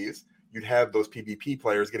Sea of Thieves, you'd have those PvP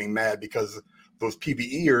players getting mad because those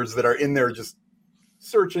PvEers that are in there just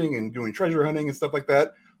searching and doing treasure hunting and stuff like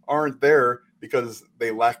that aren't there because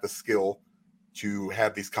they lack the skill to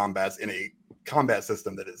have these combats in a combat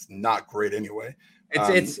system that is not great anyway.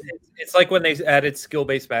 It's like when they added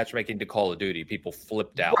skill-based matchmaking to Call of Duty, people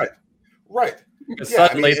flipped out. Right. Because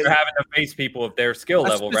suddenly they're having to face people of their skill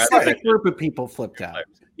level. A specific group of people flipped out.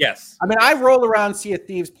 Yes. I mean, I roll around Sea of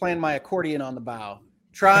Thieves playing my accordion on the bow,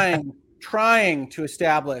 trying to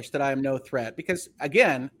establish that I am no threat. Because,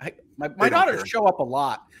 again, my daughters show up a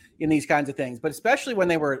lot in these kinds of things, but especially when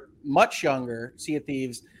they were much younger, Sea of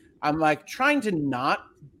Thieves, I'm like trying to not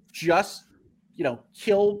just,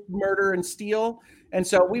 kill, murder, and steal. And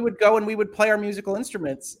so we would go and we would play our musical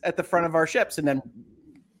instruments at the front of our ships, and then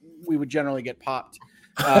we would generally get popped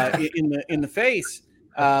in the face.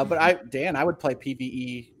 But I would play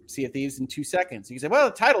PvE Sea of Thieves in 2 seconds. You say, well,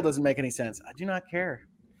 the title doesn't make any sense. I do not care.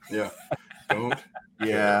 Yeah. Don't.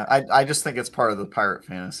 Yeah, I just think it's part of the pirate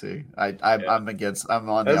fantasy. I'm on the That's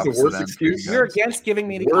opposite the worst end. excuse. You're against giving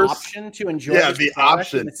me the option to enjoy the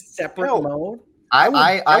option in a separate mode. I'm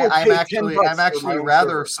actually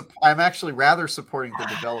rather supporting the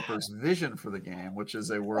developer's vision for the game, which is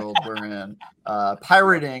a world wherein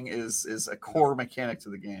pirating is a core mechanic to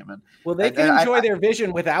the game. And they can enjoy their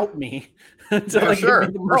vision without me. For sure,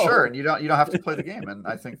 and you don't have to play the game. And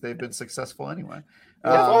I think they've been successful anyway.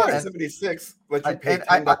 76 let you pay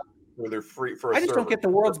 $10 for their free for. I just don't get the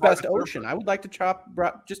world's best ocean. I would like to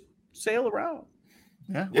just sail around.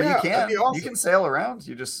 Yeah, you can. Awesome. You can sail around.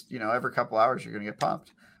 You just, every couple hours you're going to get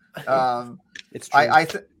pumped. It's true.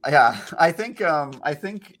 I think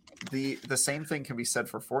the same thing can be said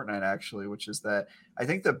for Fortnite actually, which is that I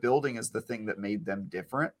think the building is the thing that made them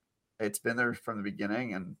different. It's been there from the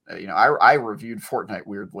beginning, and I reviewed Fortnite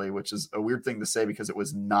weirdly, which is a weird thing to say because it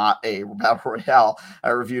was not a battle royale. I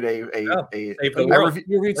reviewed I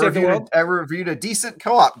reviewed a decent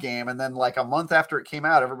co-op game, and then like a month after it came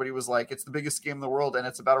out, everybody was like, "It's the biggest game in the world, and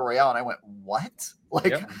it's a battle royale." And I went, "What?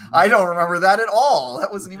 I don't remember that at all.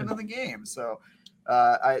 That wasn't even in the game." So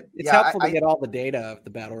it's helpful to get all the data of the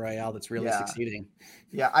battle royale that's really succeeding.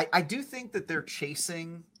 Yeah, I do think that they're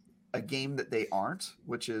chasing a game that they aren't,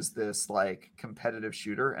 which is this like competitive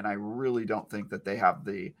shooter, and I really don't think that they have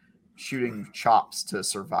the shooting chops to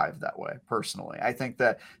survive that way. Personally, I think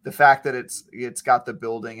that the fact that it's got the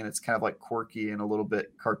building and it's kind of like quirky and a little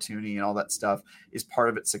bit cartoony and all that stuff is part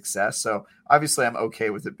of its success. So obviously I'm okay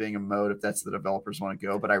with it being a mode if that's the developers want to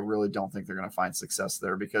go, but I really don't think they're going to find success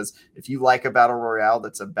there, because if you like a battle royale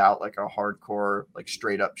that's about like a hardcore, like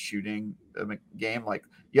straight up shooting game, like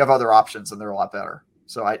you have other options and they're a lot better.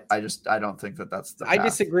 So I don't think that's the path. I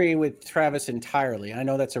disagree with Travis entirely. I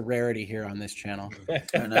know that's a rarity here on this channel.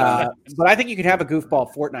 But I think you could have a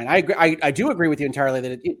goofball Fortnite. I do agree with you entirely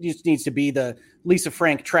that it just needs to be the Lisa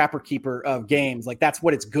Frank Trapper Keeper of games. Like that's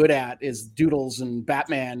what it's good at, is doodles and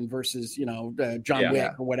Batman versus, John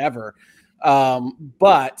Wick or whatever.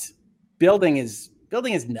 But building has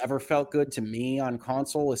never felt good to me on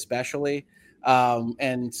console, especially.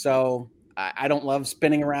 And so I don't love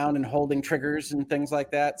spinning around and holding triggers and things like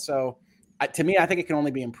that. So to me, I think it can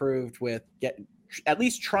only be improved with at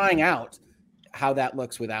least trying out how that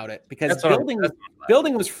looks without it, because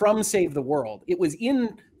building was from Save the World. It was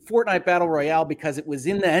in Fortnite Battle Royale because it was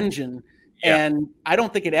in the engine, and I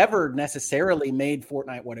don't think it ever necessarily made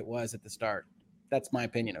Fortnite what it was at the start. That's my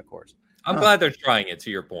opinion, of course. I'm glad they're trying it,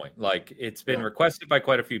 to your point. Like, it's been requested by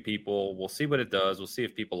quite a few people. We'll see what it does. We'll see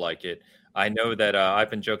if people like it. I know that I've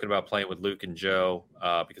been joking about playing with Luke and Joe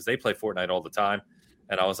because they play Fortnite all the time.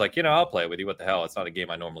 And I was like, I'll play it with you. What the hell? It's not a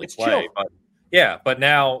game I normally play. Chill. But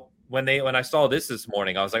now when I saw this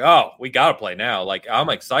morning, I was like, oh, we got to play now. Like, I'm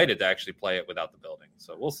excited to actually play it without the building.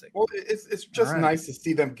 So we'll see. Well, it's just nice to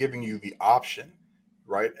see them giving you the option,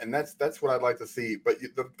 right? And that's what I'd like to see. But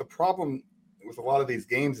the problem with a lot of these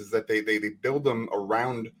games is that they build them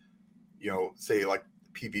around, say like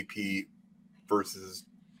PvP versus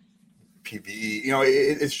PvE.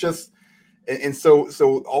 It's just, and so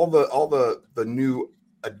all the new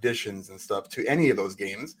additions and stuff to any of those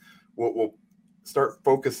games will start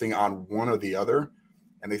focusing on one or the other,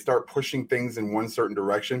 and they start pushing things in one certain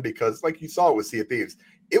direction, because like you saw with Sea of Thieves,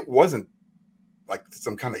 it wasn't like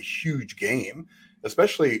some kind of huge game,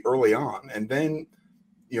 especially early on. And then,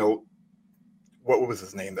 what was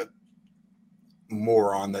his name? That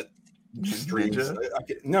moron that streams.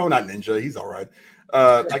 No, not Ninja. He's all right.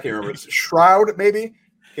 I can't remember. Shroud, maybe.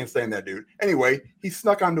 Can't stand that dude. Anyway, he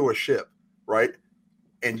snuck onto a ship, right?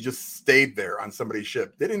 And just stayed there on somebody's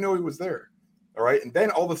ship. They didn't know he was there. All right. And then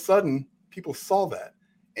all of a sudden, people saw that.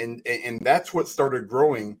 And that's what started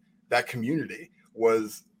growing that community,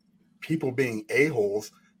 was people being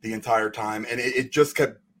a-holes the entire time. And it just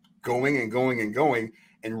kept going and going and going.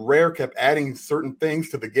 And Rare kept adding certain things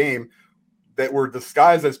to the game that were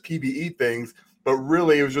disguised as PvE things, but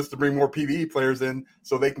really it was just to bring more PvE players in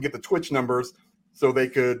so they can get the Twitch numbers, so they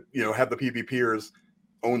could, have the PvPers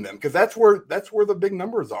own them. Because that's where the big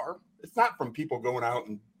numbers are. It's not from people going out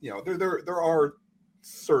and, there are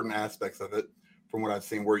certain aspects of it from what I've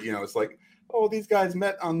seen where, it's like, oh, these guys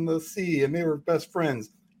met on the sea and they were best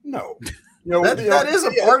friends. No. That is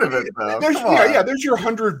a part of it, though. There's your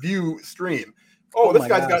 100 view stream. Oh, this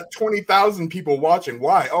guy's got 20,000 people watching.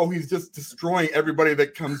 Why? Oh, he's just destroying everybody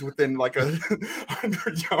that comes within like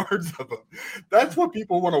 100 yards of him. That's what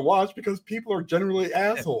people want to watch, because people are generally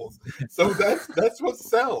assholes. So that's what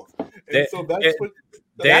sells. And so that's what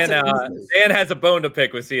Dan has a bone to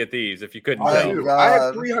pick with Sea of Thieves, if you couldn't tell. I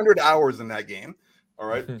have 300 hours in that game. All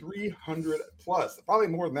right, 300 plus, probably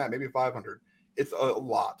more than that, maybe 500. It's a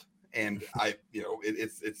lot, and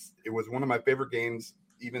it was one of my favorite games,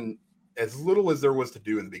 even as little as there was to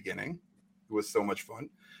do in the beginning. It was so much fun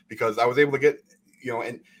because I was able to get,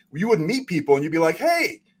 and you would meet people and you'd be like,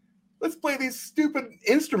 hey, let's play these stupid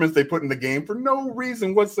instruments they put in the game for no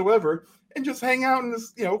reason whatsoever and just hang out and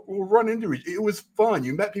just, we'll run into each. It was fun.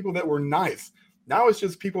 You met people that were nice. Now it's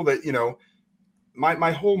just people that,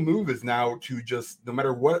 my whole move is now to just, no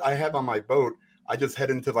matter what I have on my boat, I just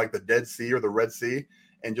head into like the Dead Sea or the Red Sea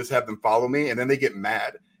and just have them follow me. And then they get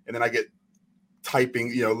mad. And then I get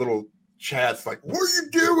typing, little chats like, what are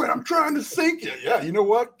you doing? I'm trying to sink you. Yeah, you know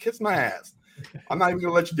what? Kiss my ass. I'm not even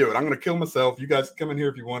gonna let you do it. I'm gonna kill myself. You guys come in here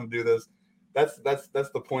if you want to do this. That's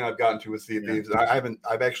the point I've gotten to with Sea of Thieves.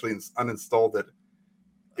 I've actually uninstalled it.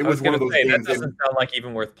 It was one of those games. That doesn't sound like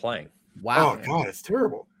even worth playing. Wow. Oh God, it's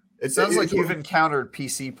terrible. It sounds like you've encountered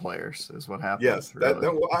PC players, is what happens. Yes, really.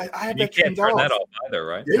 I had you that can't turn that off either,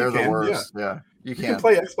 right? Yeah, they're the worst. Yeah. You can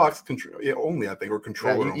play Xbox control only, I think, or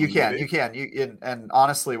controller. Yeah, you can. And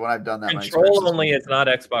honestly, when I've done that, control only is not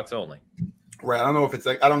Xbox only. Right. I don't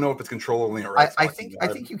know if it's control only or Xbox. I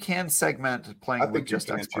think you can segment playing with just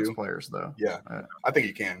Xbox players, though. Yeah, I think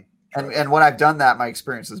you can. And when I've done that, my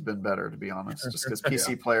experience has been better, to be honest. Just because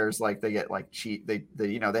PC players, like, they get like cheat, they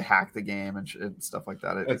they hack the game and stuff like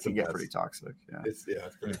that. It can get pretty toxic. Yeah, it's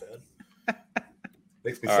pretty bad.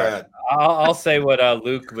 Makes me sad. Right. I'll say what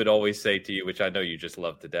Luke would always say to you, which I know you just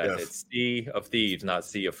love to death. Yes. It's Sea of Thieves, not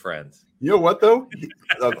Sea of Friends. You know what though?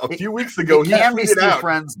 A few weeks ago, he can be Sea of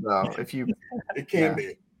Friends though. If you, it can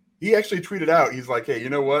be. He actually tweeted out, he's like, hey, you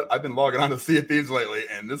know what? I've been logging on to Sea of Thieves lately,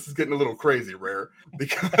 and this is getting a little crazy, Rare,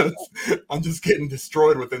 because I'm just getting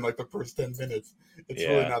destroyed within like the first 10 minutes. It's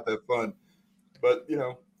really not that fun. But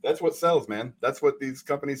that's what sells, man. That's what these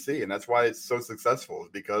companies see, and that's why it's so successful,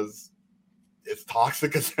 because it's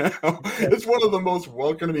toxic as hell. It's one of the most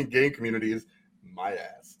welcoming game communities. My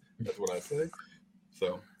ass. That's what I say.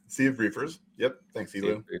 So, Sea of Reefers. Yep. Thanks,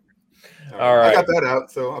 Elu. All right. I got that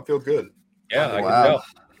out, so I feel good. Yeah, I can tell.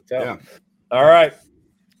 Yeah. All right.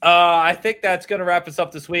 I think that's going to wrap us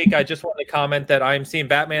up this week. I just want to comment that I'm seeing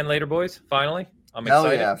Batman later, boys. Finally. I'm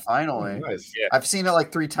excited. Hell yeah, finally. Nice. Yeah. I've seen it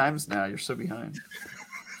like 3 times now. You're so behind.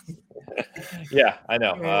 Yeah, I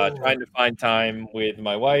know. Trying to find time with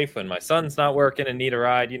my wife when my son's not working and need a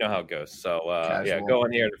ride. You know how it goes. So, go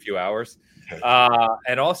on here in a few hours.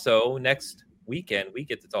 And also, next weekend, we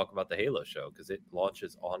get to talk about the Halo show because it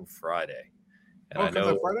launches on Friday. And I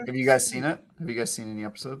know. Have you guys seen it? Have you guys seen any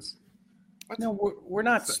episodes? No, we're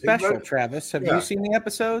not special, Travis. Have you seen the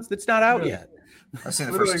episodes? That's not out yet. I've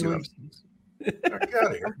seen the first 2 episodes. Get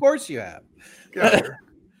out of here. Of course you have. Get out of here.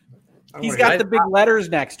 He's got the big letters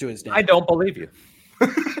next to his name. I don't believe you.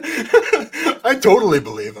 I totally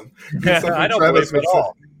believe him. I don't believe him at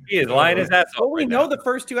all. He is lying his ass off. Well, we know the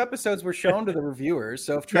first 2 episodes were shown to the reviewers,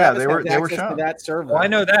 so if Travis they were access shown to that server, I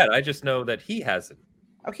know that. I just know that he hasn't.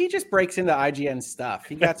 Oh, he just breaks into IGN stuff.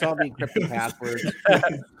 He got all the encrypted passwords.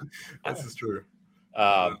 This is true.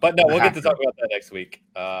 But no, we'll get to talk about that next week,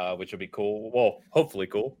 which will be cool. Well, hopefully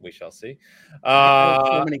cool. We shall see.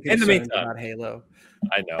 So many in the meantime, about Halo.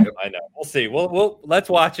 I know. We'll see. We'll let's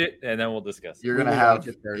watch it and then we'll discuss it. You're gonna have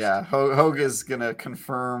Hogue is gonna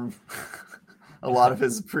confirm a lot of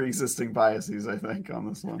his pre-existing biases, I think, on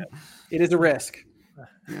this one. It is a risk.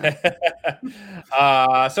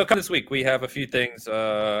 Yeah. So come this week, we have a few things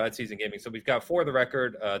at Season Gaming. So we've got, for the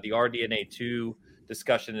record, the RDNA 2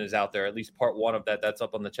 discussion is out there, at least part 1 of that. That's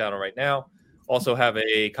up on the channel right now. Also have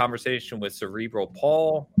a conversation with Cerebral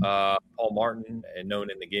Paul Martin, and known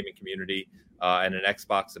in the gaming community, and an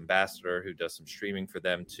Xbox ambassador who does some streaming for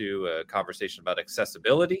them too. A conversation about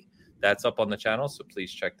accessibility. That's up on the channel, so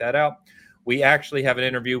please check that out. We actually have an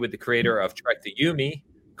interview with the creator of Trek to Yumi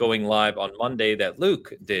going live on Monday that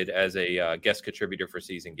Luke did as a guest contributor for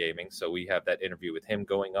Season Gaming. So we have that interview with him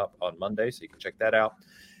going up on Monday, so you can check that out.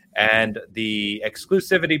 And the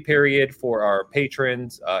exclusivity period for our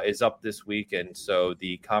patrons is up this week. And so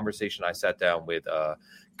the conversation, I sat down with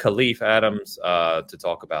Khalif Adams to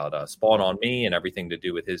talk about Spawn on Me and everything to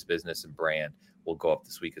do with his business and brand will go up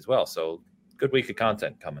this week as well. So good week of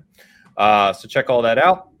content coming. So check all that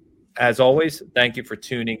out. As always, thank you for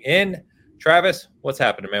tuning in. Travis, what's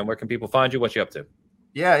happening, man? Where can people find you? What you up to?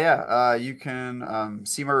 You can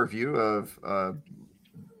see my review of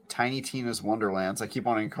Tiny Tina's Wonderlands. I keep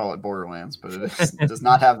wanting to call it Borderlands, but it does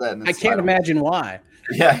not have that in its I can't imagine why.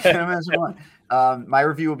 Yeah, I can't imagine why. My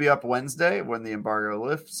review will be up Wednesday when the embargo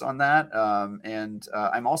lifts on that. And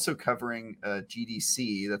I'm also covering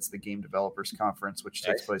GDC. That's the Game Developers Conference, which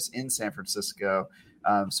takes place in San Francisco.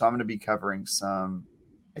 So I'm going to be covering some,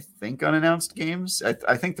 I think, unannounced games.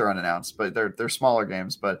 I think they're unannounced, but they're smaller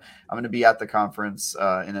games. But I'm going to be at the conference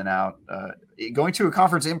in and out, going to a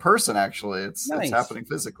conference in person. Actually, it's happening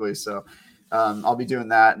physically. So I'll be doing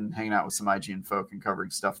that and hanging out with some IGN folk and covering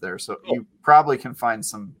stuff there. So you probably can find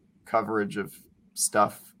some coverage of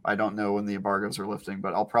stuff. I don't know when the embargoes are lifting,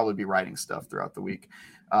 but I'll probably be writing stuff throughout the week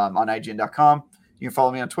on IGN.com. You can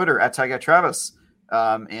follow me on Twitter at TyGuyTravis,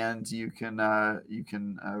 and you can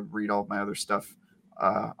read all of my other stuff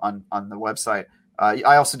on the website.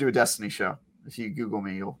 I also do a Destiny show. If you Google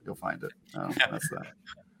me, you'll find it. That's that.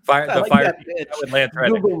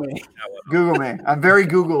 Google me. Google me. I'm very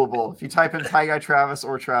Googleable. If you type in Ty Guy Travis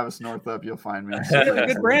or Travis Northup, you'll find me.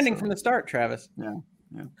 Good branding from the start, Travis. Yeah.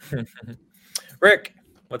 Rick,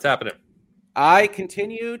 what's happening? I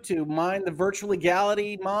continue to mine the virtual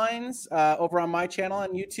legality mines over on my channel on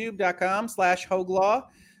youtube.com/Hoglaw,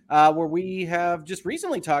 where we have just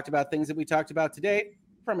recently talked about things that we talked about today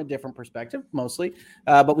from a different perspective, mostly.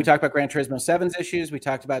 But we talked about Gran Turismo 7's issues. We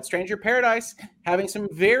talked about Stranger Paradise having some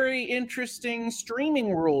very interesting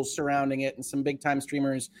streaming rules surrounding it and some big-time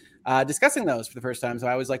streamers discussing those for the first time. So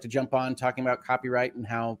I always like to jump on talking about copyright and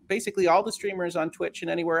how basically all the streamers on Twitch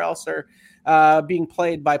and anywhere else are being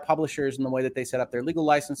played by publishers in the way that they set up their legal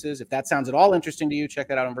licenses. If that sounds at all interesting to you, check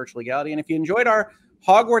that out on Virtual Legality. And if you enjoyed our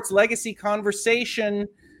Hogwarts Legacy conversation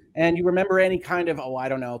and you remember any kind of,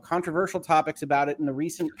 controversial topics about it in the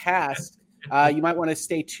recent past, you might want to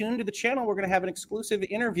stay tuned to the channel. We're going to have an exclusive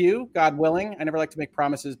interview, God willing. I never like to make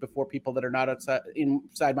promises before people that are not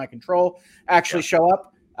inside my control actually show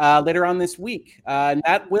up later on this week. And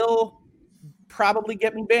that will probably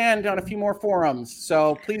get me banned on a few more forums.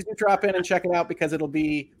 So please do drop in and check it out because it'll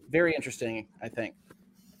be very interesting, I think.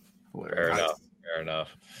 Fair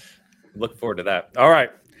enough. Look forward to that. All right.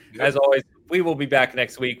 Yep. As always, we will be back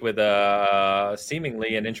next week with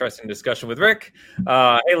seemingly an interesting discussion with Rick,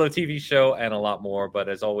 Halo TV show, and a lot more. But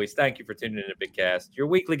as always, thank you for tuning in to Big Cast, your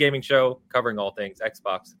weekly gaming show covering all things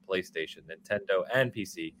Xbox, PlayStation, Nintendo, and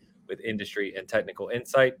PC with industry and technical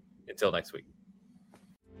insight. Until next week.